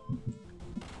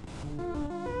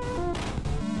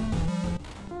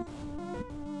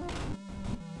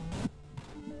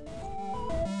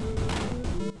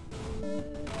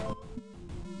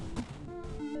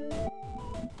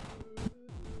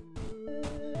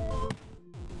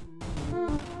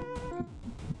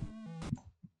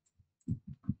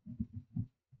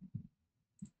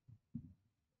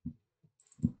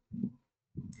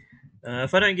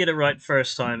 If I don't get it right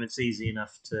first time, it's easy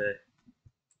enough to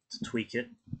tweak it.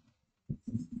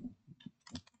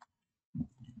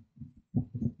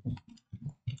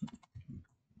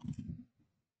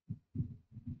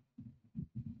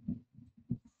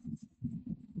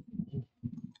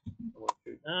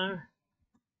 No.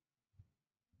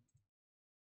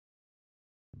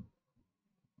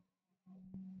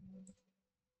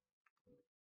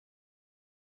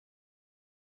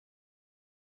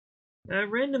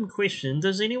 Random question.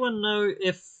 Does anyone know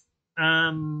if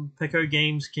Pico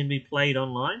games can be played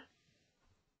online?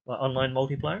 Like online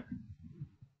multiplayer?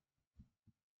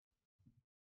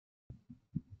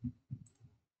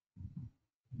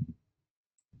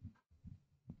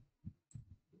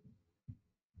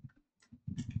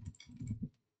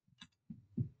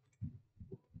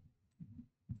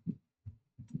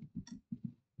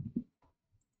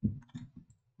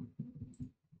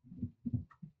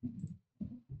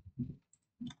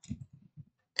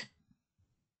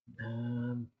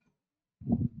 Um,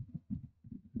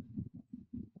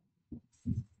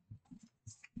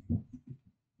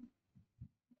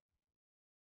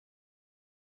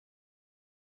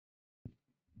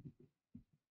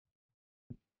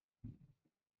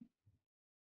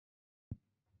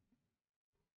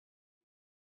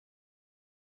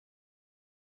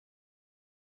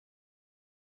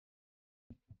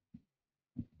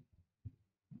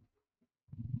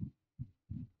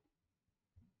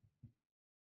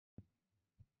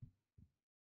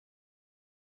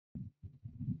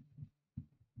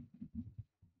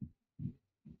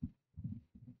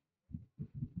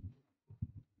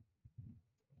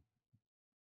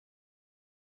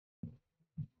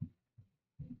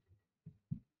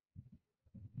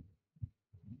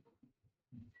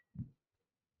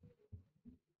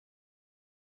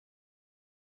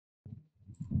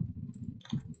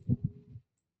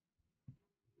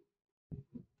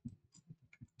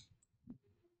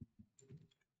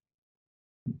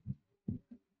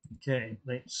 okay,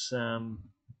 let's.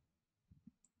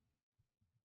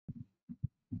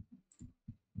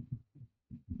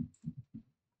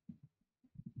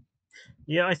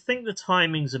 Yeah, I think the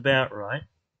timing's about right.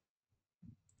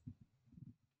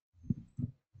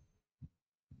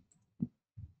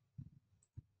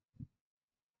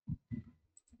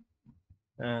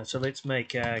 So let's make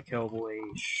Cowboy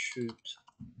shoot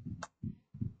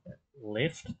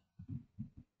left.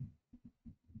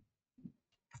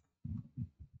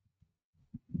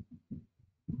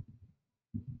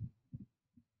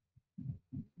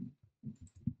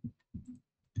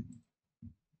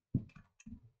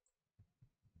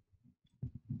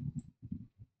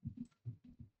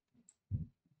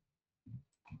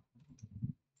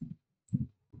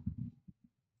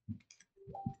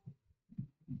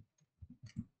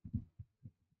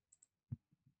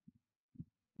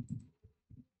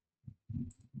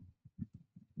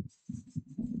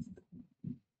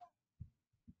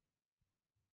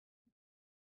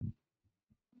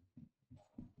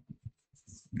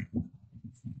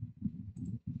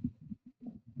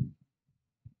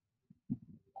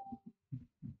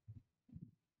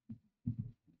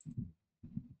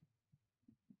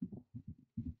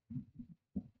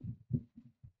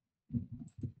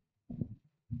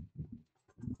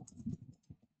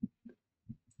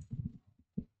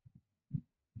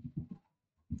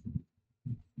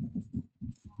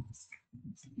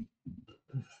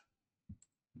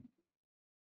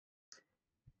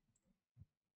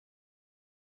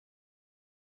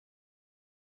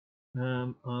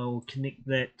 I'll connect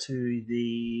that to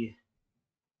the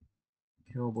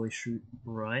Cowboy shoot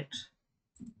right,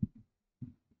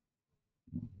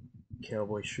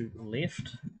 Cowboy shoot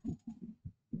left.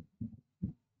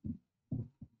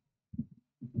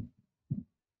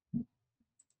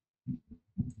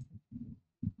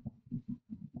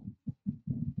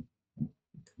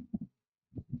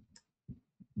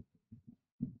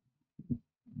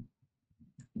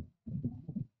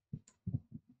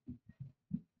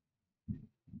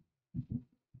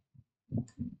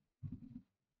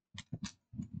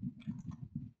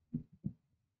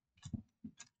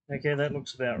 Okay, that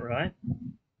looks about right.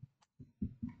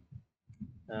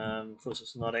 Of course,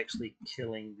 it's not actually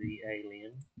killing the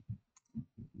alien.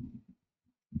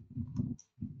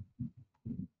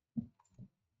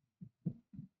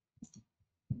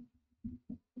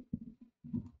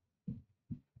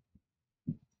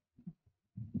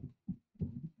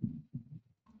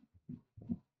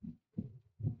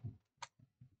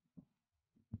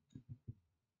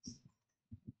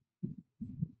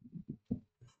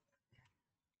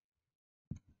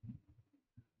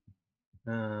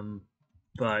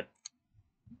 But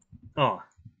oh,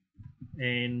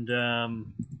 and I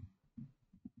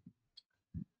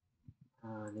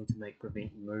need to make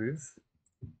prevent move.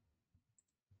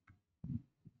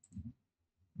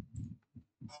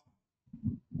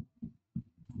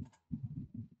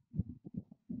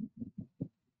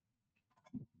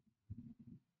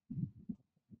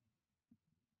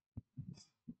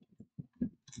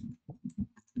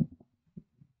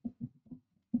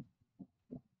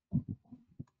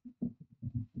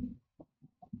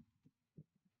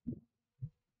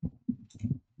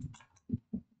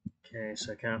 Okay,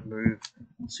 so I can't move.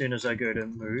 As soon as I go to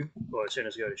move, or as soon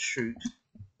as I go to shoot.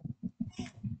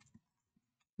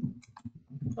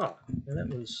 Oh, that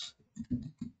was...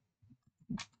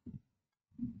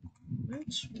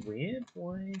 That's weird.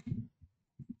 Why?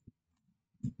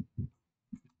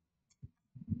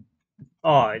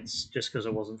 Oh, it's just because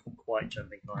I wasn't quite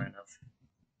jumping high enough.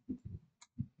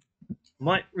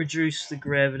 Might reduce the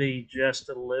gravity just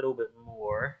a little bit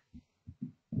more.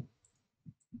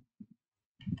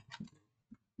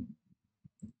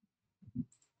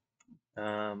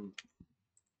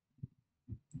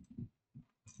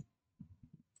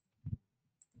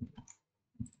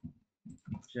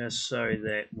 Just so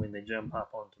that when they jump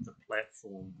up onto the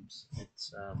platforms,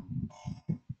 it's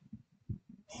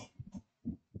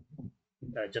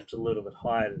jumps a little bit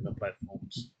higher than the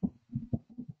platforms.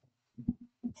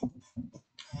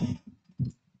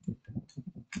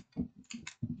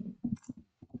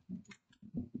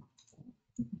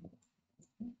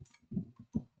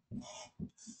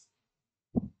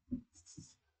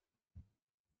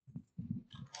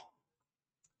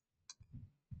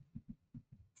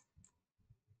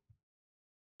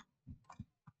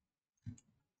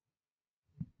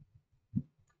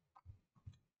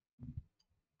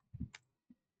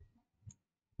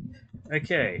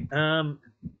 Okay,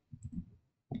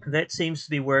 that seems to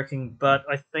be working, but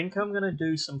I think I'm going to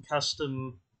do some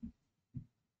custom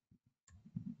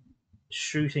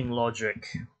shooting logic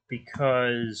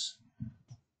because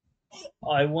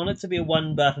I want it to be a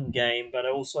one-button game, but I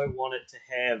also want it to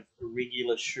have a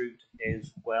regular shoot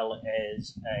as well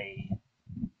as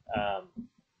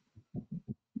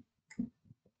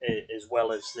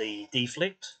the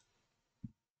deflect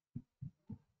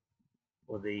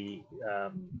or the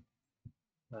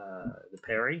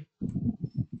parry.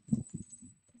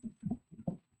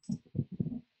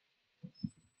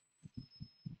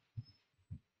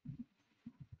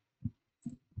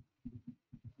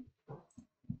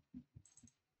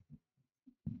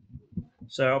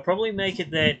 So I'll probably make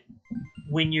it that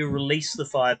when you release the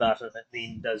fire button, it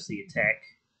then does the attack.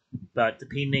 But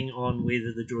depending on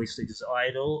whether the joystick is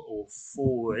idle or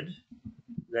forward,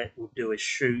 that will do a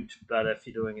shoot. But if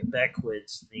you're doing it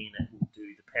backwards, then it will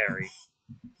do the parry.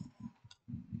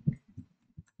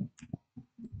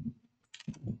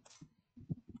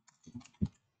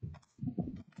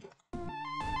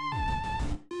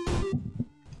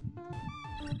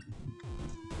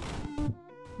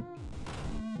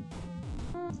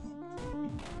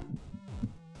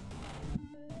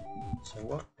 So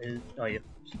what is... Oh, yeah.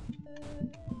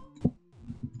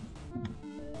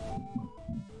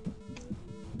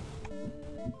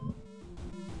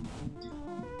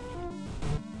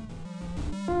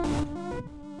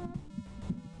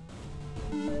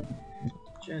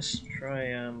 Just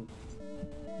try,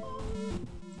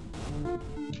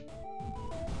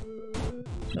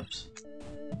 Oops.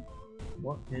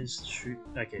 What is shoot?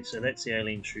 Okay, so that's the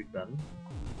alien shoot button.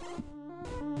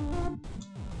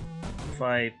 If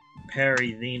I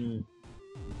parry, then...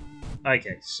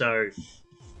 Okay, so...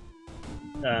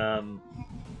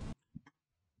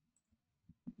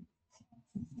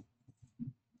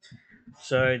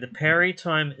 So the parry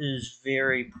time is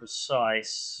very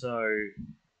precise, so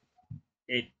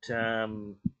it...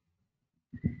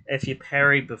 if you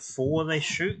parry before they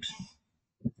shoot,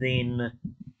 then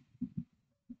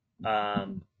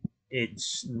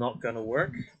it's not going to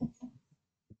work.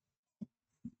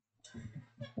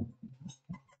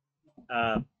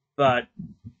 But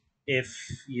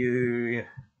if you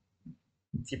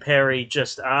parry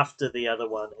just after the other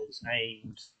one is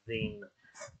aimed, then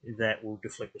that will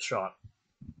deflect the shot.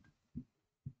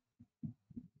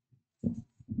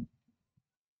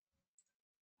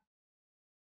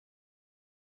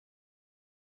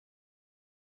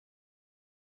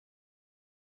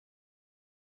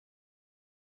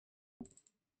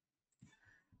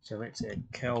 So let's add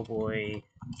cowboy,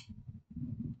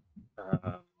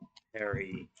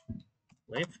 parry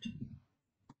left.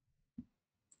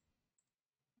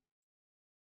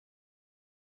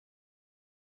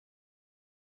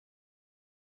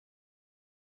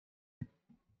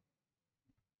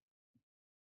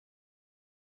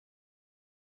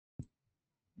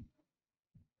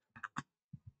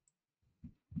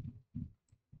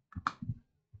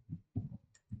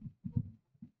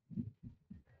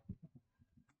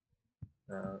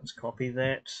 Let's copy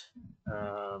that.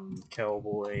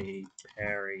 Cowboy,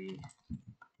 parry,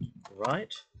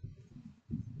 right.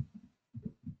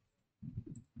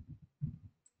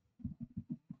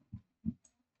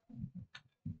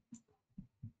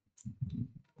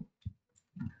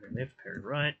 Parry left, parry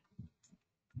right.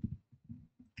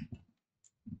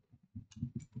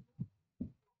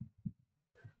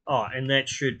 Oh, and that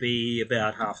should be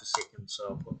about half a second, so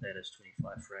I'll put that as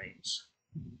 25 frames.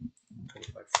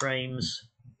 25 frames.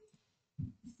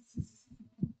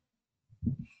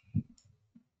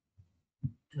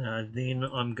 Then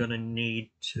I'm going to need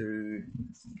to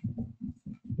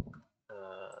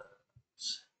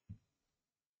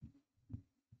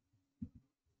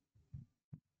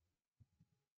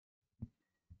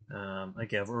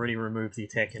okay, I've already removed the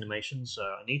attack animation, so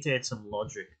I need to add some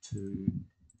logic to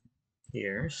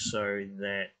here so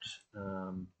that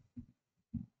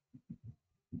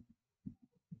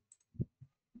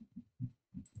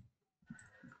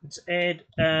let's add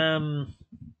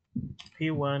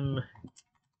P1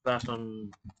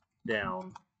 button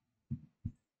down.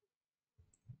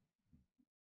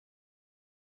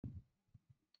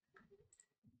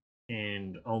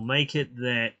 And I'll make it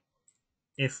that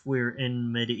if we're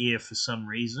in mid-air for some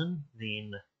reason,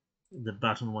 then the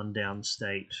button 1 down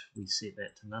state, we set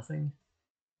that to nothing.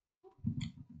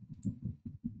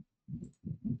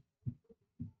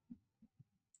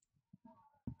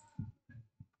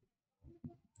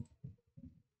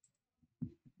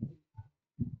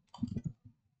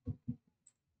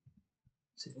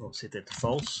 We'll set that to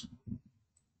false.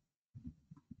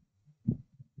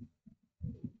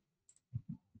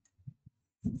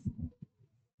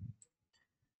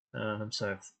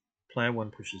 So if player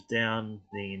 1 pushes down,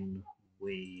 then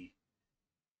we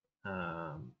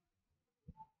don't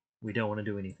want to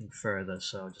do anything further,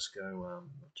 so I'll just go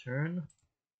return.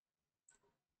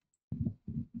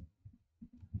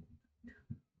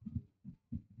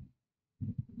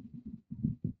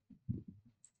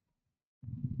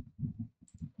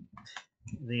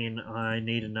 Then I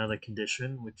need another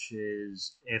condition, which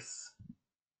is if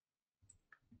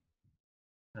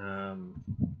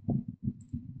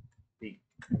the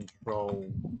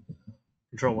control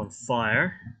 1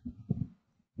 fire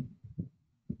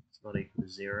is not equal to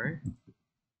 0.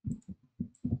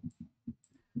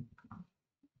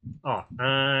 Oh,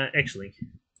 actually,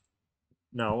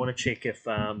 no, I want to check if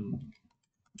button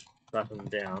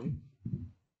down.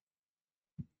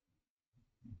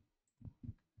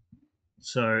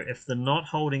 So if they're not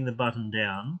holding the button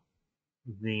down,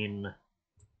 then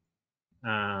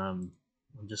I'm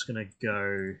just going to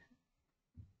go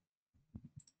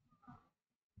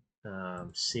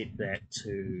set that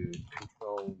to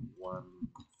control 1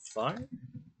 fire.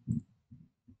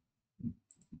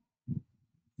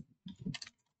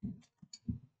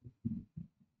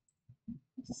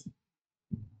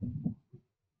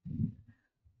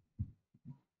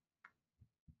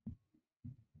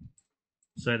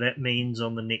 So that means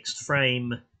on the next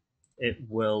frame, it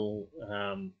will,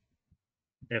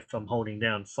 if I'm holding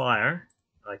down fire,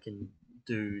 I can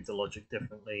do the logic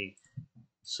differently.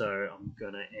 So I'm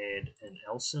going to add an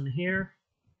else in here.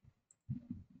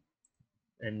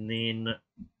 And then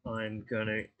I'm going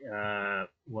to,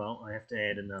 well, I have to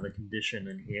add another condition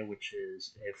in here, which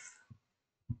is if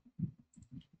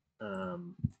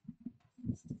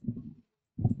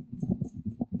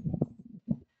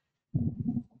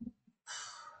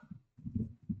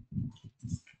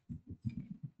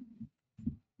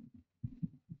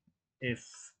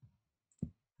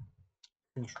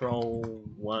control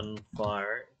 1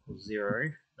 fire equals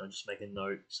 0, I'll just make a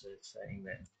note so it's saying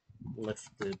that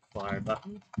lifted fire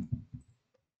button.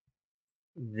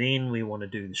 Then we want to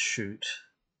do the shoot.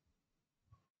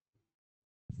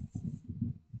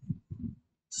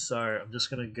 So I'm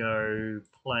just going to go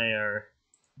player,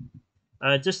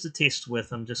 just to test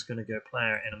with, I'm just going to go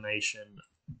player animation,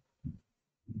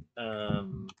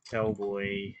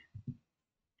 cowboy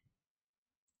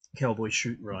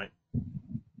shoot right.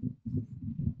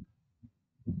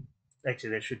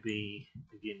 Actually, that should be,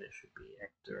 again, that should be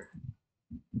actor.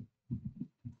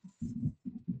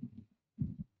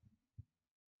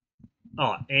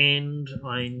 Oh, and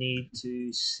I need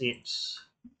to set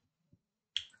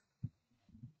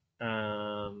P1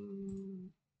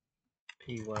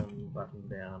 button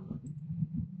down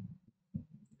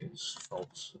is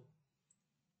false.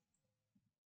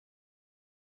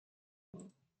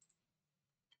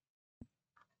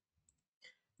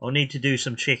 I'll need to do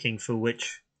some checking for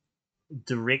which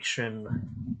direction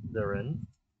they're in,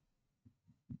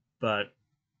 but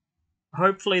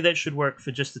hopefully that should work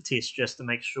for just a test, just to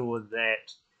make sure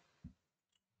that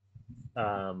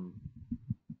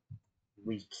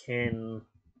we can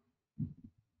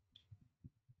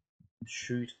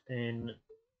shoot in,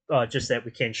 just that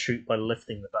we can shoot by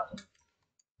lifting the button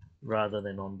rather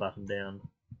than on button down.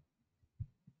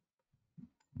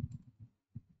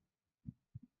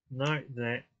 No,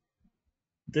 that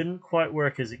didn't quite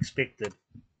work as expected.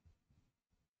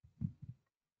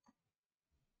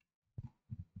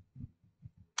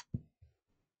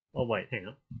 Oh wait, hang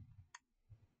on.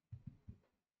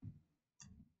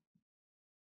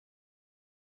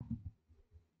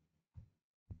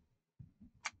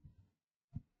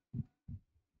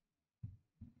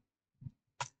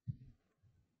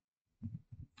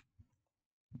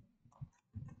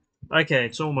 Okay,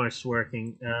 it's almost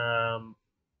working. I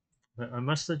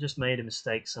must have just made a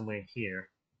mistake somewhere here.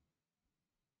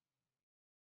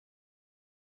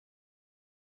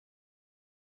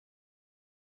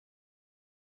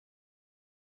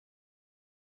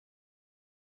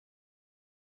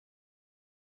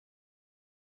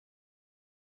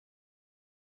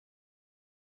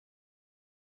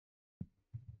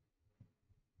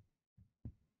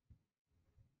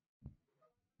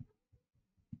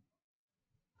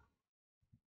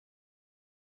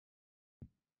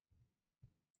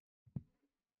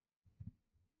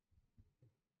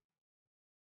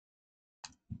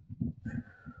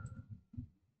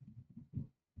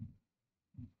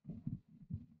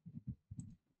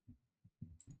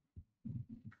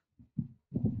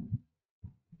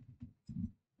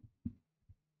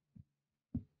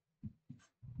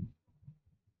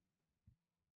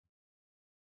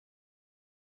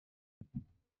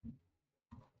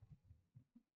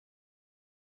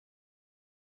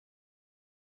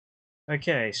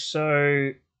 Okay,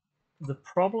 so the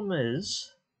problem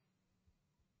is,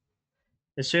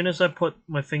 as soon as I put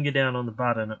my finger down on the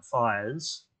button, it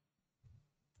fires.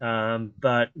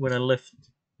 But when I lift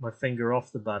my finger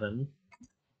off the button,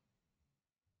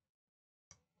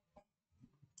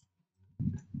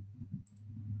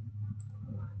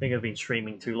 I think I've been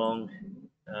streaming too long.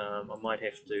 I might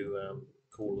have to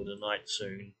call it a night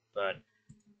soon, but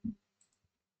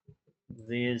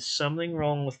there's something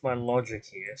wrong with my logic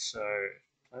here. So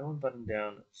if I want button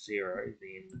down at 0,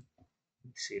 then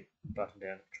set button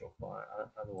down to control fire.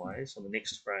 Otherwise, on the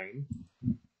next frame,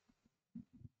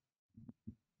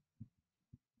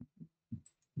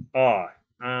 oh,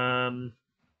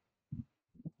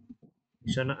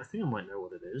 so I think I might know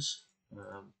what it is.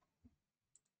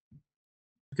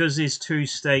 Because there's two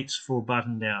states for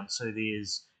button down, so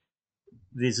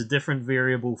there's a different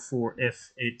variable for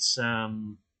if it's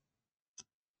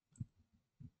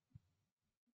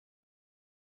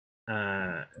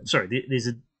sorry, there's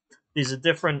a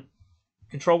different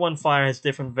control one fire has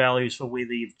different values for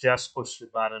whether you've just pushed the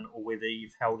button or whether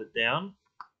you've held it down.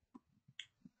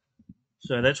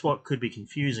 So that's what could be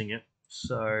confusing it.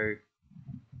 So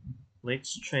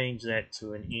let's change that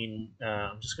to an N.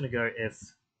 I'm just going to go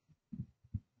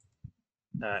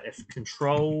if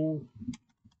control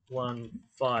one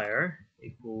fire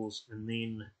equals, and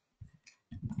then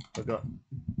I've got,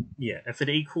 yeah, if it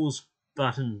equals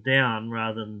button down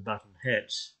rather than button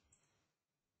hit,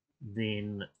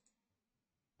 then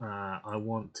I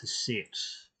want to set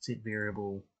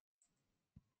variable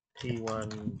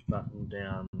P1 button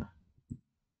down,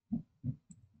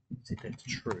 set that to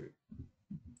true.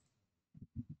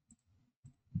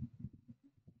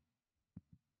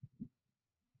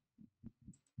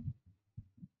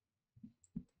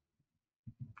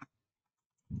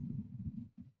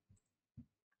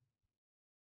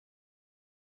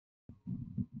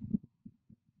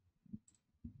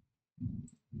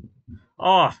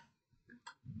 Oh,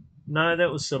 no,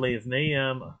 that was silly of me.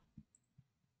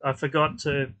 I forgot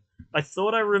to. I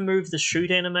thought I removed the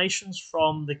shoot animations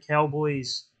from the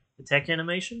Cowboys attack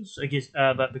animations. I guess,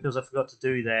 but because I forgot to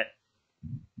do that,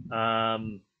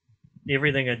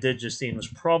 everything I did just then was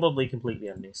probably completely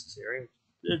unnecessary.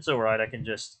 It's all right.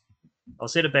 I'll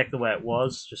set it back the way it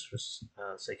was, just for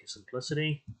sake of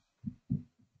simplicity.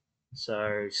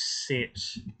 So set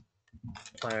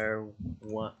player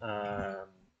one,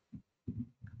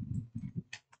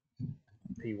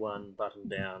 P1 button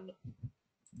down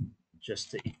just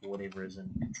to equal whatever is in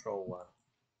control one.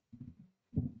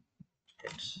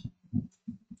 Hit.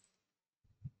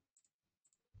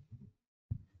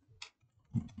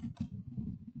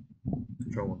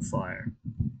 Control one fire.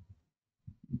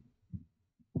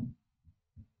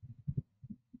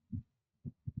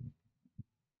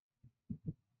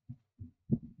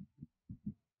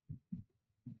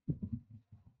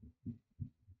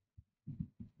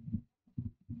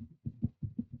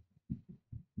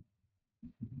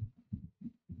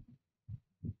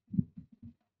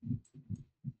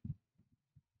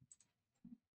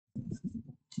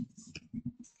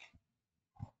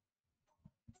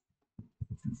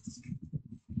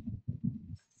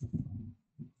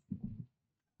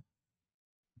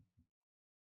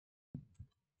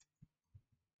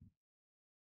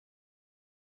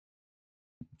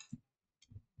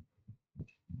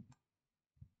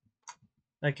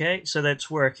 Okay, so that's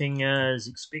working as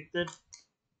expected.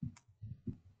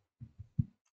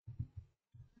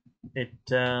 it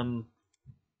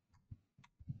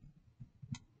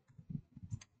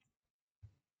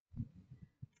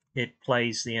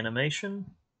plays the animation.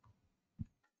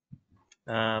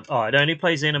 Oh, it only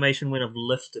plays the animation when I've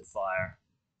lifted fire.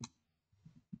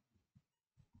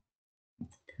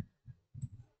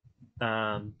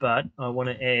 But I want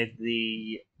to add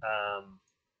the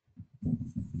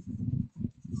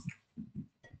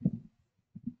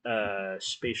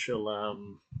special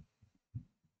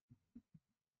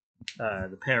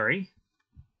the parry.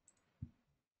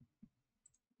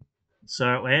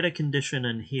 So I add a condition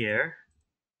in here.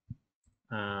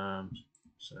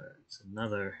 So it's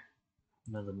another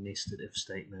nested if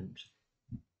statement,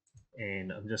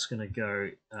 and I'm just going to go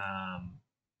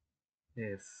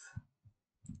if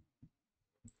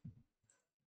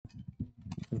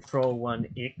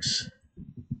control1x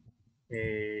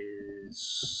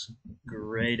is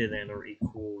greater than or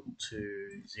equal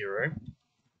to 0.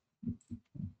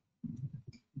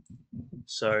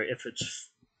 So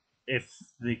if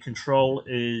the control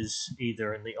is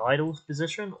either in the idle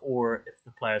position or if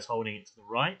the player is holding it to the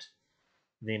right,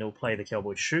 then it'll play the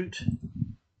cowboy shoot.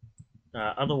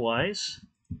 Otherwise,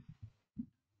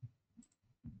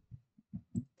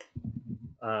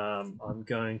 I'm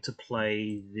going to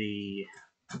play the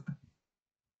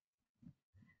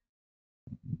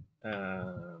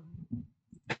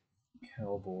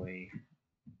cowboy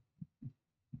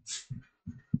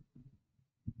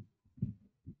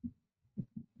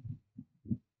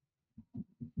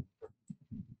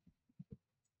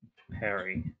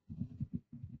parry.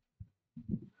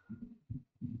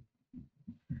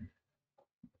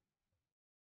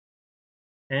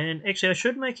 And actually, I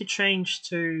should make a change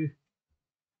to.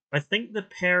 I think the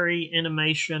parry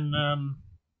animation.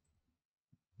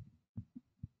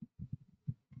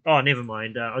 Oh, never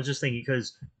mind. I was just thinking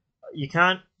because you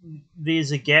can't.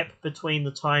 There's a gap between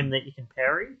the time that you can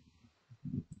parry,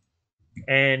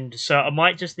 and so I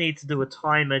might just need to do a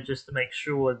timer just to make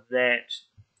sure that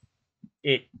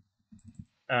it.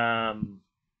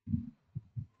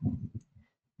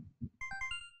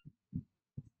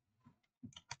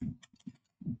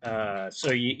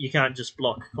 So you can't just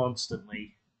block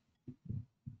constantly.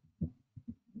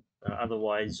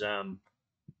 Otherwise,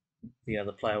 the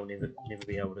other player will never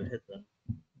be able to hit them.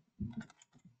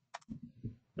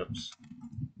 Oops.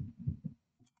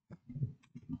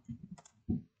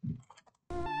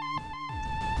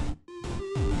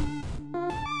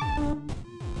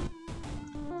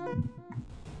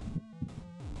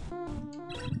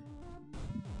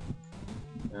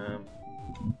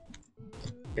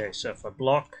 Okay, so if I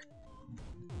block.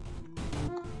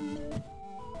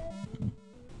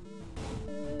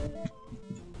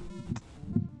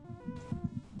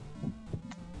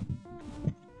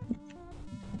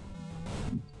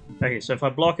 Okay, so if I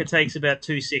block, it takes about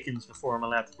 2 seconds before I'm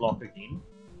allowed to block again.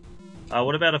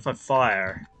 What about if I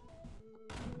fire?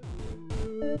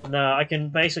 No, I can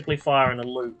basically fire in a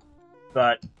loop,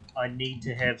 but I need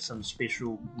to have some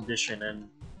special condition in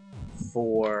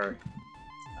for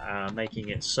making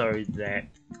it so that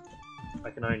I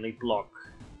can only block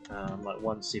like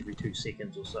once every 2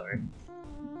 seconds or so.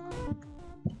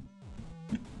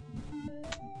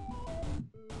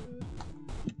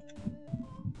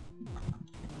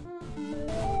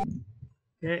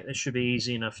 Okay, this should be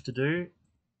easy enough to do.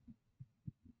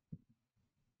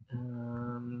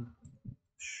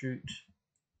 Shoot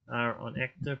R on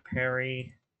actor,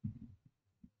 parry.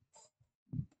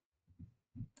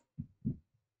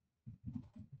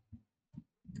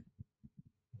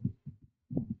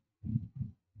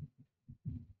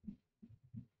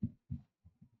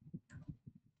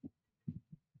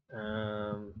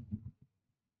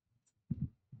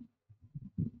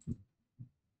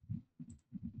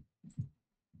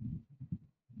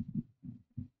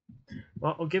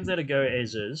 Well, I'll give that a go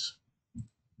as is.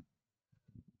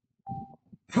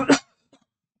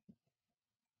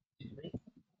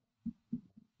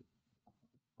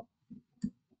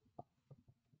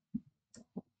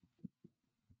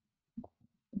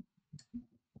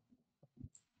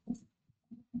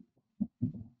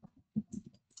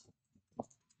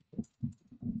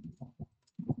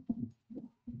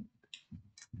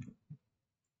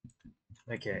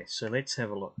 Okay, so let's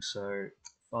have a look. So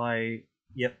if I,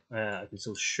 yep, I can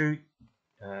still shoot.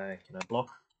 Can I block?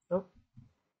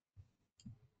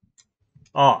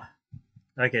 Oh,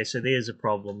 okay. So there's a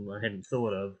problem I hadn't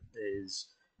thought of. Is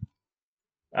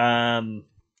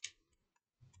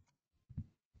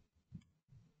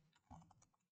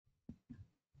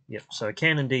yep. So I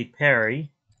can indeed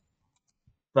parry,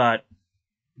 but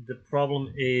the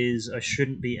problem is I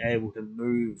shouldn't be able to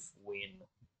move when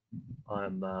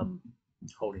I'm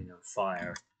holding a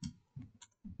fire.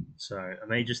 So I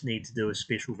may just need to do a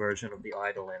special version of the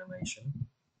idle animation,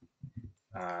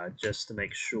 just to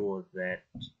make sure that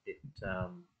it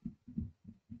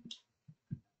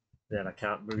that I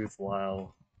can't move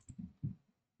while.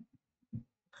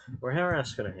 Or how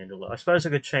else can I handle it? I suppose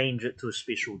I could change it to a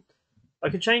special. I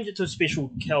could change it to a special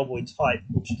cowboy type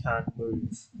which can't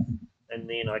move, and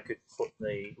then I could put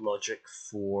the logic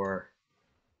for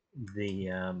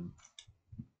the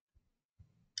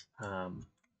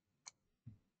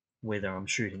whether I'm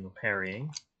shooting or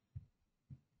parrying.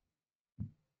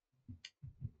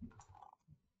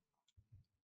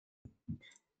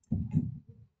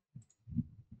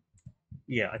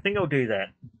 Yeah, I think I'll do that.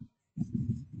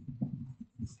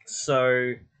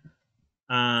 So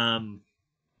I'm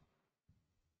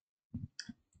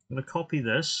going to copy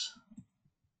this,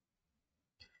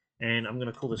 and I'm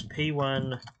going to call this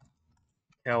P1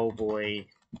 Cowboy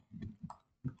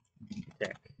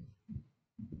Attack.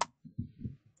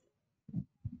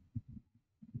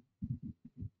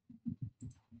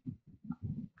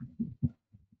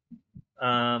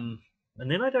 And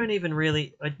then I don't even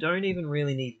really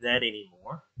need that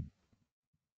anymore.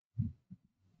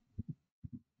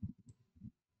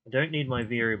 I don't need my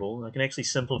variable. I can actually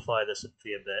simplify this a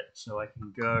fair bit, so I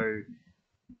can go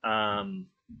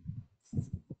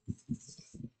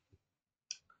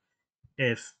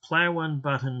if player 1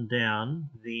 button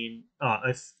down, then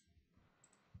if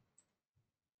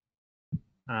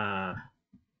I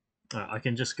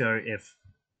can just go if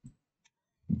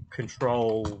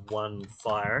control 1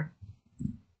 fire,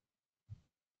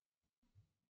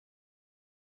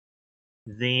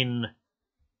 then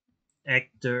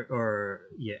actor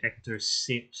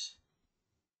set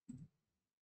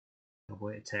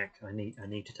cowboy attack. I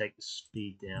need to take the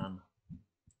speed down.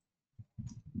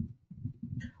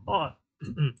 Oh,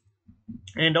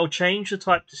 and I'll change the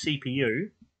type to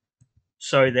CPU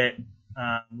so that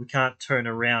we can't turn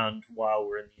around while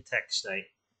we're in the attack state.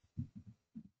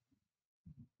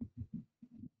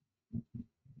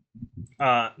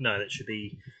 No, that should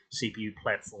be CPU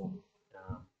platform,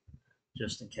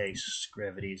 just in case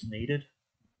gravity is needed.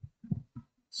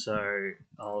 So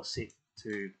I'll set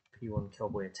to P1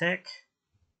 Cowboy Attack.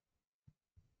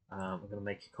 I'm going to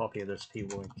make a copy of this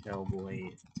P1 Cowboy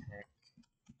Attack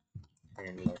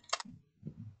handler.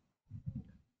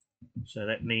 So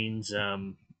that means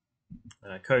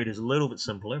code is a little bit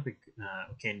simpler,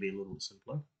 can be a little bit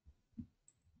simpler,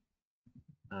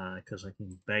 because I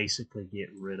can basically get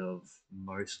rid of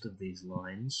most of these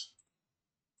lines.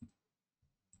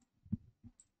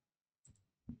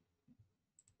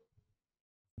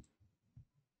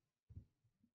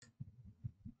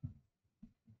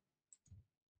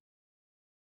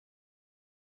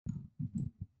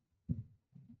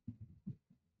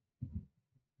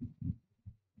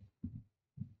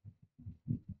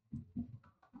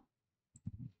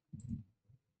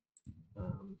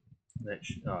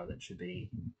 That should be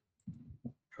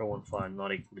control 1 fire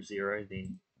not equal to 0,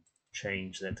 then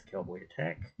change that to Cowboy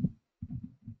Attack.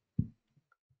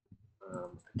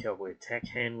 The Cowboy Attack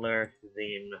handler,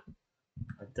 then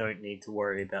I don't need to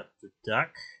worry about the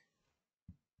duck.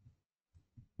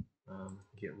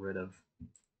 Get rid of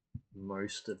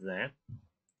most of that.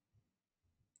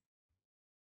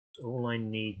 All I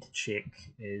need to check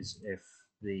is if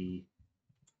the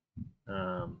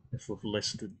if we've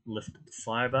lifted the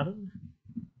fire button.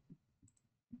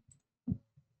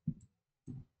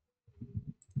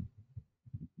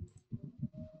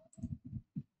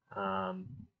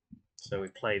 So we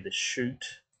play the shoot,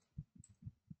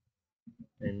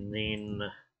 and then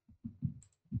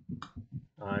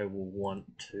I will want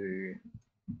to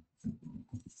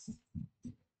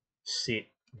set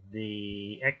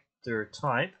the actor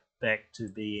type back to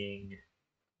being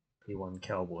P1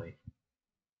 Cowboy.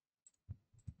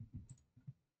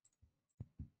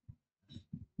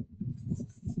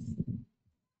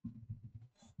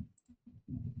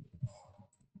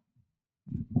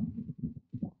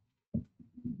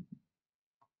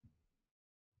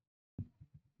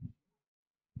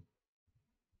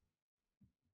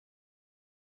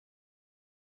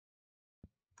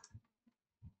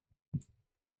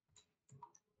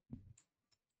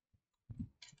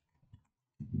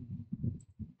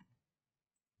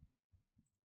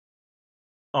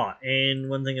 Oh, and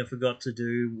one thing I forgot to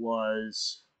do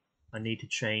was I need to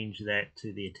change that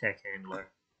to the attack handler.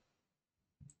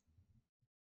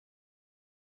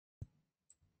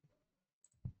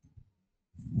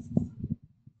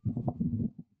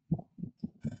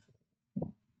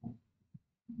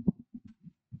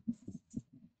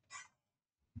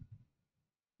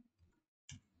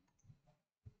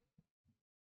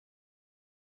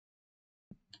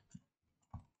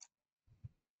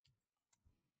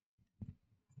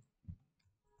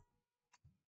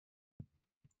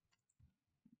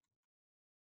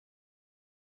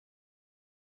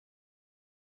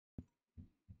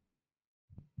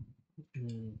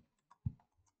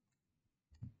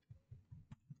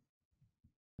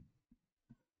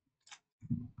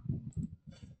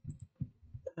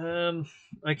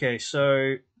 Okay,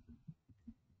 so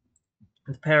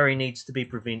the parry needs to be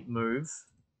prevent move.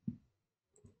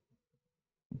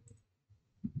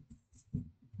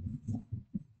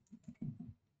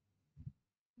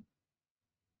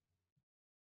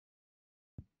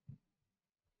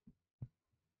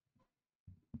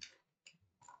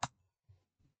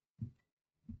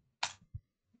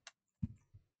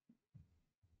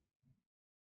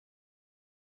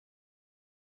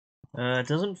 It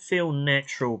doesn't feel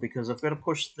natural because I've got to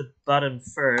push the button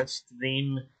first,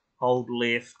 then hold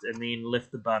left, and then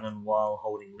lift the button while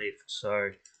holding left.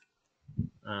 So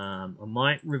I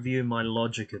might review my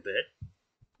logic a bit.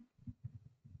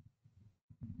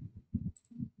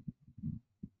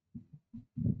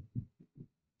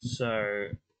 So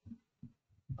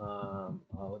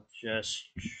I'll just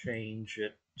change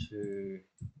it to.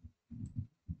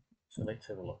 So let's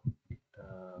have a look.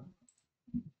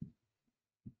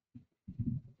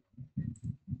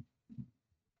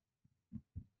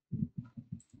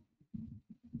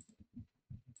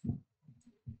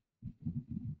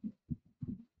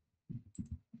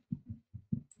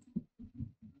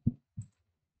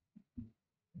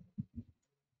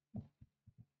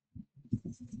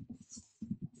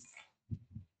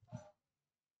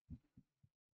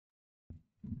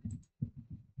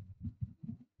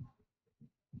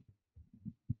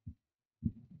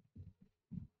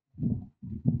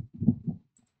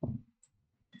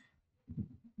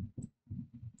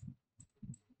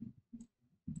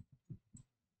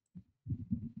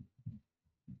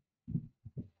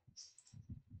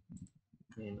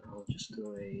 And I'll just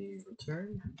do a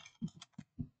return.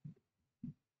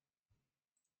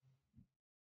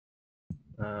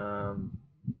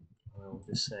 I'll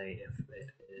just say if it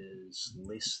is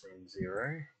less than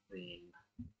 0, then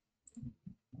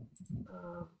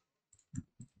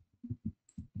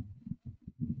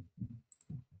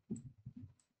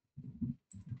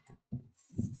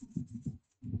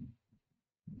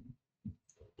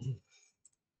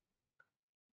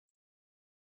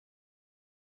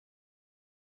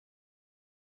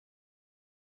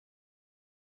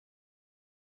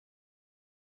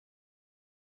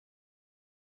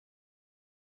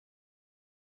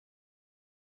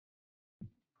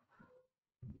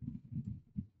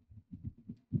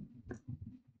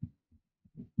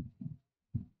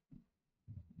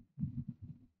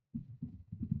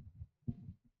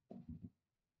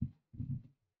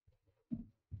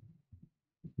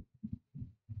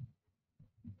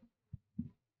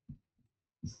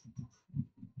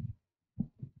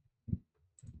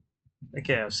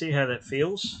okay, I'll see how that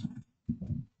feels.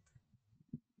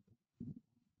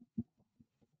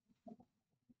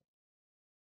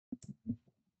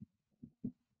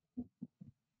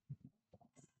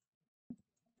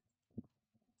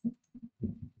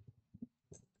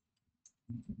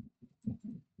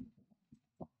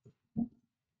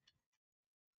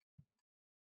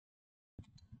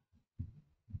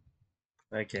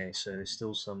 Okay, so there's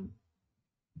still some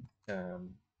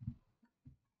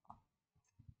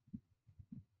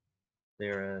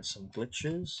there are some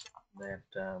glitches that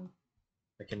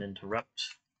can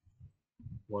interrupt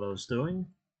what I was doing.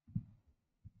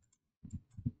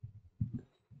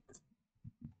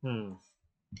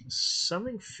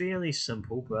 Something fairly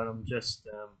simple, but I'm just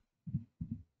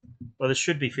well, this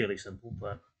should be fairly simple,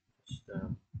 but just,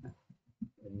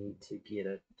 I need to get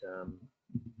it.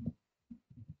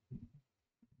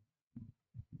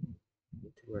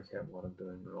 Need to work out what I'm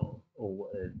doing wrong, or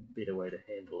a better way to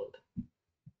handle it.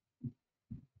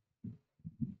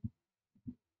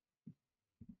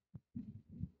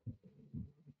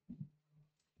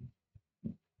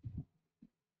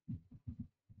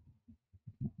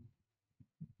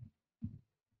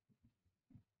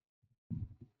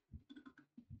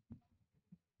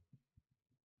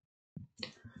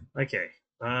 Okay.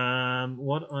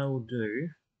 What I will do.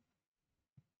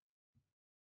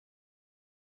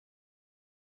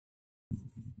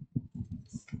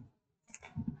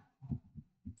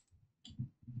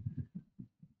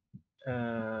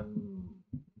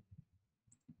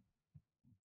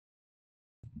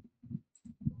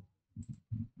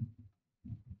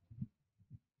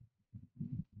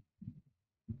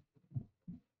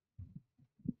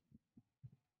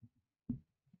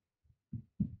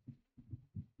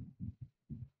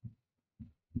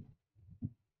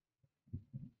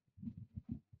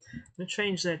 I'm going to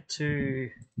change that to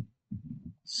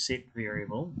set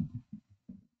variable.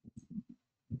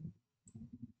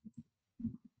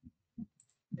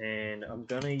 And I'm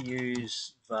going to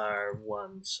use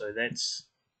var1. So that's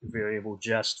variable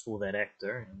just for that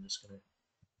actor. I'm just going to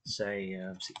say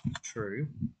set to true.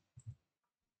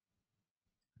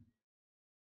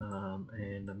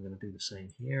 And I'm going to do the same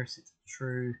here, set to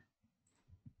true.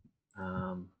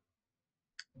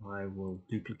 I will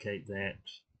duplicate that,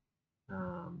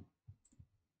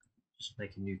 just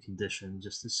make a new condition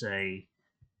just to say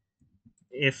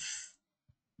if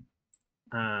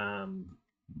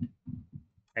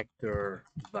actor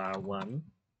var1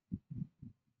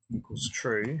 equals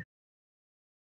true,